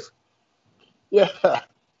there like this. Yeah.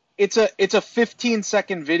 It's a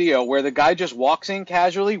 15-second video where the guy just walks in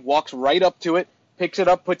casually, walks right up to it, picks it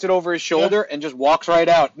up, puts it over his shoulder, and just walks right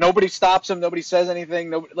out. Nobody stops him. Nobody says anything.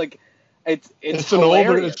 Nobody it's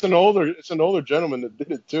an older gentleman that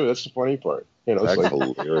did it too. That's the funny part. That's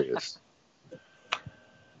hilarious.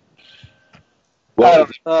 Well, if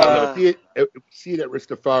we see it at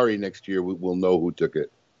Ristafari next year, we'll know who took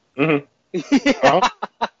it. Mm-hmm.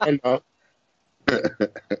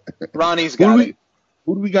 Ronnie's got it.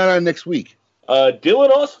 Who do we got on next week?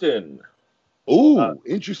 Dylan Austin. Ooh,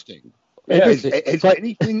 interesting. Has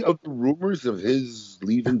anything of the rumors of his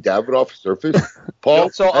leaving Davidoff surfaced?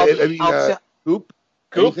 Paul? Coop?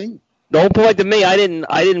 Anything? Don't point to me. I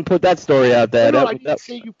didn't put that story out there. No, I didn't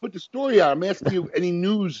say you put the story out. I'm asking you any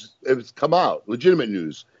news that's come out, legitimate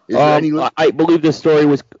news. I believe the story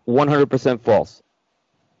was 100% false.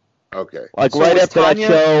 Okay. Like right after that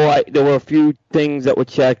show, there were a few things that were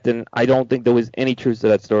checked, and I don't think there was any truth to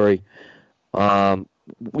that story.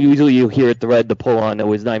 Usually you hear a thread to pull on. There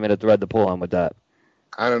was not even a thread to pull on with that.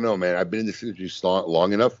 I don't know, man. I've been in this industry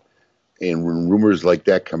long enough, and when rumors like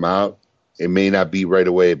that come out, it may not be right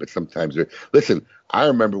away, but sometimes they're... Listen, I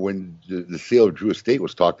remember when the sale of Drew Estate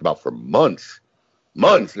was talked about for months.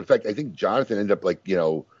 Months. In fact, I think Jonathan ended up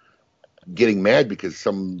getting mad because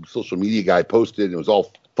some social media guy posted and it was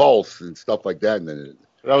all false and stuff like that. And then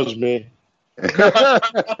that was me.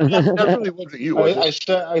 That really wasn't you, was it?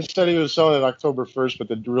 I said he was selling it October 1st, but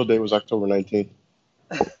the real date was October 19th.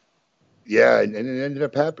 Yeah, and it ended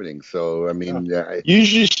up happening. So, I mean...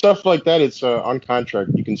 usually stuff like that, it's on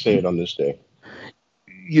contract. You can say it on this day.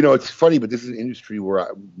 it's funny, but this is an industry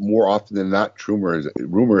where more often than not,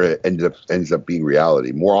 rumor ends up being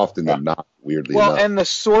reality. More often than not, weirdly enough. And the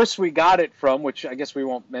source we got it from, which I guess we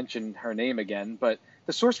won't mention her name again, but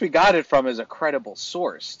the source we got it from is a credible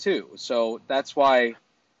source too. So that's why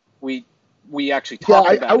we actually talked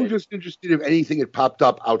about it. I was just interested if anything had popped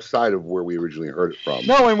up outside of where we originally heard it from.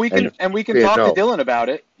 No, and we can talk to Dylan about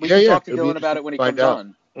it. We can talk to Dylan about it when he comes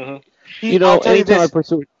on. Mm-hmm. Anytime I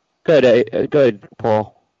pursue. Go ahead,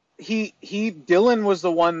 Paul. Dylan was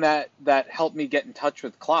the one that helped me get in touch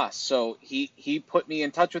with Klaas. So he put me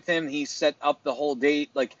in touch with him. He set up the whole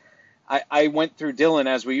date. Like I went through Dylan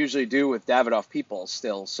as we usually do with Davidoff people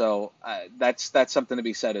still. So that's something to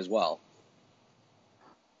be said as well.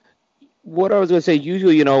 What I was going to say,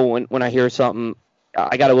 usually, when I hear something,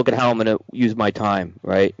 I got to look at how I'm going to use my time,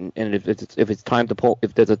 right? And if it's time to pull,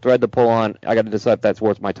 if there's a thread to pull on, I got to decide if that's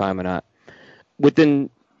worth my time or not.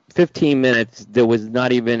 Within 15 minutes, there was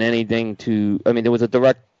not even anything there was a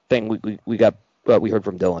direct thing we heard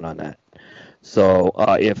from Dylan on that. So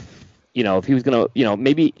if he was going to,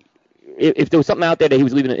 maybe if there was something out there that he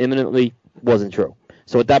was leaving it imminently, wasn't true.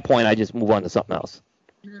 So at that point, I just move on to something else.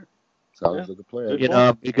 Sounds like a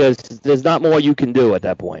plan. Because there's not more you can do at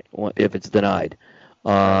that point if it's denied.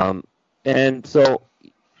 And so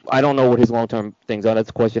I don't know what his long-term things are.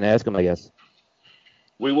 That's a question to ask him, I guess.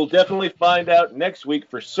 We will definitely find out next week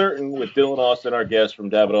for certain with Dylan Austin, our guest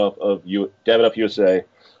from Davidoff USA.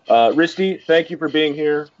 Risty, thank you for being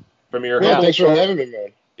here from your home. Thanks for having me, man.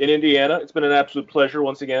 In Indiana. It's been an absolute pleasure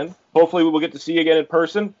once again. Hopefully we will get to see you again in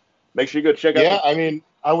person. Make sure you go check out. Yeah,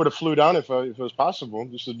 I would have flew down if it was possible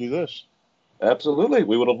just to do this. Absolutely.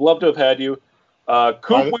 We would have loved to have had you.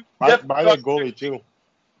 Coop, buy that goalie, too.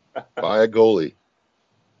 Buy a goalie.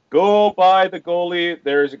 Go buy the goalie.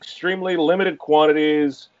 There's extremely limited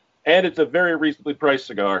quantities, and it's a very reasonably priced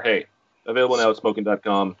cigar. Hey, available now at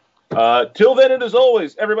smoking.com. Till then, and as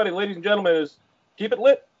always, everybody, ladies and gentlemen, keep it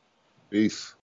lit. Peace.